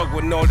and struggle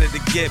in order to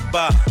get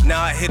by.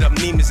 Now I hit up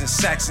Nemas and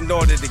Saks in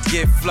order to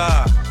get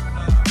fly.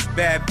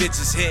 Bad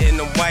bitches hitting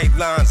them white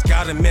lines.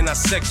 Got them in our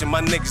section,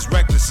 my niggas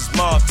reckless as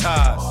mob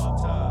ties.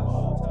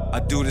 I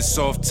do this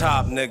off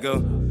top,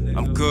 nigga.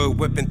 I'm good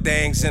whipping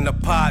things in a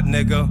pot,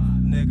 nigga.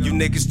 You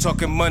niggas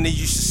talking money,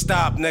 you should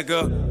stop,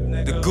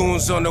 nigga. The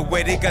goons on the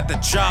way, they got the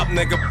drop,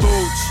 nigga.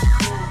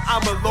 Booch.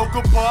 I'm a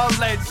local bar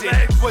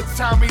legend. What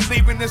time we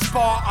leaving this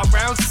bar?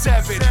 Around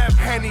 7.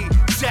 Henny,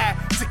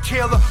 Jack,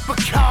 Tequila,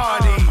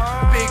 Bacardi.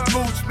 Big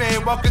Mooch,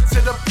 man, welcome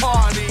to the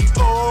party.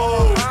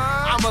 Oh,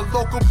 I'm a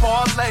local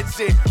bar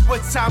legend.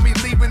 What time we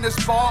leaving this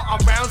bar?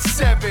 Around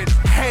 7.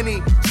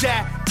 Henny,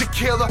 Jack,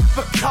 Tequila,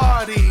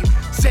 Bacardi.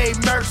 Say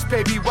Murks,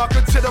 baby,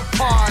 welcome to the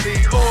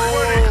party.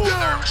 Oh,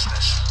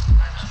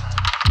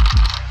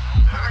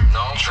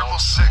 no,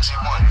 666, he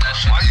won.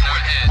 Why you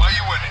winning? Why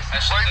you winning?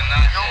 That shit did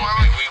not hit.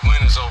 We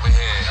winners over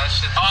here. That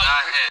shit did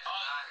not hit.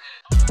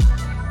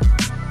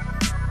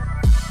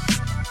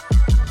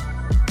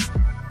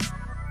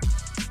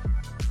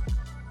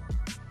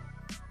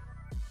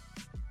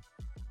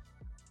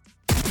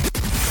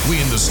 We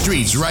in the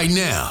streets right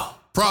now,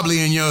 probably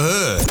in your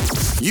hood.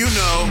 You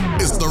know,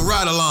 it's the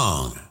Ride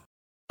Along.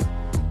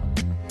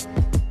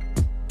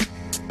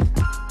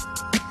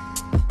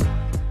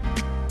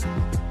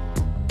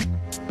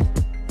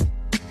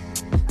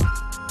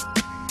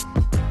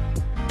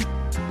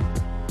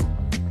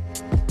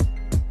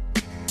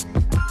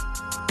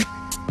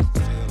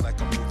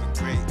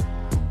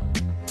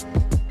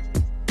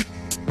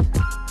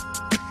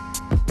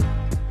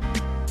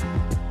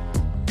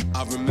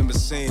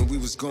 We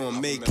was gonna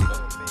make it.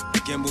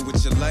 Gamble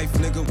with your life,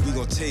 nigga, we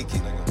gon' take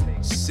it.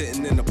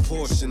 Sitting in a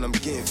Porsche and I'm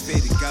getting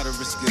faded. Gotta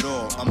risk it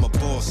all. I'm a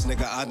boss,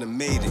 nigga, I done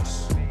made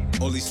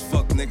it. All these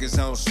fuck niggas,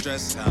 I don't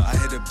stress. I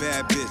hit a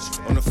bad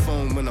bitch on the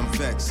phone when I'm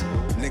vexed.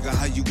 Nigga,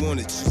 how you want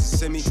it? Choose to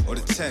send me or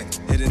the text.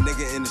 Hit a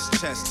nigga in his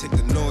chest, take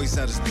the noise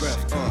out his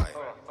breath.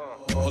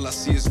 All I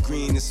see is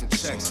green and some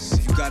checks.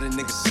 If you got a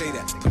nigga say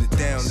that, put it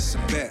down, it's a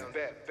bet.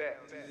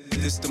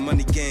 This the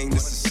money gang,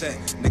 this the set.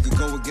 Nigga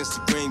go against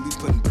the grain, we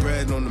putting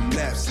bread on them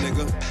laps,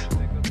 nigga.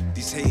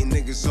 These hating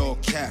niggas all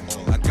cap.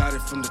 I got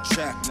it from the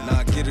trap, now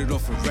I get it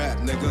off a rap,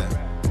 nigga.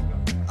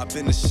 I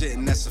been the shit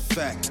and that's a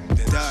fact.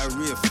 The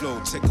diarrhea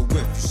flow, take a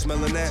whiff, you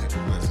smelling that?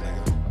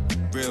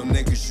 Real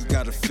niggas, you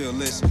gotta feel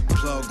this.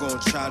 Plug on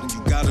trial and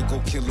you gotta go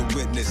kill a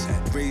witness.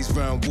 Raised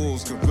round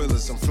wolves,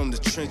 gorillas, I'm from the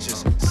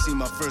trenches. See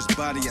my first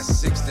body at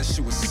 6, that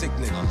shit was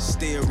sickening.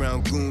 Stay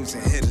around goons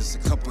and hitters, a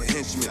couple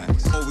henchmen.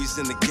 Always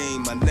in the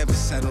game, I never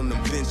sat on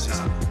them benches.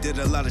 Did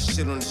a lot of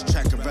shit on this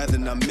track, I'd rather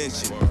not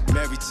mention.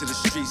 Married to the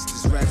streets,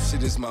 this rap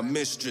shit is my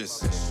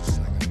mistress.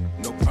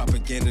 No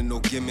propaganda, no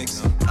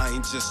gimmicks. I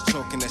ain't just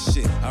talking that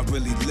shit, I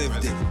really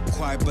lived it.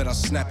 Quiet, but I'll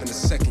snap in a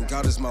second,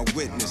 God is my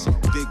witness.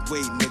 Big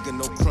weight, nigga,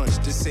 no crunch,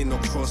 this ain't no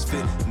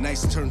CrossFit.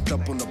 Nice turned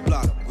up on the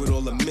block with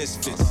all the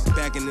misfits.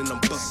 Bagging and I'm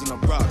busting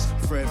up rocks,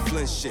 Fred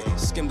Flint shit.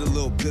 Skimmed a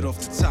little bit off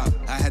the top,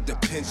 I had the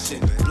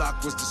pension.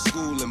 Block was the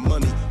school and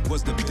money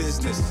was the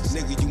business.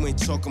 Nigga, you ain't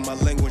talking my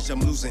language, I'm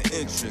losing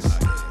interest.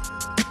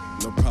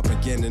 No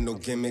propaganda, no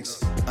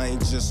gimmicks. I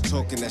ain't just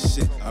talking that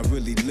shit, I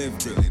really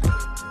lived it.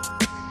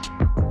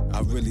 I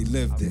I really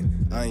lived it.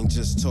 I ain't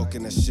just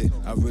talking that shit,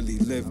 I really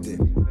lived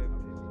it.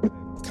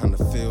 Kinda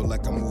feel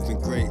like I'm moving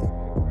great.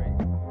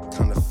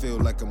 Kinda feel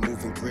like I'm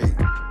moving great.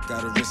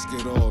 Gotta risk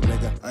it all,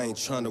 nigga, I ain't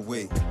tryna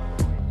wait.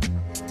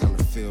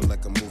 Kinda feel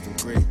like I'm moving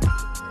great.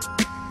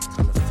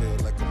 Kinda feel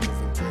like I'm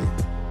moving great.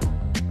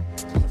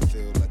 Kinda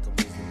feel like I'm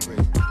moving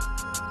great.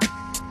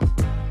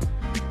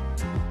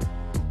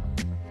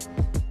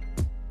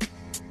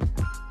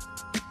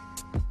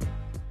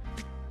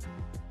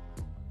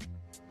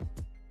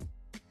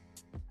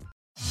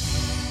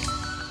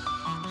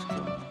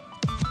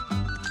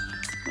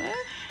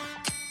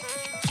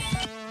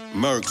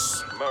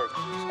 Murks.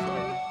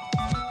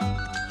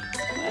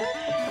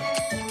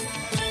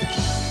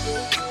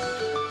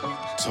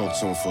 Talk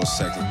to him for a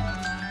second.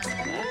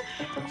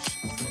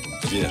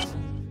 Yeah.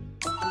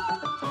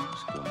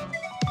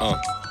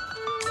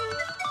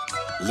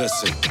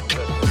 Listen.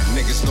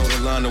 Niggas know the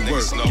line of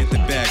work. Get the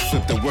bag,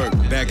 flip the work.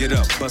 Bag it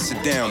up, bust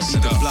it down,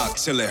 beat the block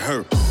till it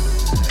hurt.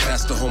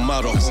 That's the whole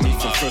motto, homie,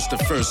 from first to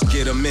first.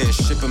 Get them in,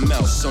 ship them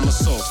out,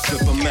 somersaults, flip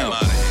them out.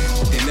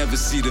 They never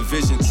see the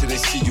vision till they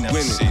see you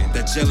winning.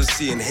 That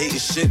jealousy and hating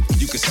shit,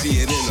 you can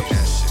see it in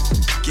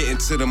them. Getting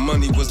to the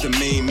money was the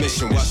main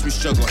mission. Watch me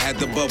struggle, had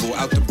the bubble,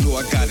 out the blue,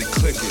 I got it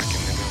clicking.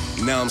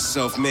 Now I'm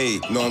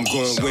self-made, know I'm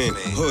gonna win.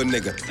 Hood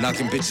nigga,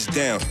 knocking bitches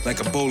down like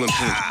a bowling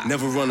pin.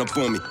 Never run up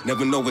on me,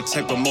 never know what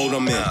type of mode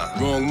I'm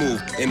in. Wrong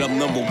move, and I'm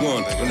number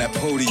one on that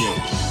podium.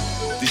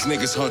 These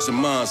niggas' hearts and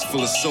minds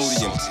full of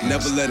sodium.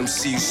 Never let them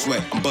see you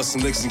sweat. I'm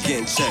busting licks and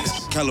getting checks.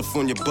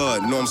 California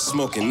bud, know I'm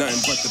smoking,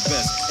 nothing but the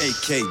best.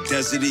 AK,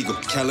 Desert Eagle,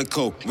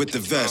 Calico with the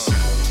vest.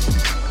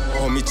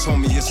 Homie told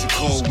me it's a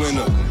cold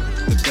winter.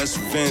 The best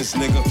revenge,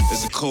 nigga,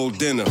 is a cold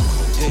dinner.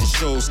 Hit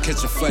shows,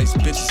 catching flights,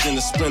 bitches in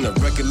the sprinter.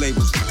 Record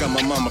labels, got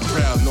my mama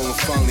proud, know I'm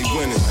finally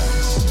winning.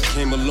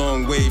 Came a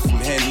long way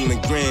from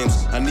handling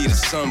grams. I need a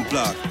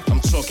sunblock, I'm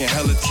talking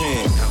hella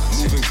tan.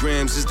 Moving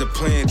grams is the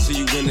plan till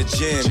you in the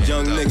jam.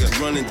 Young nigga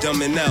running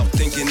dumbing out,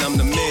 thinking I'm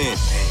the man.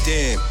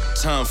 Damn,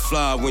 time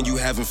fly when you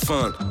having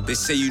fun. They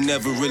say you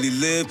never really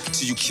live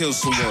till you kill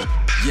someone.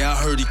 Yeah, I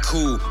heard he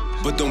cool,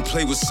 but don't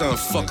play with son.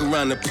 Fuck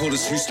around and pull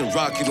this Houston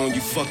rocket on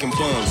you fucking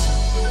bums.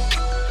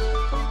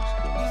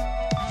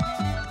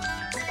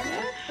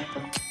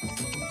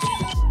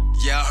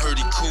 Yeah, I heard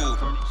he cool,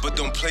 but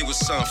don't play with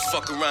son.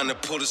 Fuck around and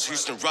pull this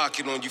Houston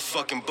rocket on you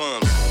fucking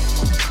bums.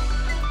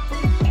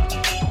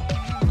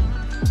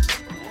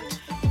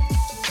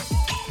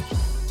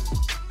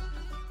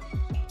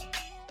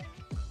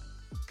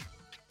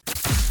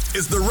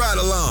 It's the Ride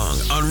Along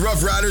on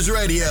Rough Riders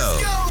Radio.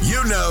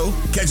 You know,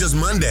 catch us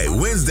Monday,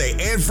 Wednesday,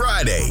 and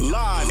Friday, 8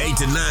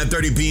 to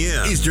 9:30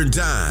 p.m. Eastern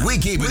Time. We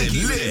keep it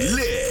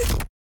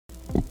lit.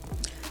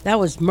 That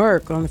was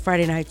Murk on the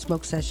Friday Night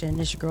Smoke Session.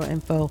 This your girl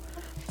Info.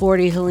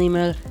 40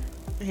 Halima.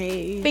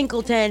 Hey.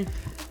 Finkelton.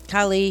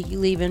 Kali, you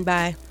leaving?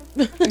 Bye.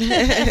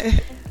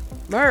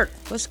 Murk,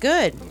 what's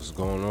good? What's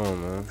going on,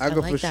 man? I could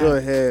like for that.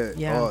 sure hear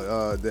Yeah.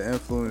 all the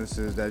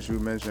influences that you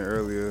mentioned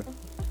earlier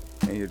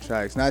in your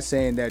tracks. Not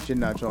saying that you're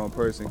not your own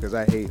person, because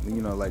I hate,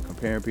 like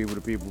comparing people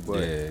to people, but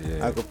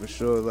Yeah. I could for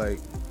sure like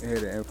hear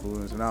the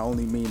influence, and I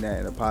only mean that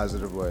in a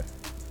positive way.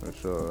 For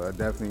sure. I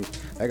definitely,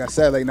 like I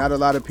said, like not a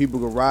lot of people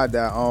could ride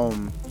that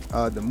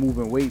the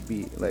moving weight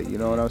beat. Like, you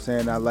know what I'm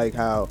saying? I like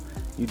how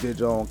you did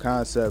your own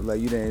concept. Like,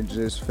 you didn't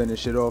just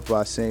finish it off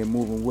by saying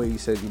moving weight. You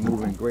said you're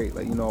moving great.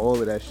 Like, all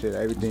of that shit,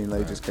 everything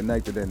like just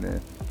connected in there.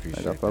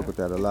 Like, I fuck with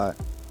that a lot.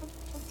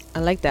 I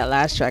like that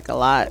last track a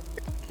lot.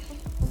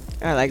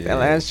 I like that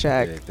last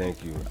track. Yeah,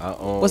 thank you.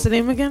 What's the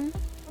name again?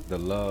 The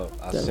Love.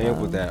 I The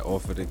sampled Love. that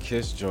off of the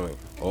Kiss joint.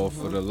 All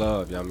for the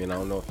love. I mean, I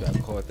don't know if y'all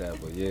caught that,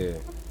 but yeah.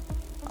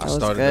 I was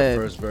started good.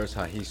 the first verse,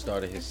 how he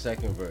started his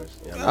second verse.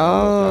 I don't know if Oh.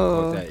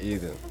 y'all caught that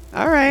either.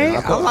 All right.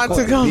 I'm about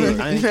to go.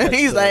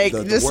 He's like,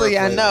 just so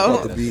y'all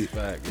know. The beat.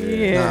 Fact,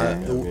 Yeah.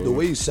 Nah, the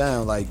way you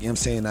sound, like, you know what I'm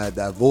saying,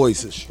 that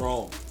voice is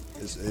strong.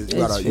 You It's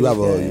have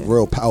a really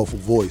real powerful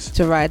voice.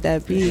 To ride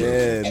that beat.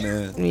 Yeah,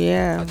 man.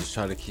 Yeah. I just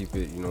try to keep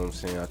it, you know what I'm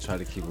saying? I try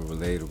to keep it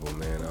relatable,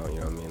 man. You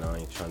know what I mean? I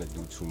ain't trying to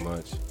do too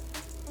much.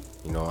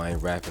 I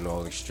ain't rapping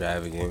all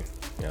extravagant.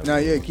 You know what Nah,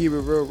 I mean? yeah, keep it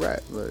real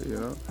rap, but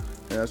and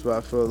that's why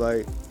I feel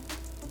like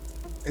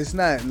it's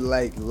not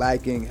like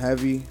lacking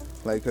heavy,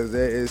 like, cause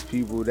there is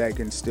people that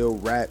can still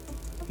rap,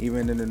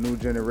 even in the new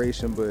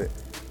generation, but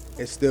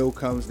it still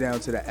comes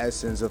down to the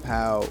essence of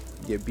how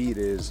your beat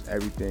is,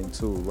 everything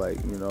too. Like,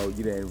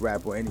 you didn't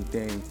rap or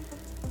anything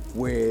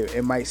where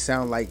it might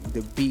sound like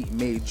the beat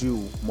made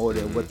you more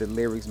than what the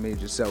lyrics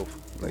made yourself.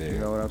 Like, you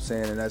know what I'm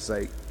saying? And that's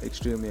like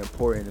extremely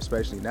important,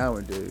 especially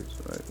nowadays.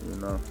 Like,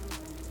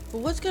 But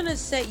what's gonna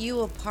set you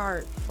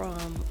apart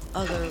from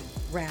other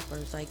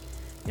rappers? Like,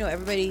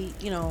 everybody,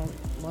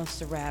 wants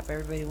to rap.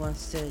 Everybody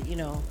wants to,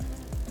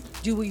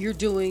 do what you're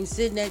doing,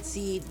 sit in that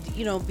seat,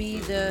 be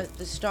the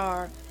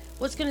star.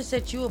 What's gonna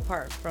set you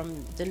apart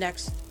from the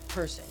next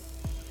person?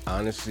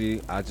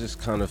 Honestly, I just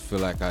kind of feel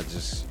like I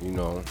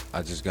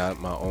just got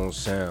my own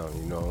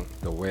sound,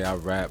 the way I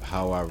rap,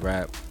 how I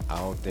rap. I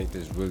don't think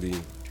there's really,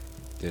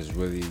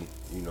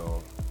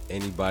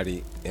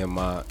 anybody in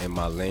my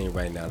lane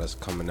right now that's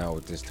coming out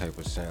with this type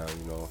of sound,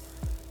 you know.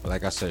 But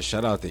like I said,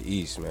 shout out to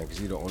East, man, because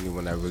he's the only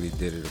one that really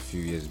did it a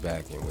few years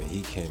back. And when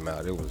he came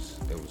out, it was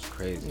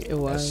crazy. It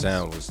was.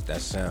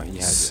 That sound. He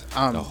had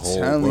I'm the whole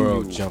telling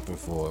world you. jumping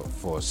for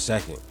a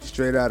second.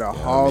 Straight out of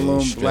You know what I mean?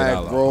 Harlem, Straight Black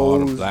out of Rose,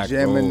 Harlem, Black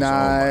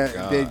Gemini. Rose. Oh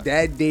my God.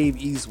 That Dave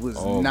East was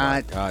Oh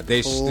not my God.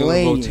 They still in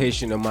playing.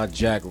 rotation in my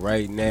jack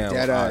right now on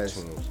Dead ass.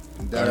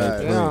 iTunes. Dead Ain't ass.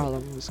 playing.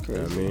 Harlem was You know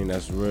crazy. what I mean?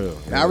 That's real.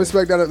 Now, I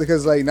respect that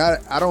because like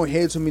I don't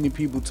hear too many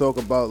people talk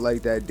about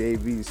like that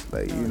Dave East.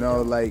 Like you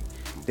know, like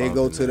they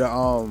go to the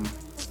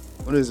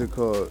what is it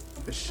called?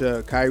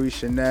 Kyrie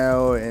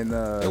Chanel and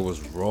it was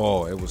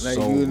raw. It was like,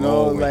 so you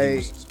know, raw. When like he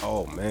was,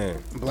 oh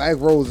man. Black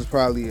Rose is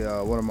probably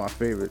one of my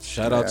favorites.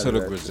 Shout out to the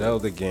that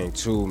Griselda gang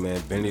too,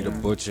 man. Benny the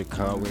Butcher,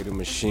 Conway the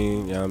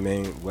Machine, you know what I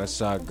mean?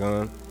 Westside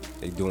Gun.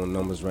 They doing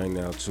numbers right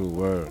now too,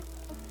 word.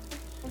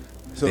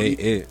 So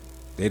They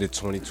the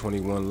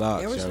 2021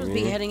 locks. They were you know supposed what to I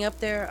be mean? heading up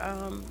there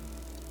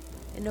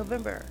in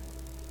November,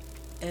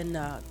 and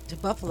to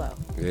Buffalo.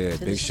 Yeah,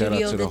 to big shout out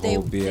studio to the that they-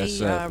 whole they,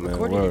 BSF, man.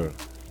 recorded it. Word.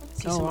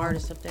 See Oh, some wow.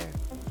 artists up there.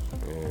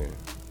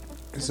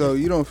 Yeah. So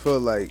you don't feel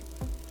like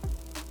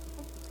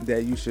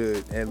that you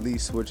should at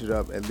least switch it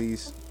up at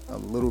least a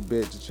little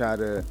bit to try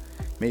to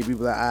maybe be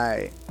like, all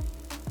right,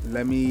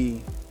 let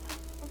me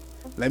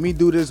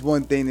do this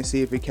one thing to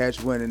see if it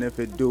catch wind, and if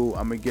it do,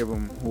 I'm gonna give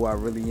them who I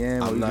really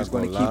am. Or I'm you not just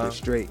gonna gonna keep lie. it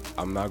straight.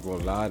 I'm not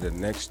gonna lie. The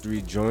next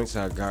 3 joints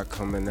I got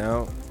coming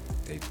out,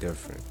 they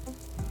different.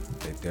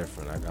 They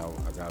different. I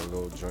got a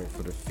little joint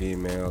for the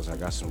females. I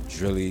got some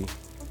drilly.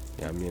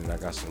 You know what I mean? I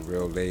got some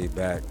real laid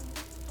back.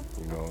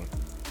 You know,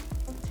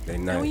 they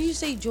nice. Now, when you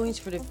say joints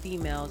for the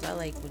females, I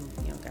like when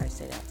guys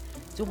say that.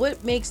 So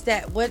what makes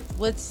that?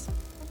 What's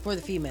for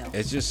the females?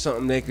 It's just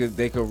something they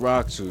could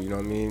rock to, you know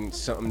what I mean?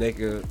 Something they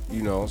could,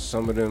 you know,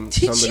 some of them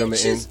Did are you in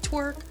just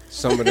twerk?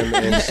 some of them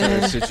are in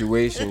certain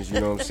situations, you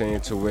know what I'm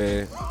saying, to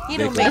where You they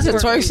don't could make put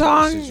twerk in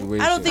song.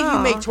 situations. I don't think you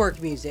make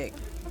twerk music.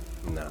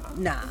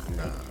 Nah.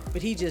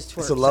 But he just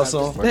twerks. It's a love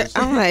so song? I'm just-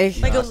 I'm like,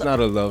 Nah, it's not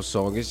a love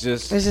song. It's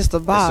just a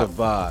bop. It's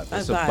a vibe. A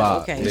It's a vibe,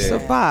 bop. okay. Yeah. It's a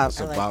bop. It's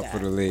a I like bop that. for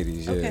the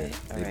ladies. Yeah, Okay,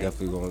 they alright.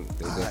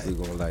 definitely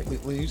gonna like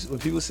it. When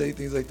people say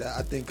things like that,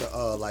 I think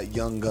like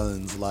Young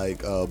Guns,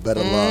 like Better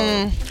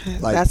Love.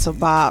 Like That's a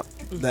bop.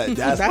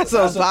 That's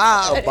a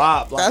bop. A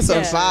bop. Like, That's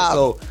a bop.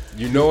 So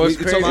You know what's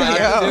we crazy? talking about I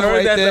just album heard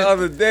right that there. the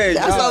other day.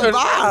 That's Just a heard it the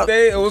bop. other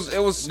day. It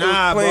was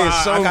nah, bro, playing I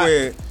got,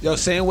 somewhere. yo,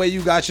 same way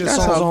you got your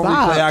That's songs a on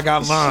bop. replay, I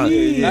got mine.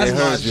 Yeah, That's my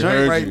heard you, joint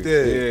heard right you.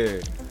 there.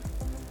 Yeah.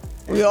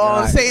 We all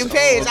on the same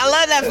page. I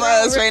love that for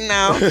us right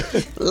now.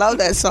 Love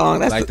that song.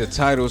 That's Like the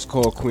title's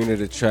called Queen of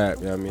the Trap.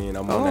 You know what I mean?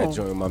 I'm on that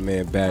joint with my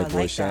man Bag I Boy.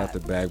 like Shout out to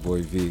that. Bag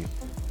Boy V.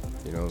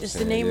 You know what Just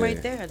I'm the saying? name Yeah.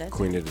 right there. That's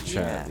Queen it. of the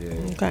Trap. Yeah.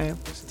 Okay.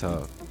 It's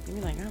tough. You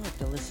mean like I have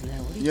to listen to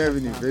that? What are You have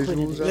talking any about? Queen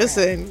of visuals the out?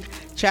 Listen,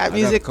 trap I got a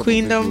music couple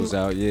queendom, visuals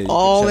out. Yeah, you can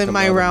all check in them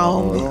my out on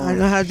realm. own. I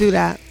know how to do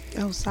that.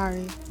 Oh,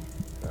 sorry.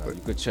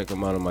 You could check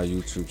them out on my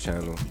YouTube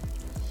channel,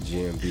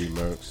 GMB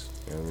Murks.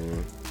 You know what I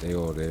mean? They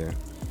all there.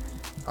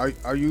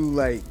 Are you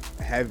like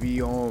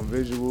heavy on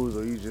visuals,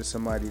 or you just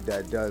somebody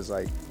that does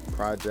like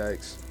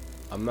projects?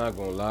 I'm not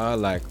gonna lie,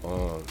 like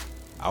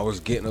I was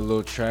getting a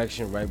little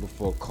traction right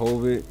before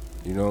COVID,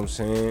 you know what I'm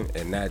saying?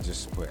 And that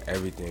just put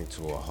everything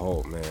to a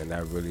halt, man.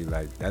 That really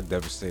that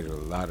devastated a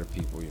lot of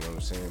people, you know what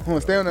I'm saying? Hold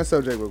on, stay on that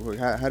subject real quick.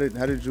 How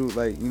did you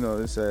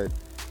it said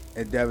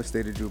it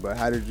devastated you, but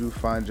how did you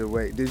find your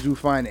way? Did you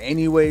find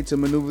any way to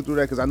maneuver through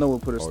that? Because I know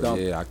it put a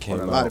stump Yeah, I came on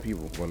a out lot of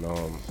people.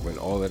 when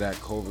all of that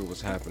COVID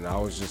was happening. I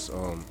was just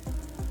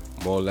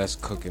more or less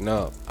cooking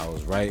up. I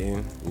was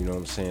writing, you know what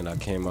I'm saying? I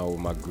came out with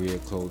my Greer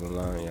clothing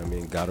line, you know what I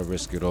mean? Gotta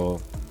risk it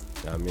all,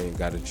 you know what I mean?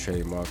 Got it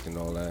trademarked and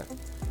all that.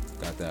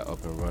 Got that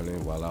up and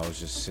running while I was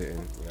just sitting,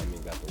 you know what I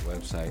mean? Got the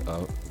website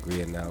up,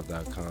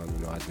 greernow.com,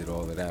 you know, I did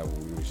all of that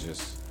when we was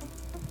just,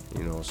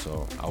 you know,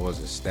 so I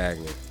wasn't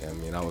stagnant, you know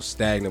what I mean? I was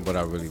stagnant, but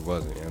I really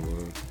wasn't, you know what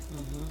I mean?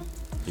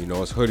 You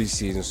know, it's hoodie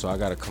season, so I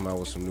gotta come out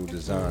with some new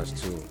designs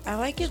too. I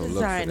like your So look for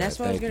design. that. That's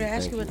what I was Thank going to you,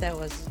 ask thank you what that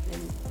was.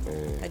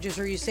 And Yeah. I just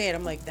heard you say it.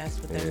 I'm like, that's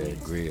what that Yeah,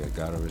 means. Greer,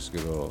 gotta risk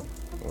it all.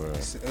 Word.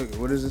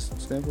 What does this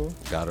stand for?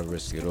 Gotta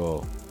risk it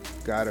all.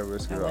 Gotta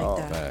risk I it like all.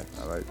 that. Facts.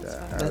 I like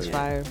that. That's That's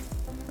fire.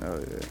 Oh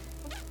yeah.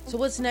 So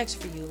what's next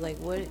for you? Like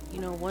what,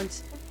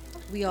 once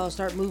we all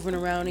start moving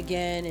around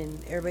again and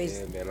everybody's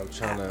Yeah, man, I'm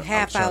trying to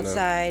half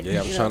outside.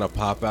 Yeah, I'm you trying know. to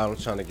pop out. I'm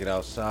trying to get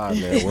outside,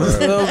 man. A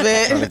little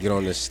bit. Trying to get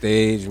on the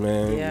stage,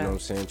 man. You Yeah. know what I'm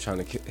saying?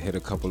 Trying to hit a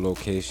couple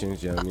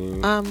locations. You know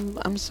what I mean?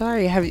 I'm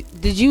sorry.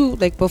 Did you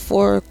like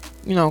before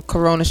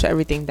Corona shut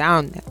everything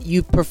down?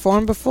 You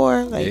performed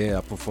before? Like Yeah,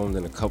 I performed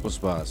in a couple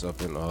spots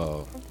up in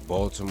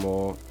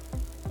Baltimore,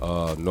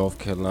 North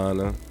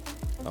Carolina.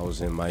 I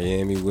was in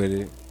Miami with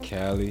it,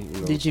 Cali.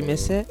 You know did you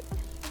miss it?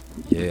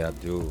 Yeah, I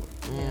do.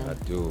 I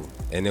do.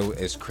 And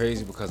it's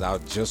crazy because I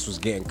just was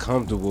getting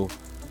comfortable,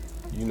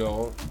 Being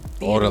all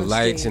the on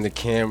lights stage. and the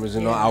cameras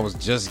and all. Yeah. I was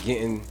just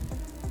getting,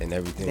 and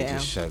everything Damn.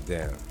 just shut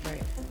down.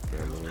 Right. You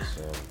know what I mean?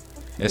 So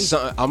it's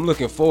something I'm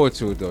looking forward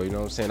to it though. You know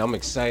what I'm saying? I'm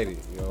excited.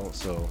 You know,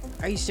 So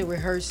Are you still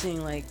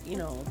rehearsing, like, you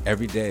know?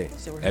 every day,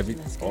 Still every rehearsing,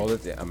 that's good. all the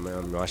day.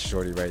 I'm my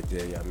shorty right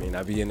there. You know what I mean,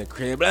 I be in the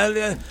crib, blah,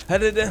 blah, blah, blah,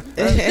 blah, blah. You know what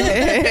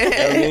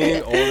I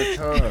mean, all the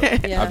time.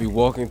 Yeah. I be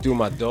walking through,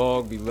 my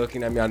dog be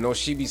looking at me. I know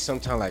she be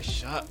sometimes like,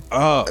 shut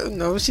up.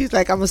 No, she's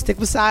like, I'm gonna stick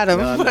beside him.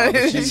 Nah, but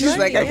she's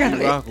like, I got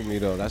she it. rock with me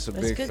though. That's a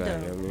That's big good,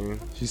 fact. though. You know what I mean?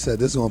 She said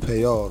this is gonna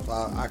pay off.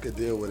 I could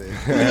deal with it.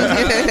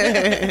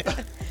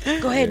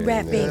 Go ahead,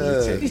 rap, baby.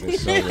 Taking it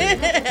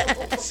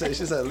somewhere.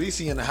 She said at least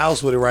he in the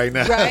house with it right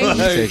now. Right.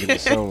 You taking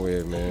it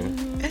somewhere,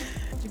 man.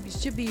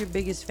 Should be your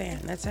biggest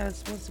fan. That's how it's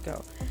supposed to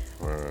go.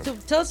 Word. So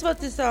tell us about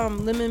this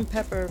lemon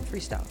pepper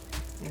freestyle.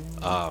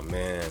 Oh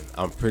man,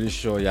 I'm pretty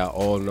sure y'all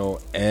all know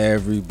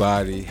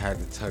everybody had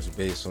to touch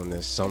base on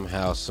this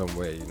somehow, some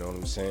way. You know what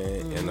I'm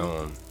saying? And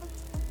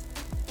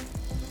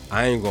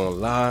I ain't gonna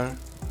lie,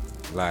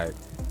 like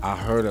I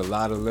heard a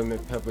lot of lemon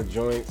pepper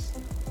joints.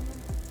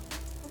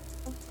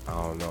 I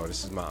don't know.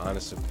 This is my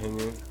honest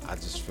opinion. I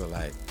just feel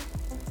like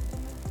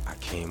I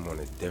came on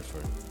it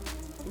different.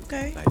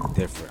 Okay. Like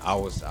different. I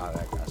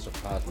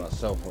surprised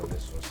myself on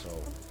this one. So,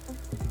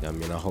 yeah, I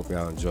mean, I hope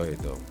y'all enjoy it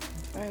though. All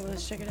right, well,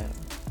 let's check it out.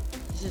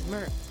 This is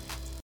Murks.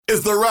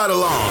 It's the Ride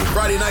Along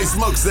Friday Night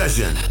Smoke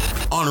Session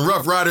on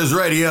Rough Riders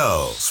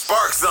Radio.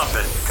 Spark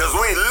something, cause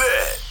we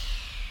lit.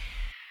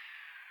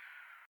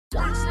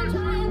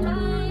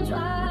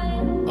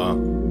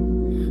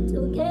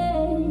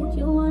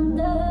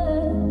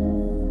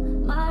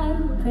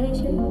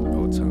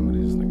 What time it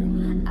is, nigga?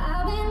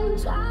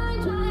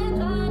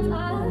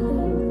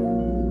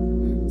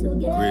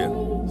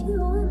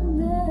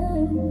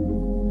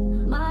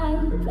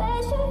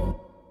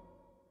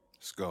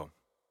 Let's go.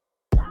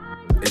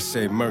 They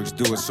say Murks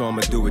do it, so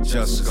I'ma do it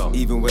justice.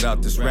 Even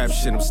without this rap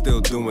shit, I'm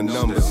still doing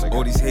numbers.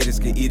 All these haters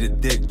can eat a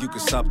dick, you can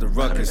stop the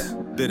ruckus.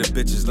 Bitter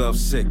bitches love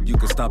sick, you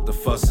can stop the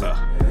fussing.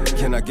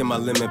 Can I get my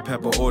lemon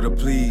pepper order,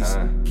 please?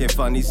 Can't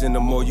find these in the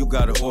mall, you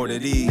gotta order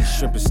these.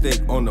 Shrimp and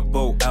steak on the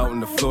boat, out in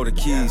the Florida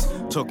Keys.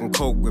 Talking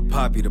coke with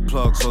Poppy, the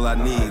plug's all I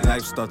need.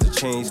 Life start to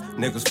change,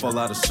 niggas fall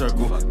out of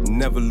circle.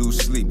 Never lose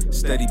sleep,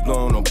 steady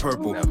blowing on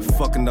purple.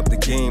 Fucking up the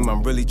game,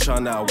 I'm really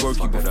trying to outwork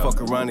you. But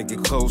fuck around and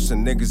get close,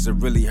 and niggas that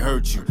really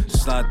hurt you.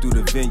 Slide through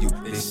the venue,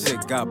 they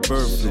sick, got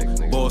bird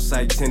flu. Ball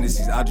side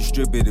tendencies, I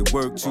distributed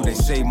work too. They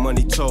say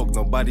money talk,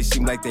 nobody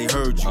seem like they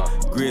heard you.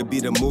 Grid be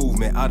the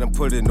movement, I done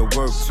put in the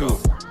work too.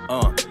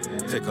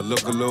 Take a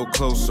look a little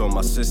closer.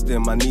 My sister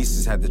and my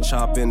nieces had to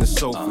chop in the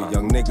sofa.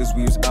 Young niggas,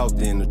 we was out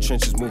there in the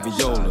trenches moving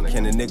Yola.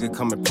 Can a nigga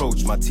come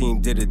approach? My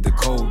team did it, the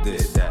code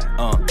did.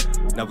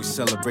 Now we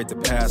celebrate the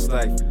past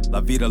life.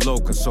 La vida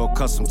loca, so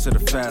accustomed to the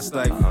fast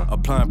life.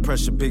 Applying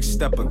pressure, big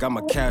stepper, got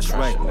my cash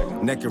right.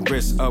 Neck and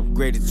wrist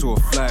upgraded to a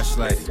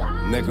flashlight.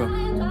 Nigga,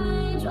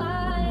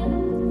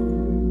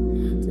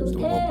 just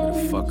don't woke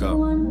me the fuck up.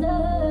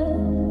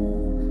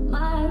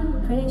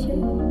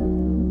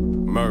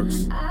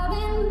 Murks.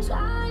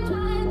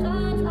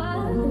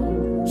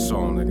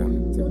 Song, nigga.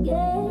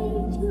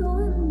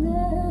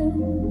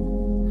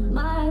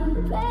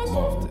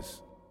 Off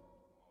this.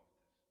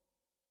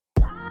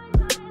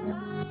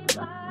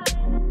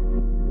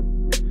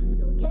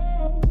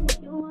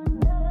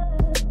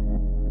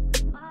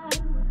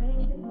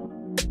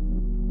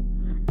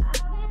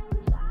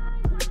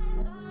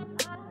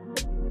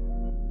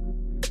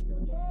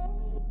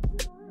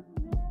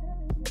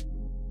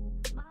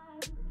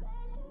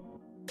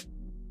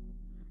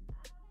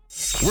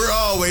 We're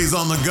always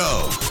on the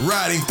go,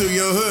 riding through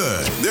your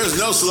hood. There's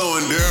no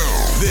slowing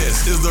down.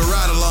 This is the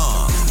Ride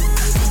Along.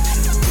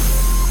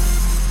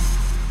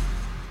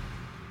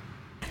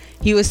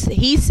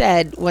 He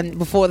said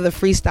before the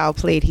freestyle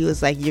played, he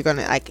was like, you're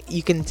gonna, like,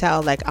 you can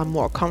tell, like, I'm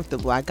more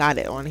comfortable, I got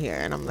it on here.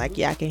 And I'm like,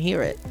 yeah, I can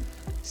hear it.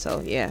 So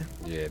yeah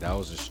That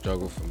was a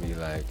struggle for me,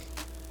 like,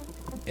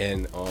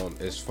 and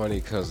it's funny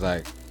because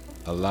like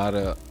a lot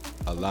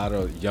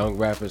of young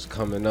rappers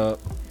coming up,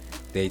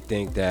 they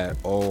think that,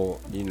 oh,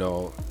 you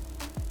know,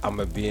 I'm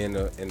gonna be in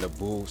the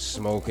booth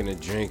smoking and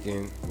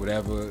drinking,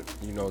 whatever,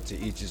 you know, to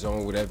each his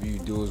own. Whatever you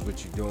do is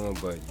what you're doing,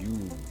 but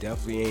you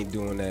definitely ain't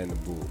doing that in the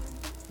booth.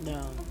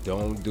 No.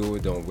 Don't do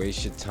it. Don't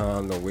waste your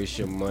time. Don't waste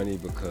your money,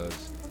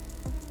 because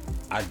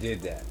I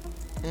did that.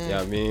 You know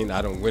what I mean?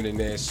 I done went in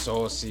there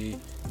saucy,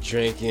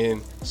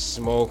 drinking,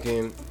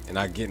 smoking, and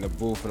I get in the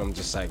booth and I'm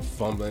just like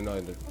fumbling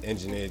on the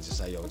engineer, just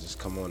like, yo, just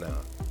come on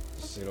out.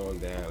 Just sit on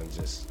down and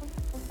just,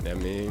 you know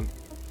what I mean?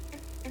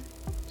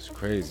 It's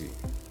crazy.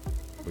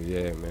 But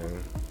yeah,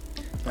 man.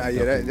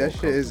 That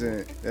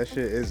shit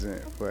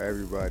isn't for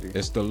everybody.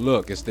 It's the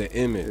look, it's the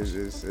image.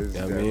 It's you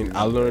know what I mean?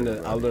 I learned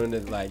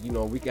that like, you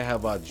know, we can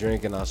have our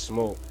drink and our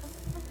smoke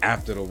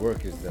after the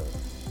work is done.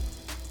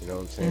 You know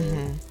what I'm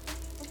saying?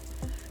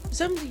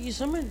 Some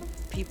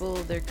people,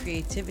 their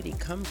creativity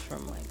comes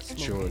from like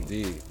smoking. True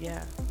indeed.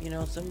 Yeah, you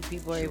know, some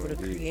people are able to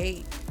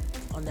create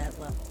on that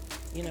level.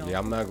 You know. Yeah,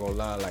 I'm not gonna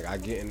lie. Like I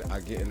get in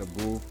the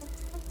booth,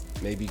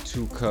 maybe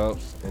 2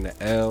 cups and an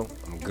L,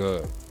 I'm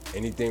good.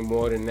 Anything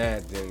more than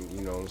that, then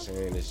you know what I'm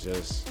saying, it's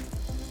just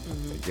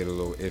it get a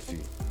little iffy.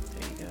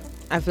 There you go.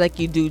 I feel like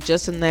you do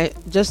just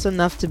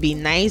enough to be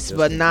nice, Just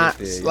but to not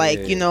get there, like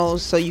yeah.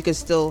 so you can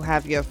still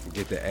have your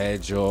Get the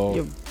edge off.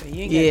 You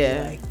ain't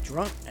gotta be like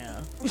drunk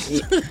now.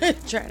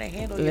 Trying to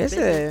handle your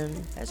business.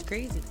 Listen. That's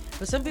crazy.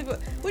 But some people,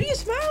 what are you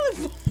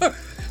smiling for?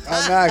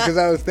 I'm not, because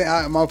I was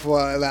thinking, my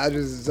fault. Like, I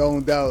just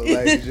zoned out,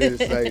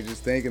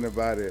 just thinking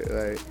about it.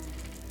 Like,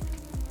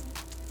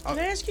 Can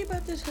I ask you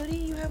about this hoodie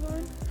you have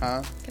on?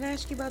 huh? Can I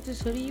ask you about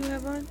this hoodie you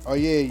have on? Oh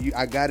yeah,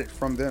 I got it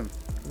from them.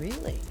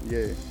 Really?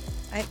 Yeah,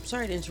 I'm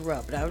sorry to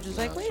interrupt, but I was just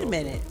like, wait a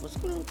minute. What's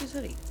going on with this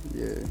hoodie?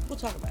 yeah. We'll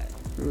talk about it.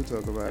 We'll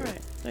talk about All it.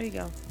 right. There you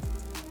go.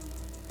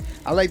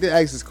 I like to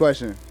ask this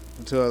question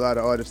to a lot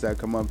of artists that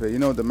come up here. You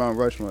know what the Mount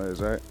Rushmore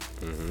is, right?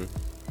 Mm-hmm.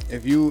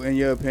 If you, in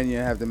your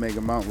opinion, have to make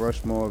a Mount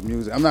Rushmore of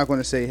music, I'm not going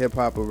to say hip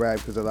hop or rap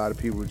because a lot of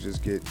people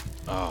just get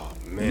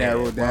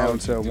narrowed down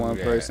to one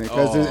person.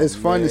 Because it's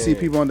fun to see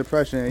people under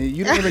pressure. And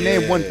you didn't even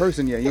name one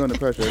person yet. You're under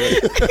pressure.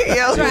 Right?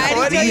 Yo,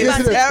 I didn't tell you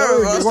about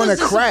third, you're going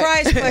to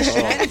crack. Surprise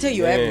question. I didn't tell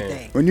you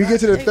everything. When you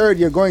get to the third,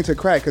 you're going to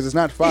crack because it's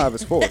not 5,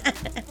 it's 4.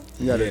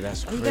 You gotta,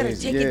 that's Oh, you gotta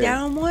take it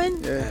down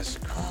one? Yeah. That's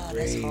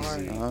crazy. That's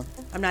hard. Uh-huh.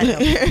 I'm not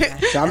helping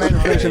you. So I'm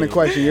not finishing the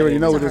question. You already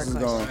know where this is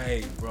going.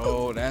 Hey,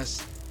 bro,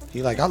 that's.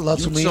 He like, I love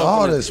You so many talking-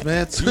 artists,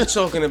 man. You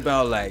talking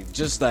about like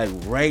just like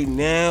right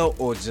now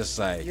or just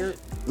like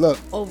Look,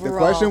 Overall. the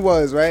question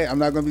was, right? I'm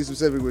not going to be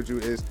specific with you.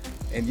 Is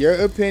in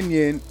your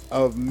opinion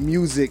of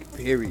music,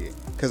 period?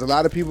 Because a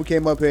lot of people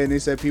came up here and they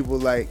said people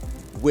like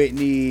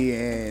Whitney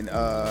and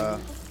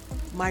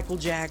Michael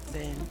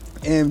Jackson.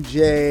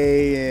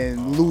 MJ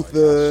and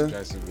Luther.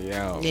 stressing me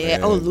out. Yeah.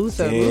 man. Oh,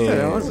 Luther. Damn. Luther.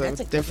 That was That's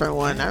a a different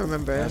one. I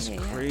remember. That's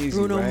crazy.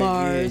 Bruno right?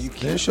 Mars. Yeah, you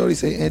Didn't Shorty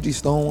say Angie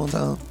Stone one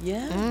time?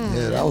 Yeah.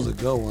 Yeah, that was a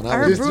good one. I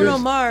heard was Bruno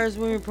Mars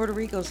when we were in Puerto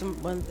Rico. A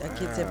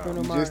kid said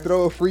Bruno Mars. Just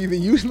throw a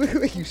freebie. You look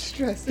like you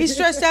stressed. He's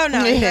stressed out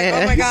now. He's like,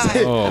 oh my God.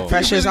 Oh.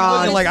 Pressure's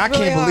on. like, I It's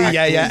really can't believe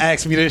hard. yeah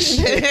asked me this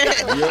shit.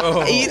 Yo.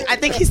 I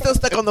think he's still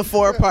stuck on the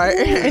 4 part.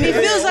 And he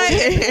feels like,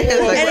 Like,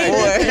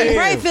 and he boy.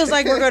 right feels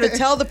like we're going to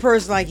tell the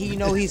person like he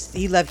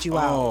left you out.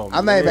 Oh,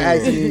 I'm not even man.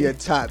 asking you your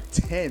top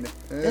 10.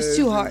 That's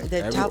too hard.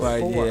 The top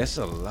Everybody, 4. yeah, that's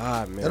a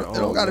lot, man. It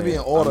don't got to be in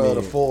man. order I of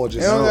the mean, 4,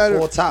 just it don't gotta-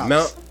 4 tops.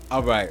 Mount.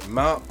 All right,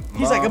 Mount.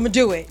 He's like, I'm gonna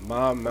do it.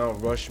 My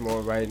Mount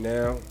Rushmore right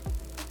now.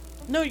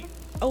 No,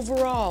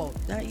 overall,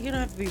 you don't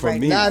have to be For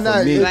right. me, now. Nah,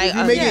 for me. if Like,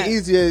 you make yeah. it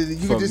easier, you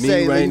For can just me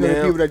say right the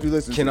now, people that you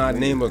listen Can to. I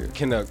name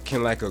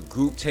can like a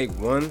group take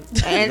one?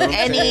 And You know what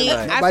I'm saying? I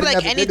Like, feel Nobody like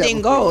never did that anything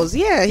before. goes.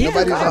 Yeah,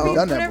 Nobody's go. ever done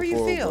that Whatever you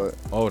before. feel. But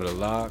oh, the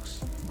Locks,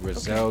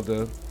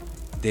 Griselda,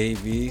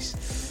 Davies,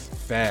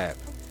 Fab.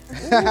 You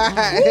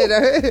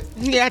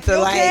have to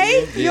like.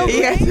 Okay? You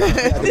okay?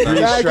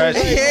 Three stretch.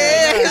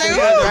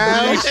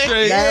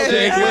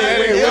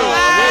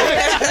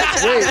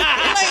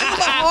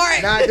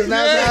 Because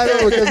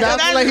now I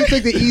feel like he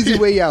took the easy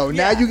way out.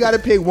 Now you got to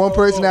pick one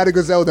person out of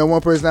Griselda and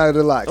one person out of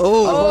the Locks. I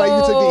feel like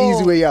you took the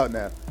easy way out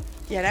now.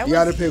 Yeah, that You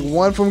was. got to pick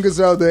one from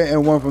Griselda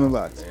and one from the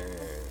Locks.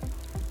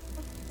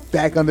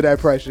 Back under that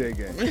pressure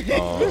again.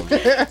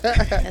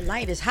 That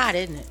light is hot,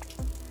 isn't it?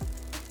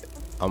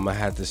 I'm gonna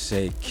have to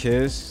say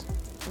Kiss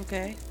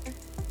Okay.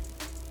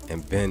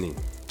 and Benny.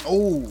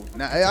 Oh,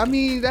 now I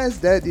mean that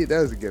was a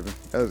given.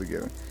 That was a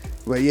given.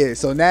 But yeah,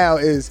 so now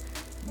is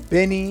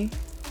Benny,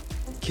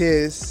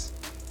 Kiss,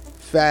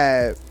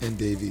 Fab, And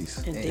Davies.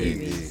 And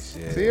Davies.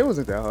 Yeah. See, it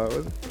wasn't that hard,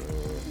 was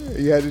it?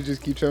 You had to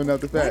just keep showing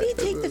out the Why Fab. do you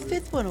take the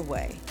 5th one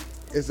away?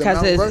 It's a Because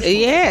Mount it's Rushmore.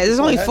 there's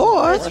only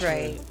 4. That's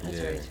right. That's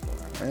Yeah. right.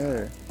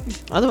 Yeah.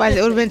 Otherwise,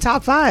 it would have been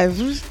top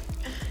 5.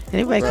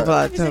 Anybody can pull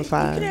out You top could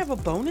 5. have a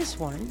bonus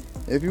one.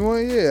 If you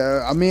want,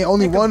 yeah. I mean,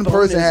 only Like a one bonus.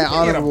 person had You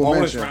honorable bonus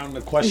mention. round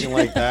the question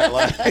like that.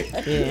 Like,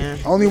 Yeah.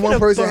 Only You one get a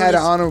person had an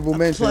bonus, honorable a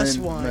mention. plus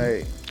one.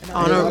 Like, An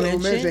Honorable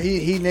mention.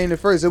 He named it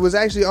first. It was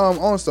actually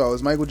On Star. It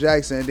was Michael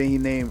Jackson, and then he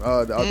named the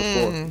other 4.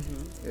 Yeah.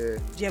 Do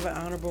you have an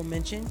honorable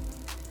mention?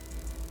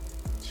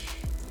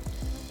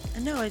 I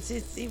know it's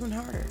even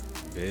harder.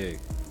 Big.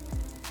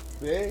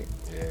 Big.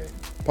 Yeah.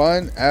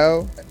 Pun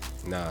L.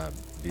 Nah,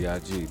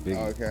 B.I.G. Big.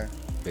 Oh, okay.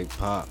 Big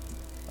Pop.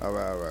 All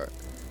right.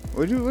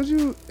 Would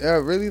you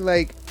really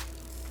like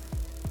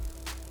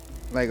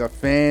a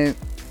fan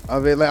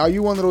of it? Like, are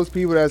you one of those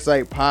people that's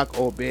like Pac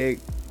or Big?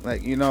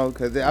 Like, you know,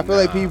 because I feel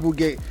like Nah. people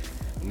get.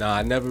 Nah,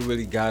 I never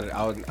really got it.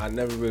 I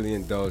never really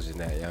indulged in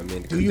that. You know what I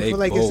mean? Do you They feel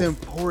like both, it's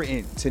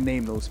important to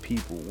name those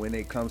people when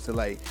it comes to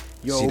like,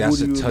 yo, See, who that's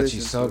do a you touchy listen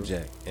to?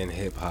 subject in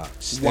hip hop.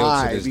 Still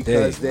Why? to this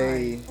Because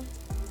day.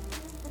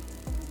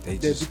 They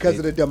just because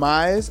of the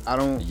demise. I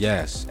don't.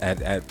 Yes,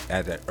 at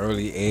an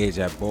early age,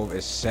 at both,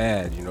 it's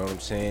sad. You know what I'm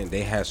saying?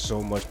 They had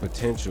so much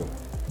potential.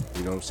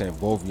 You know what I'm saying?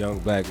 Both young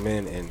black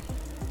men,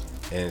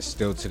 and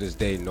still to this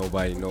day,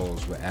 nobody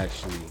knows what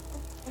actually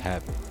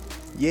happened.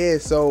 Yeah,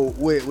 so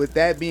with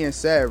that being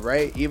said,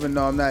 right, even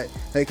though I'm not,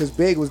 like, because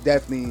Big was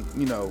definitely,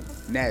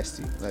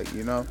 nasty, like,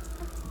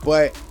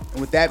 but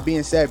with that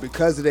being said,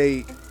 because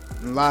their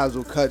lives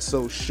were cut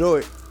so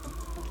short,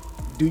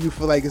 do you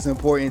feel like it's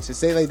important to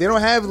say, like, they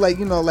don't have, like,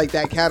 like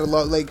that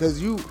catalog, like,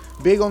 because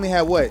Big only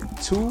had, what,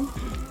 2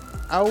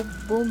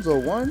 albums or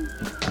 1?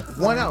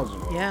 One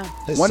album. Yeah.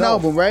 One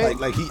album, right?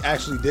 Like he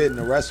actually did, and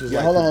the rest was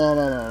Yeah, like. hold on.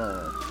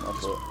 My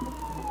fault.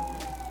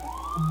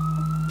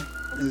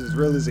 This is as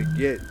real as it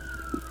get.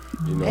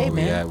 You know where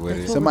we at with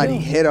it. Somebody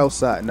hit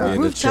outside. No, We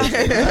in the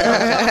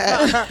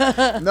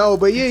no,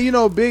 but yeah, you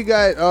know, Big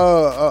got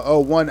a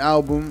one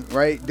album,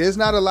 right? There's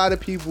not a lot of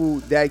people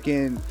that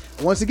can.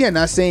 Once again,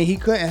 not saying he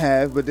couldn't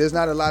have, but there's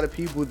not a lot of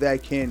people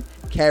that can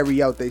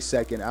carry out their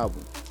second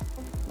album.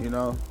 You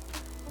know,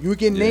 you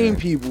can name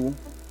people,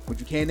 but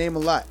you can't name a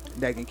lot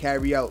that can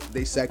carry out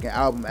their second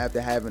album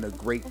after having a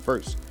great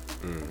first.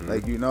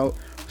 Like, you know,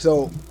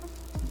 so.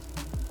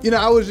 You know,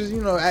 I was just,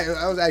 you know,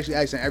 I was actually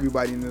asking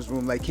everybody in this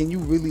room, like, can you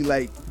really,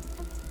 like,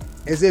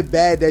 is it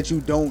bad that you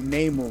don't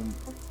name them?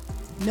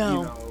 No.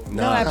 You know?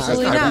 No,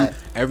 absolutely not.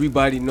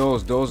 Everybody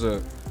knows those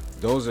are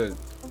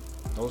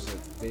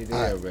they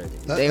there already.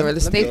 They were the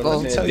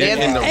staple. They're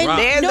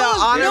the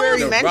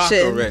honorary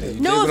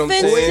mention.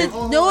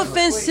 No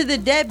offense to the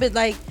dead, but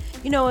like,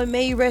 you know, and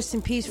may you rest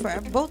in peace for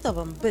both of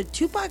them. But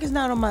Tupac is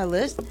not on my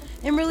list,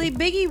 and really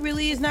Biggie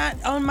really is not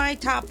on my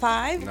top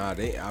 5. Nah,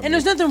 and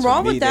there's nothing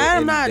wrong with that.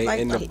 I'm not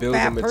like a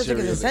bad person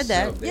because I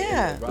said that.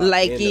 Yeah,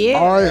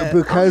 Or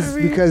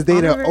because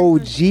they the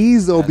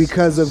OGs, or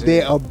because of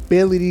their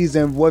abilities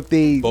and what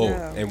they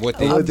and what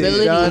they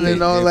done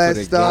and all that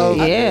stuff.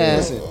 Yeah,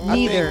 listen,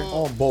 neither I think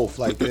on both,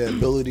 like their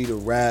ability to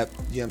rap.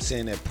 You know what I'm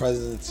saying? Their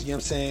presence. You know what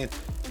I'm saying?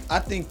 I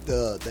think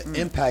the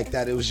impact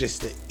that it was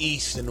just the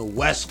East and the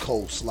West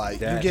Coast, like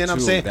that you get what I'm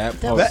too, saying?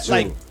 that part That, too.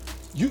 like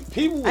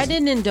people. I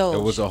didn't indulge.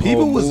 It was a whole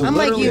people was movement. I'm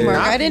like you, Mark.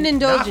 I didn't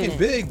indulge in knocking it.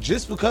 big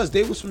just because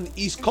they was from the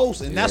East Coast,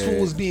 and that's what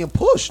Yeah. was being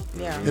pushed.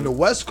 Yeah. In the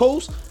West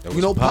Coast, That you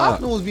was know, pop.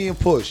 Pop was being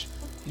pushed.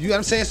 You know what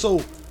I'm saying? So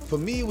for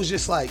me, it was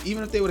just like,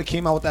 even if they would have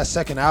came out with that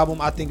second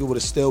album, I think it would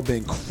have still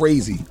been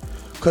crazy.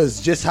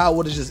 Cause just how it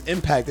would have just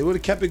impacted, it would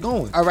have kept it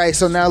going. All right,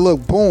 so now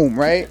look, boom,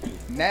 right?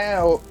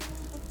 Now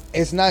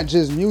it's not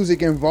just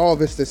music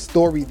involved, it's the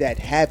story that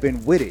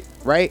happened with it,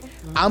 right?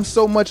 I'm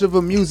so much of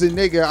a music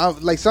nigga. I'm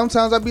like,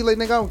 sometimes I be like,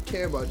 nigga, I don't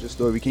care about your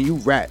story. Can you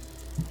rap?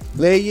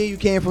 Like, yeah, you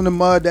came from the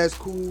mud, that's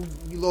cool.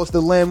 You lost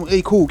the limb,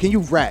 hey, cool. Can you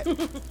rap?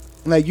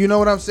 Like, you know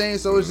what I'm saying?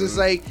 So it's just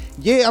like,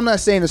 yeah, I'm not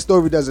saying the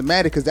story doesn't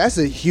matter, because that's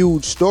a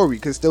huge story,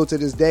 because still to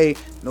this day,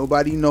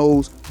 nobody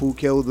knows who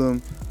killed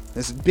them.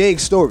 It's a big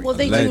story. Well,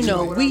 they do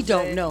know. We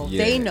don't know.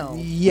 Yeah. They know.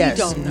 Yes,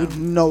 We don't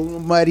know.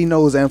 nobody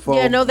knows info.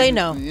 Yeah, no, they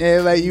know.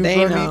 Yeah, like you They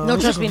feel know. me? No,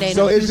 trust me, they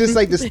So know. it's just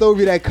like the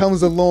story that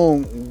comes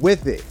along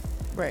with it.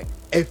 Right.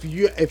 If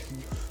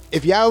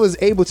y'all was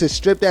able to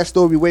strip that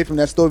story away from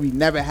that story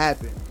never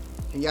happened,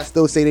 can y'all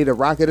still say they the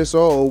Rocket or so,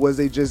 or was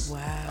they just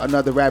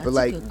another rapper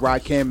like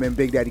Rakim and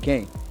Big Daddy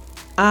Kane?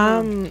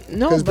 No,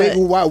 Because but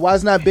why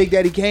is not Big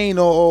Daddy Kane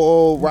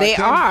or Rakim They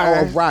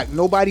are. or Rock?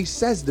 Nobody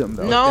says them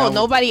though. no,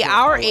 nobody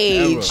our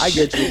age. I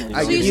get you.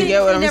 I So get you you. saying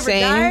get what they I'm never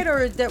saying? died,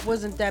 or that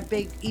wasn't that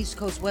big East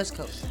Coast West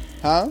Coast?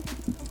 Huh?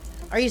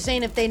 Are you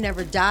saying if they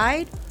never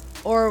died,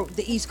 or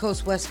the East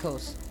Coast West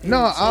Coast?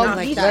 No, I'm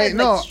like he that. said,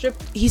 no.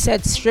 he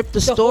said strip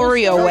the whole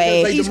story story?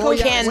 away. Like, the more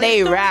y'all Can went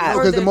they through, rap? or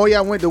Because the the- more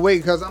y'all went the way,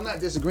 because I'm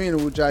not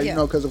disagreeing with y'all, you Yeah.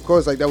 know, because of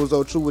course, like that was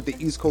all true with the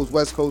East Coast,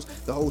 West Coast,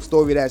 the whole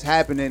story that's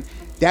happening.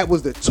 That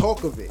was the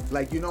talk of it.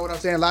 Like, you know what I'm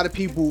saying? A lot of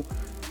people,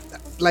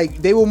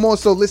 like, they will more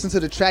so listen to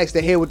the tracks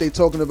to hear what they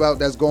talking about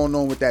that's going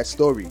on with that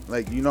story.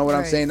 Like, you know what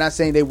I'm Right. saying? Not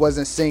saying they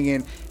wasn't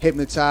singing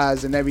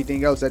Hypnotized and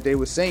everything else that they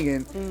were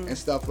singing and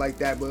stuff like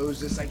that, but it was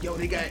just like, yo,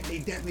 they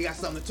definitely got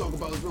something to talk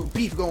about. There's real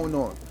beef going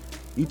on.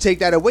 You take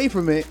that away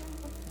from it,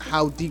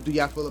 how deep do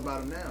y'all feel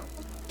about them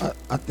now?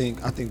 I think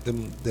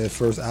their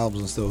first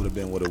album still would have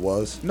been what it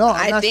was. No,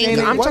 I I'm not think saying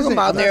it I'm talking wasn't.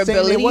 about I'm not their saying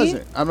it ability.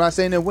 wasn't. I'm not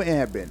saying it wouldn't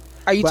have been.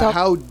 Are you But talking?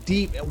 how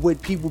deep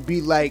would people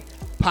be like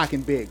Pac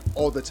and Big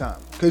all the time?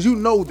 Because you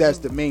know that's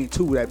the main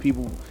two that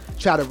people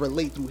try to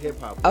relate through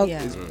hip hop. Oh,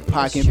 Yeah. Is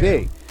Pac and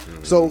Big.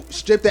 So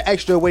strip the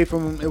extra away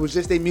from them. It was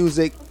just their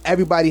music.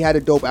 Everybody had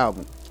a dope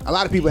album. A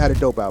lot of people had a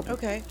dope album.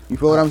 Okay. You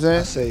feel what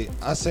I'm saying?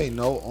 I say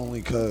no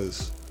only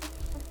because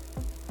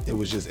it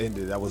was just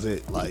ended. That was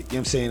it. Like, you know what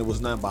I'm saying? It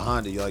was nothing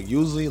behind it. Like,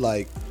 usually,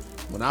 like,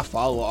 when I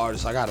follow an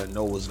artist, I gotta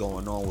know what's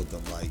going on with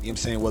them. Like, you know what I'm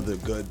saying? Whether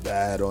good,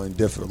 bad, or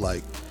indifferent.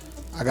 Like,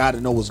 I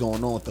gotta know what's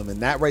going on with them. And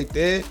that right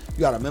there, you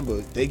gotta remember,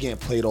 they getting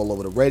played all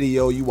over the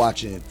radio. You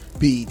watching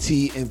BET,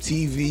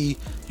 MTV.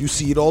 You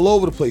see it all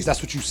over the place.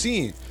 That's what you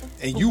seeing.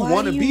 And you Why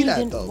want to do be need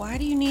that, though. Why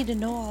do you need to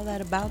know all that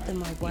about them?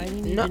 Like, why do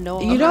you need No, to know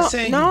all you that don't- I'm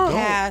saying no. you don't.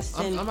 past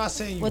and I'm not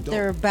saying you what don't.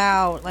 they're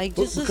about? Like,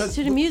 just Because-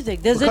 listen to the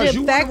music. Does it because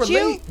you wanna affect you?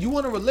 relate, you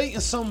want to relate in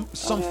some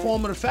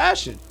form of the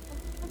fashion.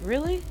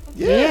 Really?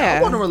 Yeah.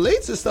 I want to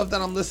relate to stuff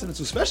that I'm listening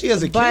to, especially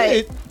as a But-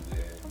 kid.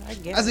 I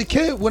get As it. a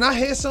kid, when I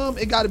hear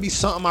something, it got to be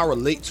something I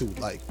relate to.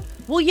 Like,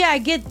 Well, yeah, I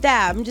get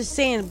that. I'm just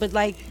saying, but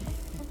like,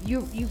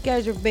 you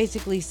guys are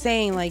basically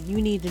saying like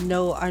you need to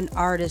know an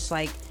artist,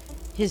 like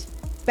his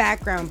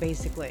background,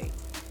 basically.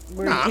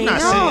 where Nah, he I'm not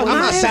came saying from, I'm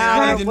not saying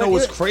I need to know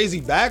his what- crazy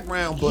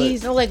background, but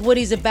he's like what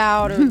he's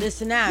about or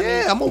this and that.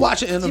 yeah, I'm gonna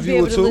watch an to be interview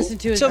able or to two. listen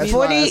to his That's music.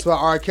 why, that's why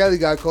R. Kelly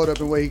got caught up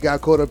in what he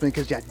got caught up in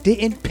because y'all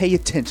didn't pay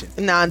attention.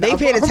 Nah, they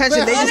paid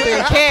attention. They just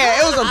didn't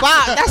care. It was a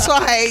bop. That's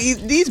why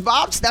these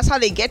bops. That's how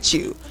they get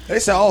you. They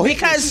said, "Oh, he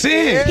because can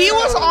sing." he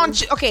was on.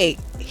 Okay,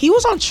 he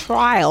was on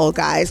trial,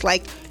 guys.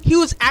 Like he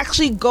was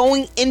actually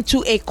going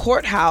into a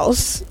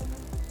courthouse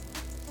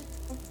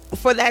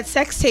for that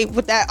sex tape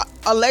with that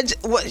alleged.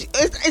 What is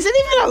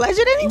it even alleged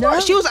anymore? No,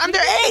 she was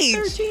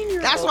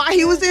underage. That's why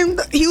he was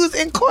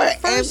in court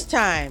First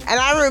time. And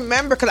I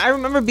remember because I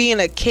remember being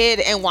a kid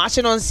and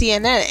watching on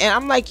CNN, and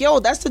I'm like, yo,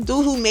 that's the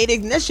dude who made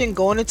Ignition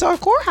going into our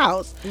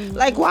courthouse.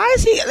 Like, why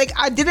is he like?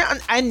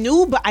 I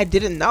knew, but I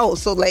didn't know.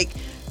 So like,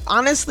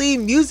 honestly,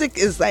 music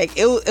is like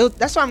it.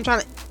 That's why I'm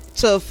trying to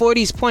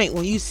 40's point,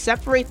 when you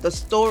separate the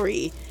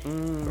story,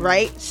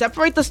 right?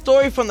 Separate the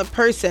story from the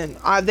person.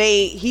 Are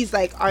they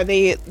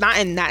not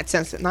in that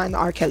sense, not in the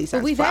R. Kelly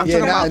sense. But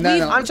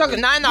I'm talking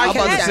not in the R.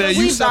 Kelly sense.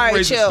 You separate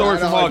the story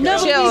from R.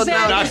 Kelly. Chill.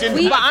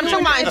 But I'm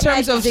talking about in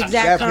terms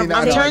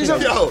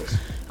of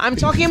I'm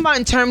talking about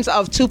in terms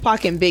of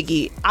Tupac and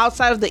Biggie.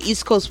 Outside of the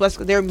East Coast, West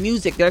Coast, their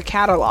music, their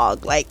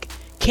catalog, like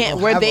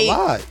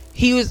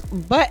he was,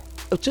 but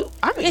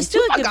I mean, it's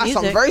still Tupac good got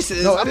music. some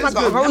verses. No, I'm it not is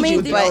gonna good hold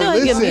music, you,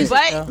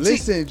 but but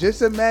listen,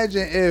 just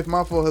imagine if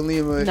my for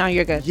Halima. No,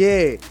 you're good.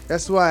 Yeah,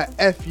 that's why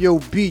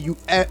F.O.B. you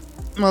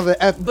mother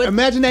F. But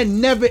imagine that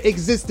never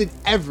existed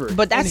ever.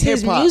 But that's in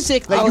his hip-hop.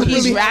 music, Like, though. you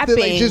He's really have to,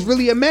 like, rapping. just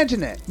really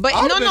imagine that. But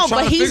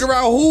but he's figure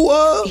out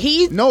who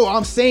he. No,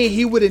 I'm saying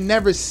he would have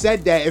never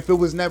said that if it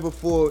was never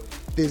for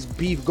this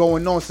beef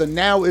going on. So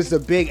now it's a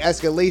big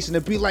escalation to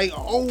be like,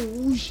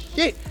 oh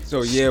shit.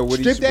 So yeah, what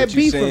Strip you that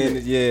beef from saying?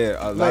 it. Yeah,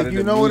 a lot Like, of you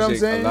the know music, what I'm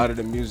saying? a lot of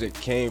the music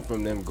came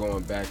from them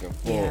going back and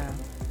forth. Yeah.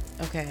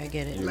 Okay, I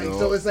get it. You Like, know?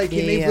 so it's like,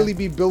 can they really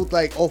be built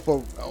like off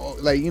of,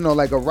 like, you know,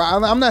 like a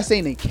rock? I'm not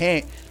saying they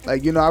can't.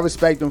 Like, you know, I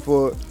respect them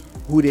for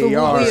who they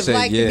are. We have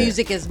liked the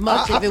music as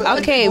much if it wasn't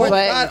Okay, for-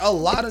 but a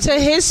lot of to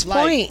his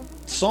like, point,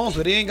 songs,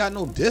 but they ain't got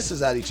no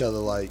disses at each other.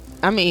 Like,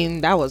 I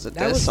mean, that was a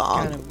diss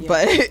song, kind of, yeah.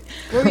 but What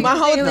were you my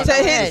gonna whole say? Like, to go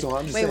his ahead. Wait,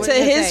 what were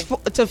you gonna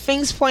say? to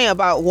Fing's point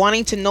about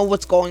wanting to know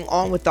what's going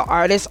on with the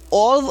artists.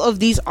 All of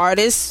these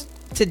artists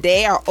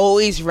today are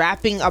always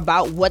rapping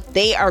about what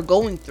they are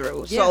going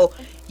through. So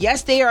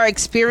yes, they are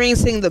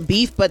experiencing the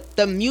beef, but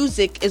the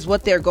music is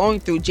what they're going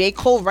through. J.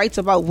 Cole writes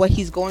about what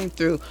he's going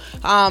through.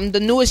 The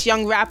newest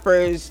young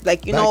rappers,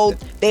 like, you know,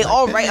 they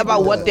all write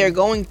about what they're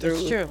going through.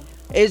 It's true.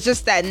 It's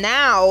just that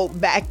now,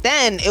 back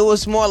then, it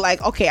was more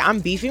like, okay, I'm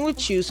beefing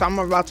with you, so I'm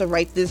about to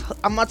write this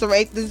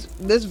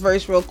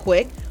verse real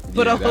quick,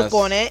 put a hook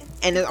on it,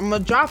 and then I'm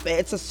gonna drop it.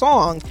 It's a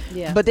song.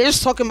 Yeah. But they're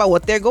just talking about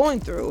what they're going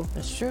through.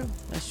 That's true.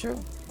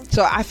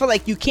 So I feel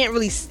like you can't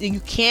really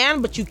separate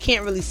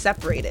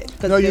it.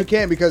 No, you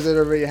can't, because it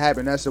already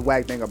happened. That's the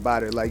whack thing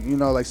about it. Like, you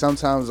know, like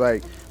sometimes,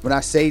 like when I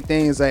say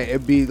things, like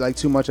it be like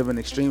too much of an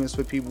extremist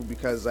for people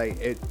because like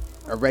it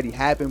already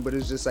happened. But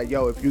it's just like,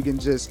 yo, if you can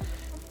just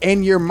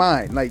in your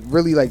mind, like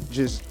really, like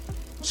just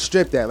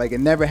strip that, like it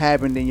never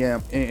happened in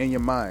your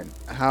mind.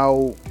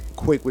 How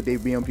quick would they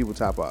be on people's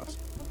top offs?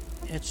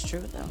 It's true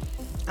though.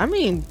 I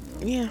mean,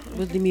 yeah.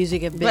 Would the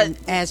music have been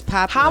as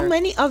popular? How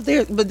many of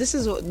their? But this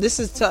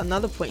is to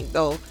another point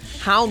though.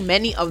 How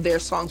many of their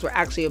songs were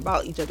actually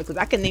about each other? Because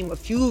I can name a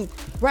few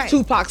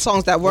Tupac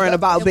songs that weren't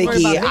about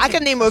Biggie. I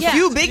can name a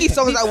few Biggie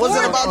songs that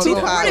wasn't about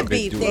Tupac. The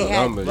beef they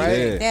had,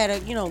 they had a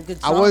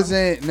good song. I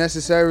wasn't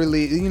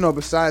necessarily,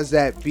 besides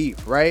that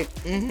beef, right?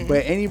 Mm-hmm.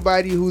 But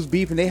anybody who's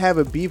beefing, they have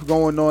a beef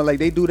going on. Like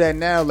they do that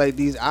now, like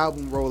these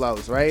album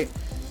rollouts, right?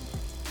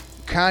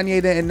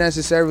 Kanye didn't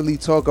necessarily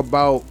talk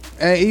about,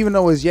 and even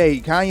though it's Ye,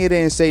 Kanye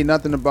didn't say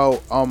nothing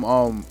about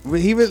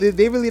they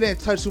really didn't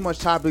touch too much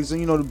topics,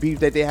 and the beef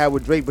that they had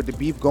with Drake, but the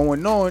beef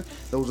going on,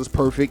 those was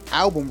perfect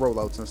album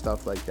rollouts and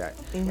stuff like that.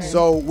 Mm-hmm.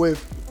 So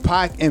with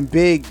Pac and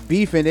Big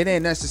beefing, they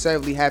didn't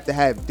necessarily have to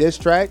have diss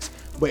tracks,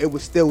 but it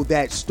was still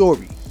that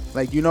story.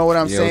 Like, you know what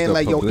I'm saying?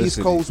 Like, yo,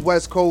 East Coast,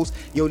 West Coast,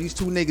 yo, these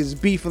two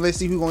niggas beefing. Let's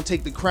see who's gonna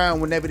take the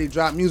crown whenever they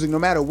drop music, no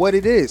matter what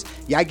it is.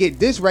 Yeah, I get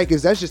this right,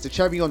 because that's just the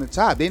cherry on the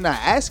top. They're not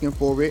asking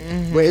for it,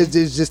 but it's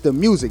just the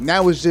music.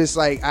 Now it's just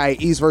like, all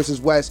right, East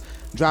versus West,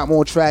 drop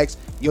more tracks.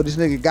 Yo, this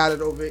nigga got it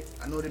over it.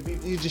 I know the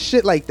beef. It's just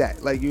shit like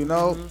that. Like, and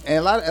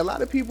a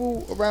lot of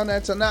people around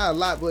that time, not a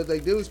lot, but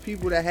like there was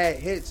people that had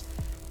hits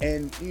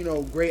and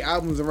great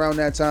albums around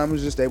that time. It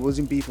was just they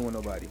wasn't beefing with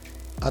nobody.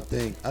 I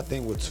think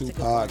with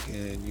Tupac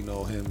and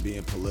him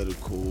being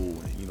political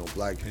and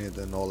Black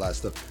Panther and all that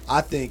stuff,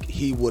 I think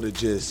he would have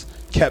just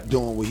kept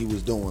doing what he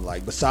was doing.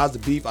 Like, besides the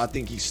beef, I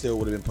think he still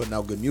would have been putting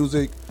out good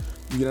music.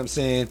 You know what I'm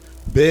saying?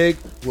 Big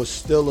was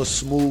still a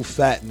smooth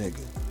fat nigga.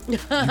 You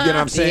get what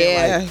I'm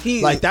saying?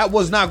 Yeah, like that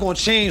was not going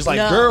to change. Like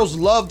No. girls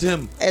loved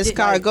him.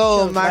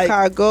 Escargot, my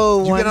cargo,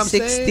 you get what I'm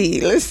 160.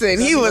 saying? Listen,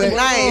 he was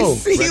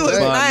nice. He was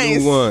nice.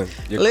 New one.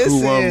 Your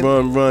Listen,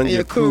 crew run.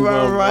 your crew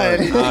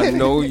run. I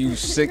know you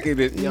sick of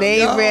it.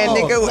 Name brand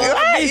nigga.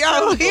 What?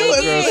 Yo, he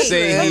was. Girl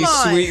say Come he's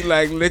on. sweet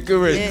like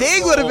licorice.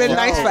 Big would have been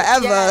nice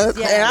forever. And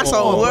that's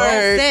on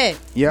word.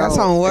 Yo, That's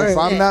on word. if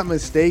I'm not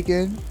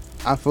mistaken,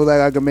 I feel like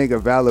I can make a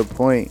valid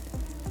point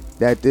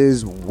that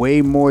there's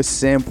way more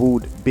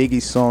sampled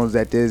Biggie songs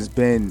that there's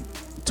been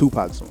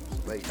Tupac songs.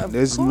 Like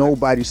there's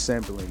nobody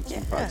sampling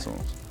Tupac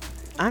songs.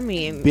 I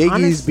mean, Biggie's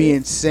honestly,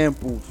 being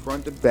sampled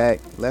front to back,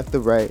 left to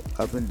right,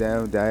 up and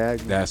down,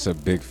 diagonal. That's a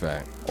big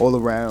fact. All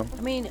around.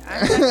 I mean, like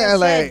I said,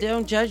 Like-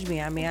 don't judge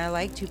me. I mean, I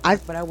like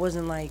Tupac, but I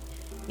wasn't like,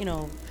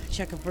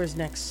 checking for his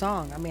next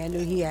song. I mean, I knew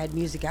he had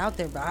music out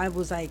there, but I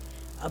was like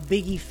a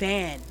Biggie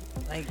fan.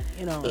 Like,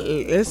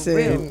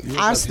 listen, for real.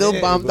 I still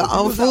bump the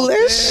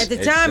Unfoolish. At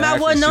the time, I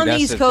wasn't on the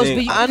East Coast,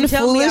 but you can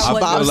tell me I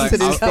Unfoolish wasn't. bops to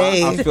this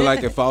day. I feel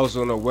like if I was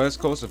on the West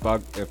Coast, if I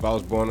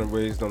was born and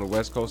raised on the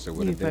West Coast, it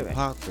would have been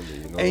Pac for me. You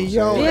know And what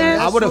yo, I'm saying?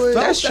 and I would have felt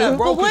That's that, true.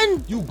 bro. But when-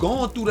 'cause you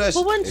going through that.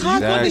 But when you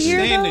Pac went Exactly. here,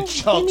 understand the though,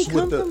 chucks didn't he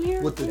come with from here?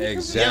 the with the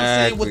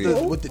Exactly.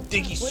 with the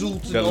Dickie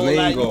suits The and all that.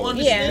 lingo. You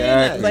understand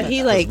Exactly. But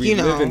he like, 'Cause we you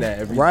know, live in that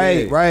every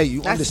day. Right.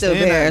 You that's still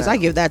understand theirs. that. I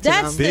give that to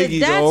That's them. Biggie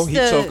that's though, he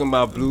the- talking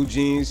about blue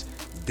jeans,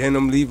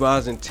 denim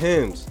Levi's and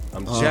Timbs.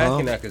 I'm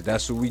jacking that because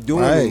that's what we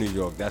doing Right. in New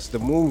York. That's the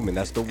movement.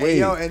 That's the Hey, wave.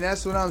 yo, and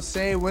that's what I'm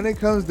saying. When it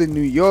comes to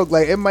New York,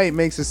 like it might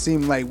makes it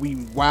seem like we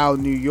wild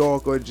New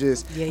York or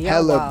just Yeah, y'all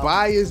hella wild.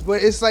 biased,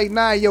 but it's like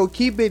nah, yo,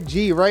 keep it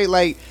G, right?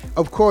 Like,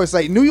 of course,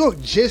 like New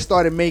York just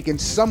started making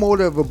some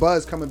order of a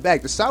buzz coming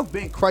back. The South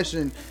been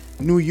crushing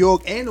New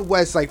York and the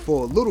West like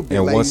for a little bit.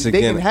 And like once they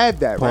again, can have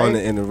that, pardon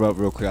right? to interrupt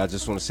real quick. I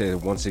just want to say that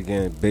once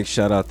again, big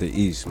shout out to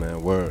East,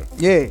 man. Word.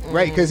 Yeah,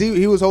 right. Because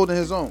he was holding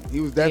his own. He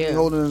was definitely Yeah.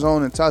 holding his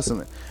own and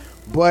tussling.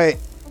 But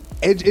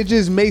it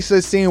just makes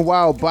us seem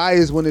wild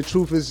biased when the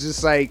truth is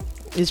just like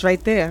It's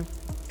right there.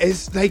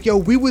 it's like yo,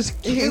 we was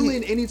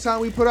killing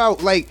anytime we put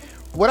out like.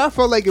 What I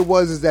felt like it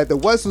was is that the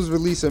West was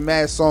releasing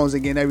mad songs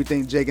and getting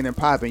everything jigging and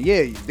popping.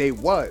 Yeah, they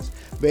was.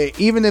 But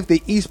even if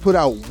the East put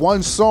out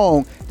one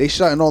song, they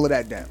shutting all of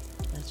that down.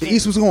 The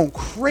East was going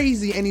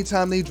crazy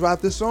anytime they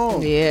dropped a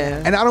song.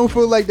 Yeah. And I don't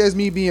feel like that's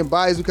me being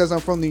biased because I'm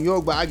from New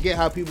York, but I get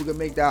how people can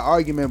make that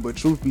argument. But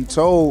truth be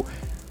told,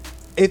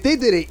 if they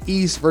did an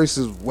East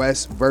versus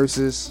West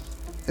versus,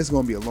 it's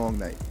going to be a long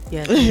night.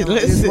 Yeah,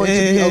 It's going to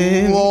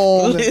be a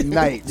long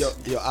night. Yo,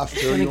 I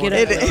feel Gonna you. get on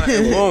up. that.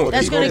 It won't.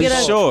 That's It's gonna be get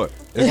us- short.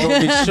 It's gonna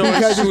be short and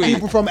Because it's sweet.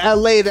 people from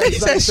LA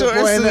that's like short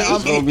and supporting it. sweet.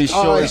 It's gonna be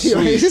short and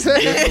sweet.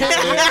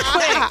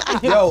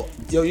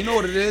 Yo, you know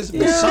what it is?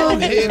 When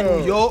something hit in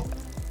New York,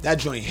 that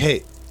joint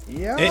hit.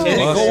 Yeah. And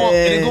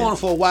it go on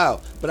for a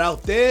while. But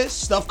out there,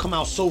 stuff come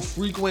out so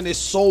frequent. There's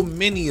so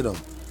many of them.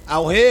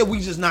 Out here, we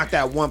just knock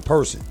that one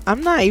person.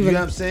 I'm not You even.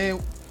 know what I'm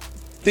saying?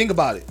 Think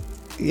about it.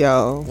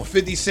 Yo. When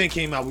 50 Cent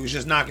came out, we was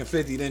just knocking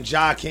 50. Then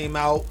Ja came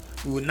out,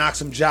 we would knock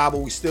some Ja, but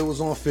we still was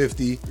on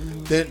 50.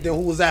 Then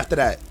who was after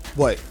that?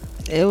 What?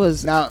 It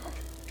was. Now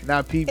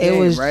P It Game,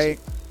 was- right?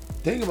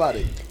 Think about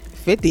it.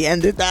 50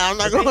 ended that. I'm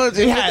not going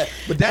to Yeah,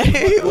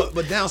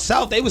 but down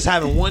south they was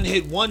having one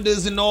hit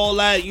wonders and all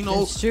that, you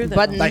know. It's true, though.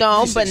 But Like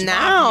no, 3 but 6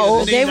 now Mafia,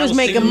 the they name was that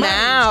making singing money.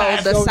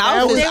 now the So South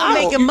now is They were out.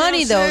 making You know money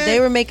what I'm though. saying? They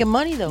were making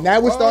money though.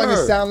 Now it's starting to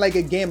Word. sound like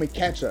a game of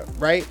catch up,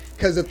 right?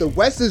 Because if the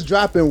West is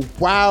dropping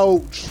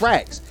wild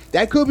tracks,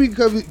 that could be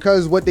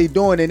because what they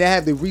doing and they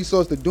have the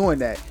resource to doing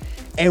that.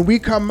 And we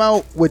come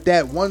out with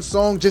that one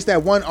song, just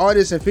that one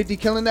artist and 50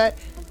 killing that,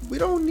 we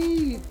don't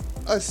need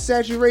a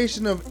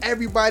saturation of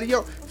everybody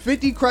else.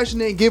 50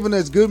 crushing it and giving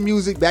us good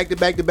music back to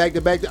back to back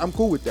to back. I'm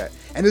cool with that.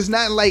 And it's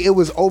not like it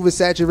was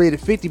oversaturated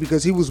 50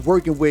 because he was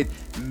working with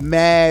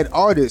mad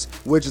artists,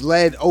 which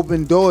led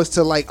open doors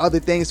to like other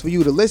things for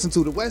you to listen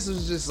to. The West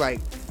was just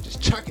like,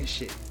 just chucking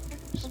shit.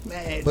 Just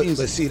mad But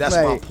music. see, that's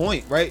Like, my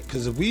point, right?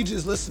 Because if we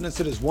just listening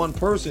to this one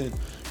person,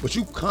 but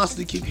you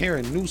constantly keep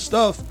hearing new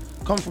stuff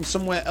come from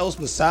somewhere else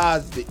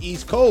besides the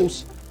East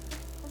Coast,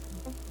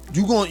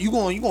 you going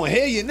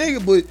hear your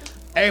nigga, but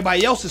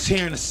everybody else is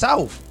hearing the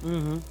South.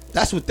 Mm-hmm.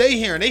 That's what they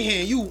hearing. They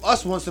hearing you,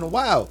 us once in a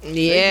while.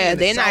 Yeah,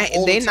 they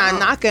they not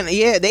knocking.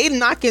 Yeah, they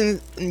knocking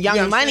Young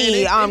what I'm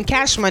Money, saying? They-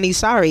 Cash Money.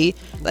 Sorry,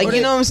 like But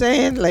you know what I'm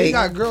saying? They Like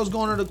got girls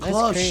going to the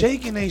club crazy.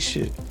 shaking they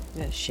shit.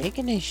 Yeah,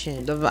 shaking that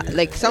shit.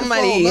 like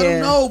somebody. Let Yeah.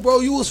 them know,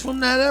 bro. You was from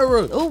that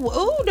era.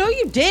 Oh, no,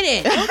 you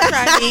didn't. Don't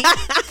try me.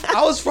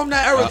 I was from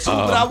that era too,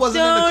 but I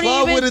wasn't in the Don't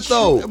club even with it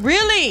though.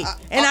 Really?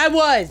 And I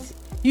was.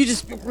 You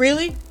just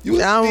really? You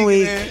was I'm speaking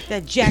weak. there.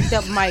 That jacked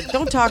up mic.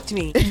 Don't talk to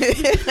me.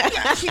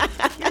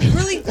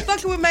 Really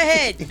fucking with my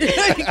head.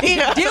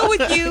 Can't deal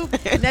with you.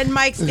 That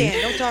mic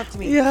stand. Don't talk to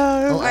me.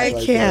 Yeah, All I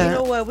right, can't. You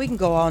know what? We can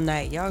go all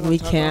night. Y'all gonna We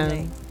talk can. all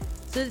night.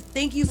 So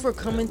thank you for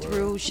coming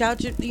through.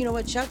 Shout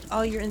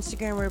all your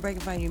Instagram where everybody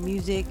can find your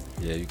music.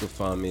 Yeah, you can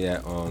find me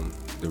at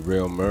the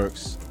real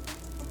Murks.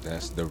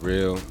 That's the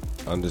real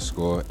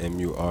 _MURKS.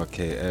 You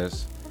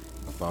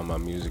can find my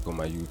music on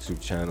my YouTube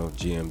channel,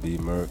 GMB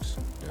Murks.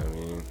 You know what I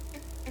mean?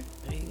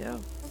 There you go.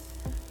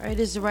 All right,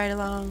 this is the Ride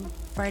Along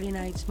Friday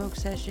night smoke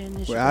session.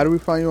 Wait, how do we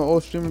find you on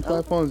all streaming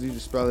platforms? You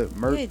just spell it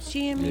Murks? Yeah, it's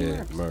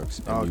GMU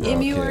Murks.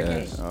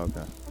 M-U-R-K.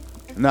 Okay.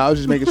 No, I was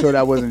just making sure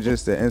that wasn't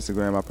just the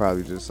Instagram. I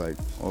probably just like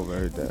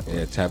overheard that.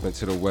 Yeah, tap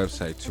into the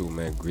website too,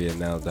 man.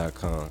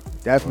 GreaNow.com.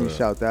 Definitely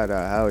shout that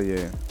out. Hell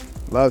yeah.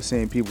 Love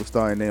seeing people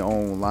starting their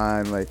own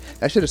line. Like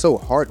that shit is so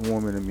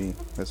heartwarming to me.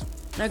 That's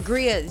now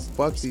Gria is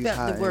fuck these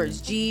the words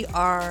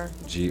G-R-I-A,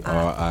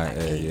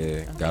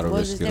 yeah. Gotta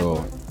risk it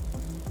all.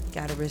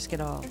 Gotta risk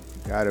it all.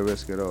 Gotta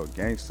risk it all.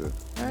 Gangster.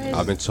 Right.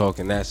 I've been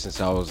talking that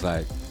since I was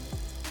like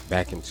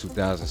back in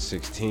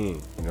 2016,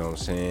 you know what I'm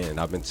saying? And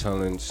I've been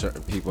telling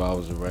certain people I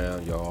was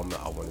around, yo,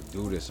 I want to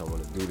do this. I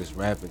want to do this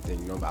rapping thing,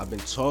 you know? I've been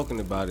talking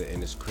about it,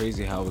 and it's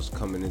crazy how it's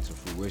coming into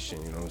fruition,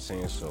 you know what I'm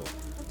saying? So,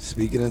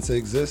 speaking into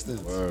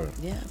existence. Word.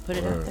 Yeah, put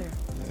it out there.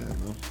 Yeah,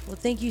 no. Well,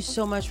 thank you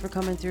so much for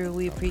coming through.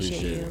 We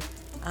appreciate you.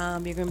 You're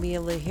going to be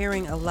able to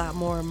hearing a lot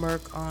more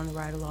Murk on the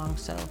Ride Along,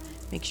 so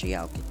make sure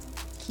y'all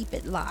keep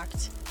it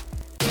locked.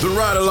 The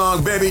Ride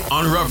Along, baby,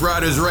 on Rough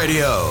Riders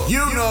Radio. You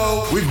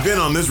know, we've been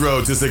on this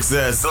road to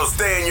success, so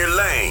stay in your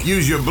lane.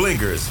 Use your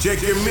blinkers,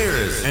 check your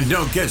mirrors, and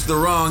don't catch the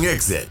wrong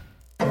exit.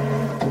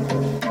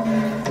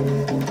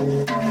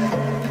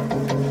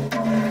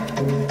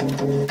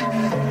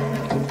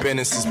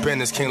 Business is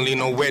business, can't leave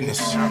no witness.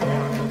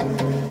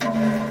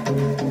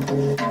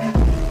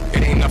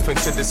 It ain't nothing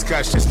to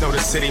discuss, just know the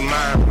city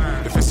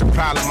mine. If it's a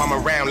problem, I'm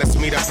around, let's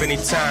meet up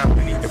anytime.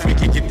 If we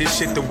can get this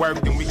shit to work,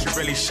 then we can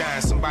really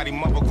shine. Somebody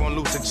mother gonna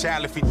lose a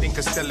child if he think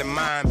it's still in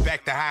mine.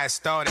 Back to how it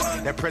started,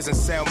 that prison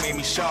cell made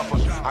me sharper.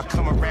 I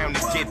come around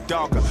to get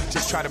darker,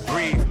 just try to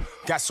breathe.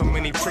 Got so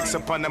many tricks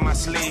up under my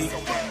sleeve.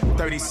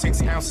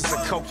 36 ounces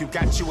of coke, you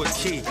got you a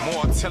key.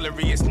 More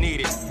artillery is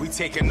needed, we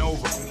taking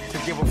over. To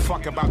give a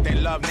fuck about that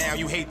love now,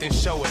 you hate then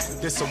show it.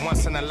 This a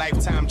once in a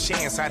lifetime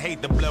chance, I'd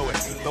hate to blow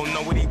it. Don't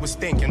know what he was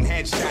thinking,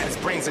 headshot, his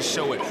brains will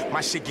show it.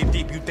 My shit get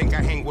deep, you think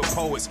I hang with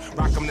poets.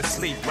 Rock him to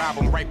sleep, rob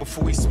him right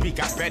before he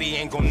speak, I bet he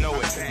ain't gon' know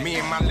it. Me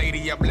and my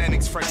lady up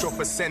Lennox, fresh off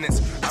a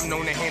sentence. I'm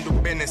known to handle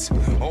business,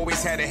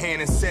 always had a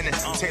hand in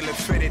sentence. Tailor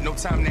fitted, no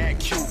time to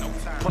act cute.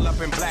 Pull up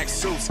in black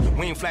suits,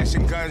 we ain't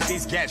flashing guns,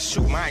 these gats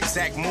shoot. My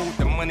exact mood,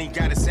 the money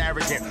got us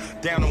arrogant.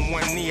 Down on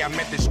one knee, I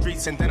met the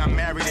streets and then I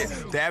married it.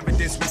 The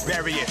evidence, we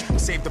bury it.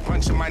 Saved a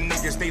bunch of my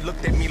niggas, they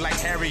looked at me like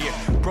Harriet.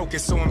 Broke it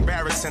so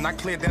embarrassing, I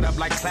cleared that up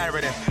like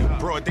Clarendon.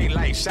 Broad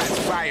daylight, shots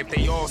fired,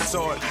 they all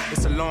saw it.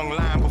 It's a long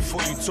line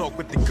before you talk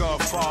with the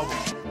Godfather.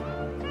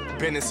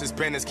 Business is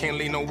business, can't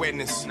leave no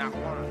witness.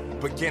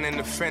 Beginning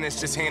to finish,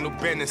 just handle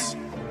business.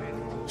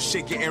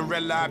 Shit getting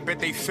real, I bet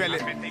they feel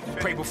it.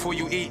 Pray before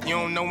you eat, you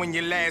don't know when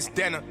your last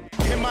dinner.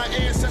 And my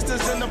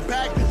ancestors in the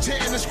back,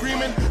 chanting and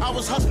screaming. I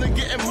was hustling,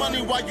 getting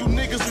money while you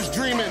niggas was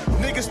dreaming.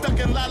 Niggas stuck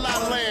in La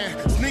La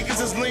Land, sneakers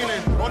is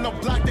leaning. On the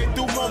block, they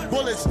threw more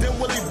bullets than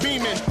Willie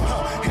beaming.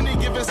 Any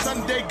given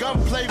Sunday,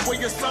 gunplay where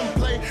your son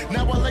play.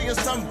 Now I lay in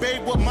some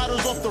babe with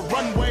models off the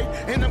runway.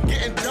 And I'm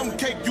getting dumb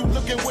cake, you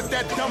looking with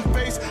that dumb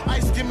face.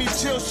 Ice give me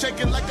chills,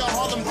 shaking like a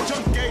Harlem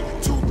junkie.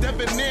 Too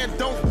debonair,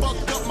 don't fuck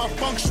up my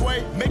feng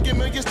shui. Making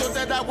millions, thought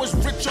that I was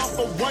rich off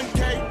of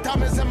 1K.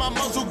 Diamonds in my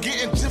muzzle,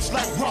 getting chips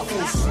like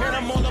ruffles. Man,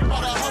 I'm all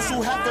about a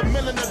hustle,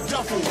 $500,000 a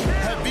duffel.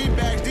 Heavy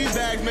bags,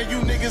 D-bags, man, you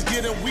niggas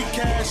getting weak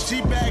cash.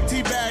 G-bag,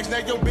 T-bags, now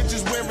your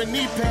bitches wearing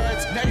knee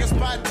pads. Now your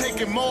spot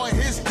taking more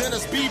hits than a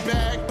speed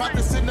bag. About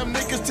to send them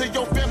niggas to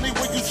your family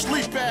where you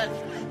sleep at.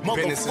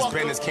 Business is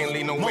business, can't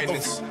leave no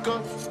witness.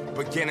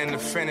 Beginning to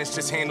finish,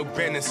 just handle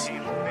business.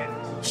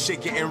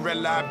 Shit getting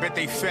real, I bet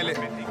they feel it.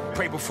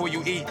 Pray before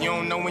you eat, you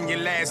don't know when your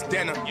last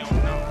dinner.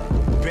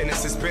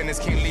 Business is business,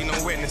 can't leave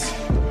no witness.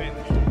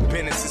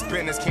 Business is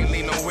business, can't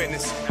leave no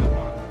witness.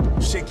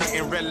 Shit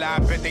getting real, I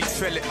bet they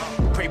feel it.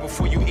 Pray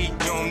before you eat, you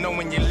don't know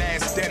when your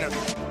last dinner.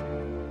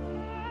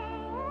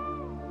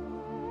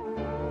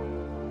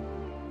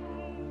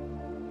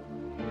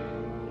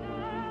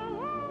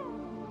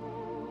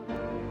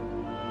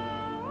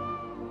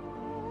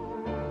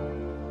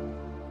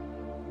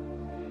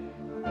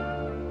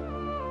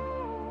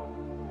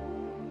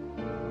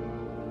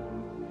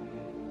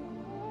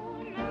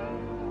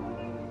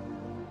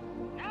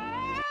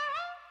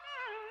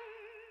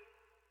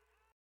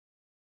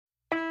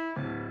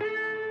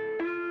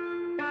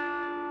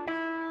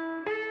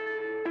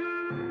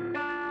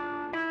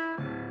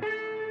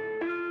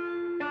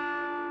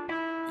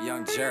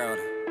 Young Gerald.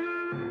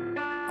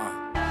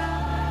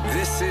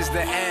 This is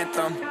the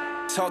anthem.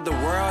 Told the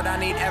world I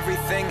need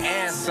everything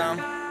and some.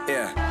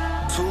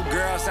 Yeah. 2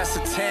 girls, that's a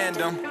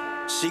tandem.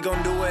 She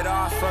gon' do it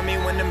all for me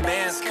when them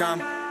bands come.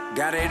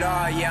 Got it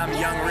all, yeah, I'm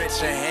young,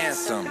 rich, and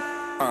handsome.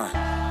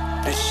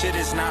 This shit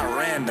is not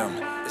random.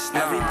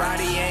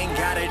 Everybody ain't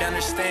got it,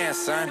 understand,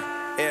 son.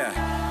 Yeah.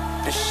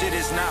 This shit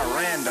is not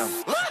random.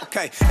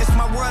 Okay, it's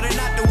my world and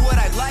not the wood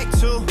I'd like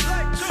to.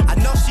 I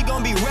know she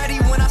gon' be ready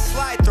when I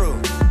slide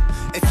through.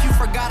 If you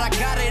forgot I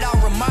got it,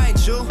 I'll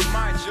remind you.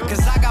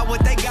 Cause I got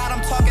what they got,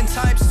 I'm talking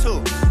times 2.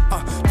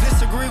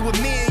 Disagree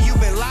with me and you've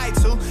been lied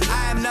to.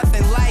 I am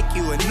nothing like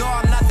like you. And no,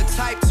 I'm not the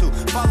type to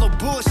follow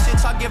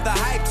bullshit, I'll give the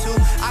hype to.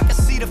 I can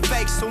see the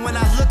fake, so when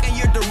I look in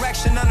your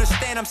direction,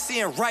 understand I'm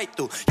seeing right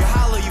through. You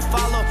holler, you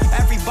follow,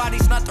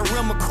 everybody's not the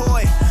real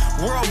McCoy.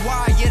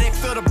 Worldwide, yeah, they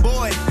feel the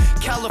boy.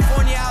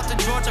 California out to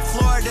Georgia,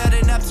 Florida,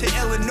 then up to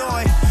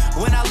Illinois.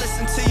 When I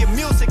listen to your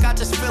music, I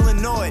just feel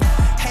annoyed.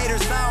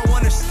 Haters, I don't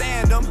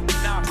understand them.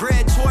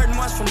 Bred Jordan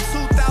ones from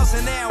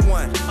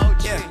 2001.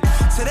 Yeah.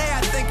 Today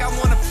I think I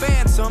want a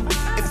phantom.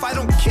 If I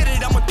don't get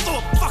it, I'ma throw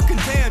a fucking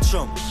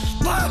tantrum.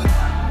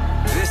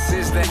 This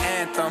is the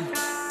anthem.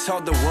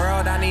 Told the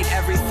world I need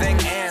everything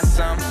and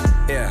some.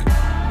 Yeah.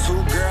 2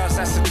 girls,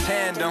 that's a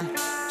tandem.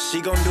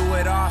 She gon' do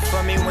it all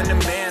for me when the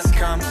bands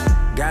come.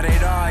 Got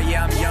it all,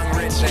 yeah, I'm young,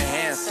 rich, and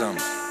handsome.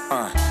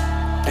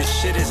 This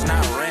shit is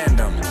not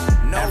random.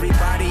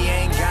 Everybody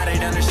ain't got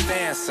it,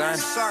 understand, son.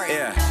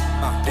 Yeah.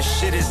 This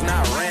shit is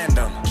not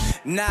random.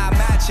 Nah,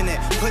 imagine it.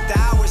 Put the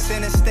hours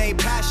in and stay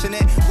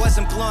passionate.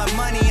 Wasn't blowing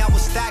money, I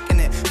was stacking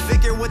it.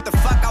 Figure what the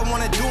fuck I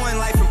wanna do in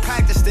life and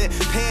practiced it.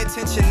 Pay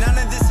attention, none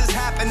of this is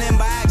happening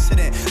by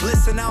accident.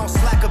 Listen, I don't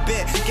slack a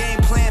bit. Game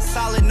plan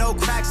solid, no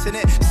cracks in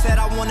it. Said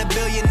I want $1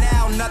 billion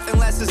now, nothing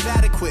less is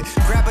adequate.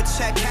 Grab a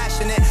check,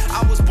 cashing it.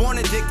 I was born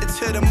addicted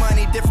to the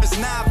money. Difference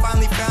now, I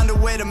finally found a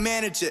way to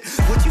manage it.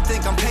 What you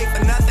think I'm paid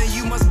for nothing?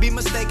 You must be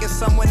mistaken.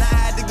 Someone I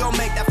had to go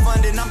make that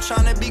funding. I'm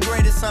trying to be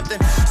great at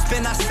something.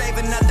 Spend not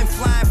saving nothing,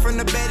 flying from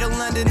the Bay to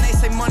London. They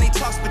say money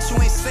talks, but you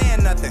ain't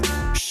saying nothing.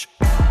 Shh.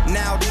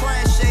 Now try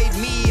and shade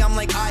me, I'm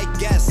like, I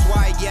guess,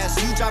 why yes.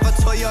 You drive a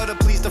Toyota,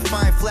 please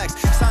define flex.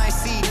 Sign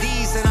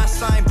CDs and I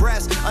sign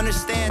breasts.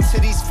 Understand to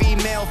these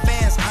female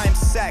fans, I'm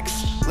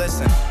sex.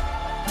 Listen.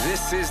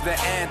 This is the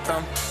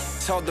anthem.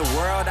 Told the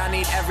world I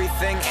need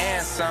everything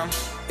and some.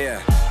 Yeah.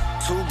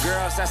 2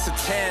 girls, that's a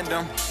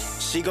tandem.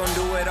 She gon'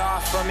 do it all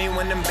for me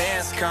when them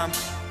bands come.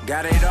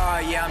 Got it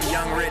all, yeah, I'm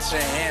young, rich,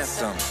 and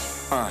handsome.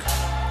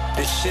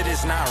 This shit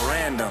is not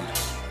random.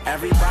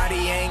 Everybody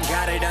ain't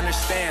got it,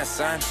 understand,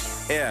 son.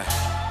 Yeah,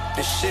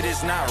 this shit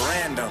is not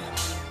random.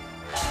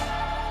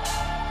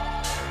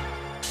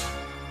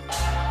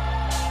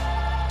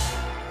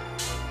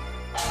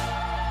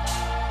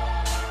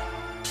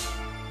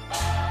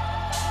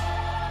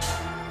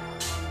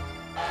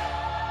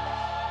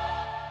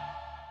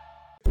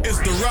 It's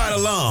the ride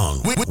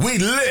along. We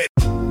lit.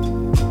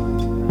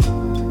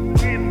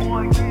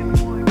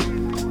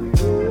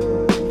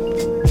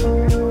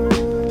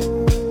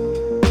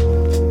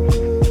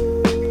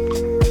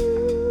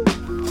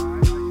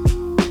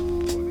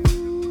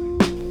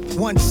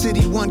 One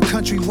city, one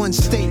country, one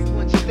state.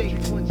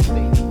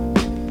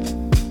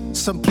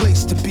 Some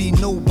place to be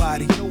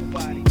nobody.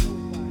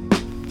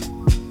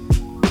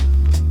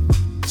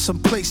 Some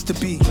place to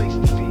be.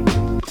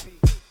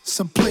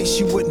 Some place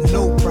you wouldn't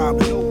know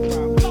probably.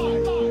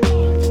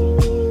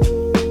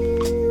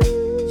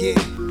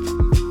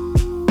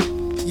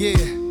 Yeah.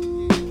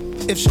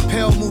 If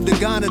Chappelle moved to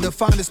Ghana to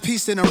find his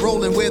peace, then I'm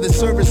rolling where the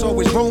servers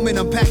always roaming.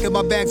 I'm packing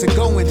my bags and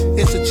going.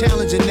 It's a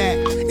challenging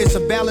act. It's a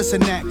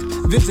balancing act.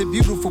 Visit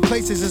beautiful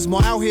places, it's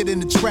more out here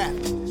than the trap.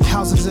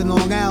 Houses in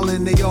Long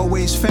Island, they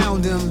always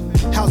found him.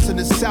 House in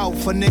the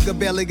South, a nigga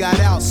barely got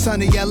out.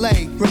 Sunny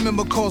LA,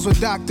 remember calls with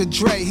Dr.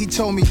 Dre. He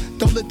told me,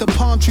 don't let the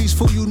palm trees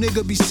fool you,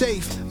 nigga, be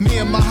safe. Me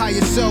and my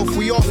higher self,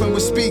 we often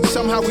would speak.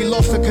 Somehow we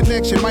lost the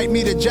connection, might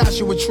meet a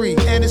Joshua tree.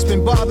 And it's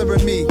been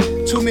bothering me.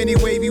 Too many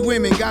wavy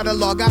women, gotta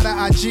log out of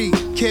IG.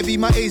 Can't be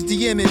my ace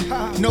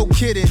DMing, no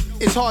kidding.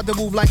 It's hard to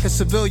move like a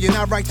civilian.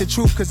 I write the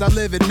truth cause I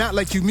live it, not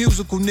like you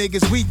musical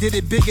niggas. We did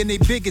it big and they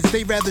bigots.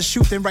 They rather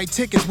shoot than write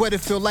tickets. What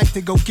it feel like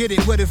to go get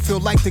it, what it feel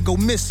like to go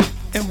miss it.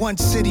 In one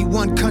city,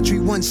 one country,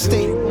 one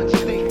state.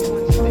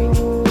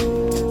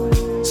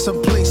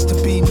 Some place to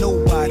be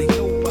nobody.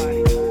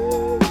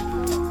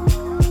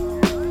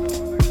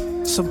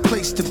 Some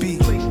place to be.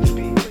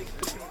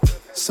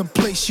 Some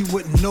place you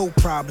wouldn't know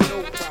probably.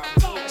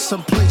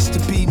 Some place to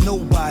be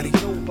nobody.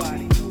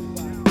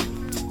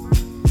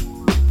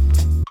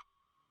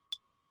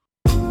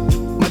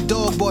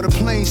 Dog bought a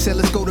plane, said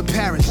let's go to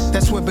Paris.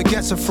 That's where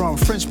baguettes are from,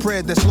 French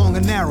bread that's long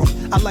and narrow.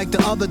 I like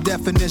the other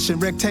definition,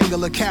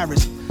 rectangular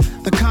carrots.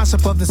 The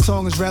concept of the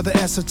song is rather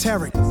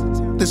esoteric.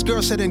 This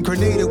girl said in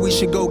Grenada we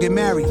should go get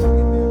married.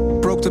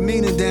 Broke the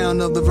meaning down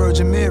of the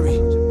Virgin Mary.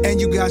 And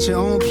you got your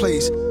own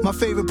place. My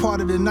favorite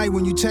part of the night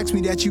when you text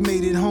me that you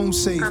made it home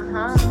safe.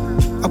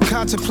 I'm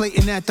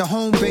contemplating at the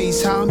home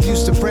base how I'm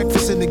used to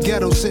breakfast in the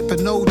ghetto sipping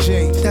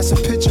OJ. That's a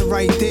picture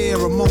right there,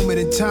 a moment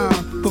in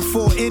time.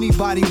 Before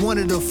anybody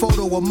wanted a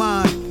photo of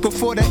mine.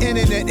 Before the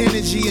internet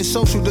energy and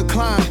social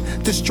decline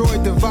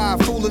destroyed the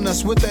vibe, fooling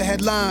us with the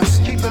headlines,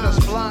 keeping us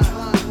blind.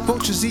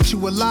 Vultures eat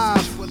you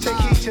alive. Take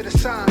heed to the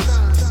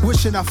signs.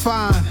 Wishing I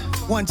find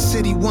one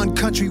city, one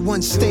country,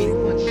 one state.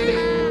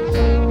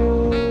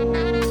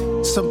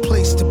 Some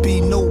place to be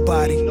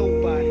nobody.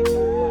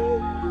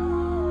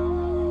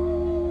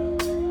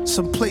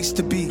 Some place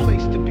to be.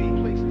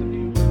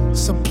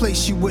 Some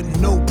place you wouldn't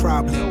know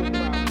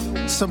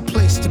probably. Some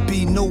place to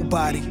be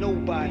nobody.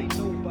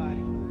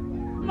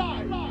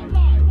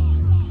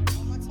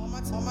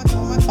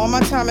 All my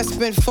time I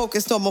spent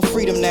focused on more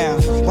freedom now.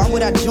 Why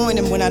would I join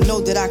them when I know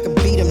that I can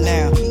beat them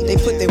now? They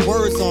put their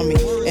words on me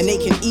and they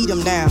can eat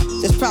them now.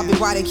 That's probably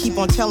why they keep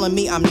on telling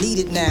me I'm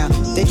needed now.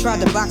 They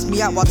tried to box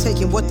me out while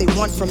taking what they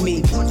want from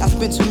me. I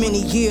spent too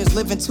many years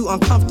living too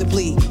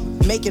uncomfortably,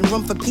 making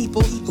room for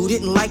people who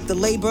didn't like the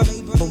labor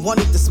but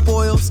wanted the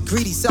spoils,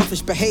 greedy,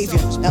 selfish behavior.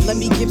 Now let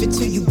me give it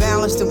to you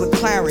balanced and with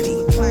clarity.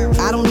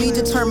 I don't need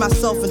to turn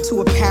myself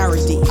into a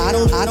parody. I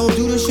don't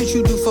do the shit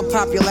you do for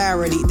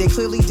popularity. They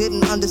clearly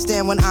didn't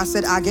understand when I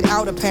said I get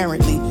out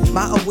apparently.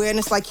 My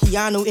awareness like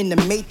Keanu in the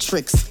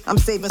Matrix. I'm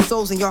saving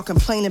souls and y'all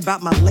complaining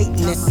about my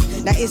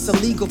lateness. Now it's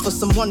illegal for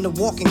someone to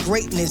walk in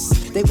greatness.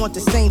 They want the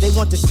same,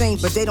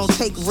 but they don't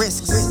take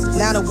risks.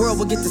 Now the world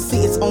will get to see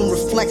its own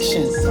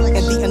reflection,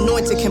 and the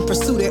anointed can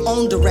pursue their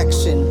own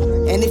direction.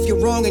 And if you're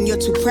wrong and you're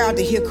too proud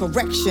to hear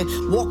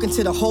correction, walk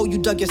into the hole you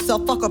dug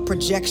yourself, fuck a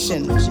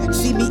projection.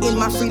 See me in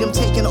my freedom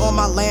taking all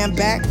my land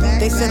back.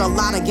 They said a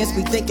lot against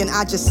me thinking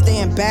I just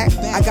stand back.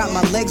 I got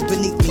my legs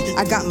beneath me,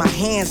 I got my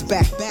hands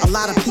back. A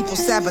lot of people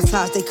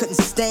sabotaged, they couldn't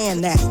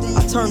stand that.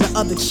 I turned the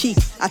other cheek,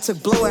 I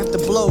took blow after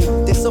blow.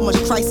 There's so much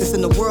crisis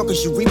in the world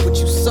cause you reap what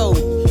you sow.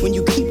 When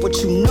you keep what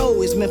you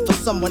know is meant for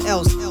someone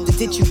else, the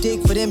ditch you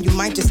dig for them, you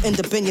might just end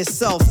up in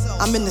yourself.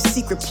 I'm in the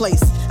secret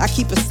place, I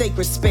keep a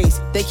sacred space.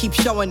 They keep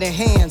showing their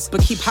hands,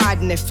 but keep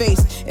hiding their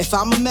face. If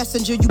I'm a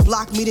messenger, you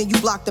block me, then you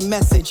block the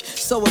message.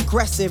 So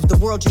aggressive, the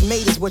world you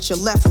made is what you're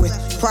left with.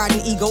 Pride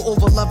and ego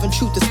over love and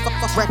truth is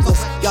fuck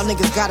reckless. Y'all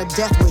niggas got a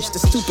death wish, the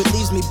stupid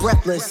leaves me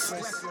breathless.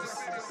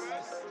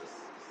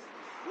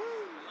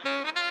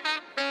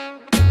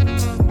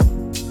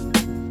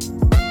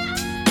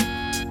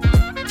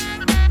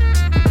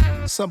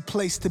 Some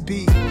place to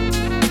be.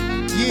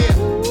 Yeah.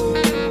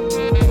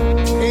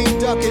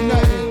 Ain't ducking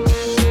nothing.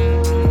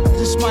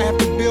 Just might have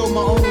to build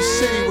my own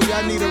city where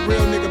y'all need a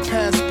real nigga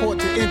passport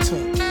to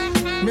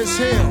enter. Miss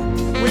Hill,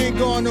 we ain't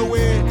going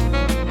nowhere.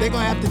 They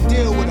gonna have to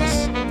deal with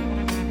us.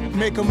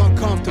 Make them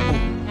uncomfortable.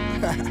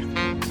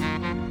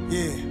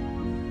 Yeah.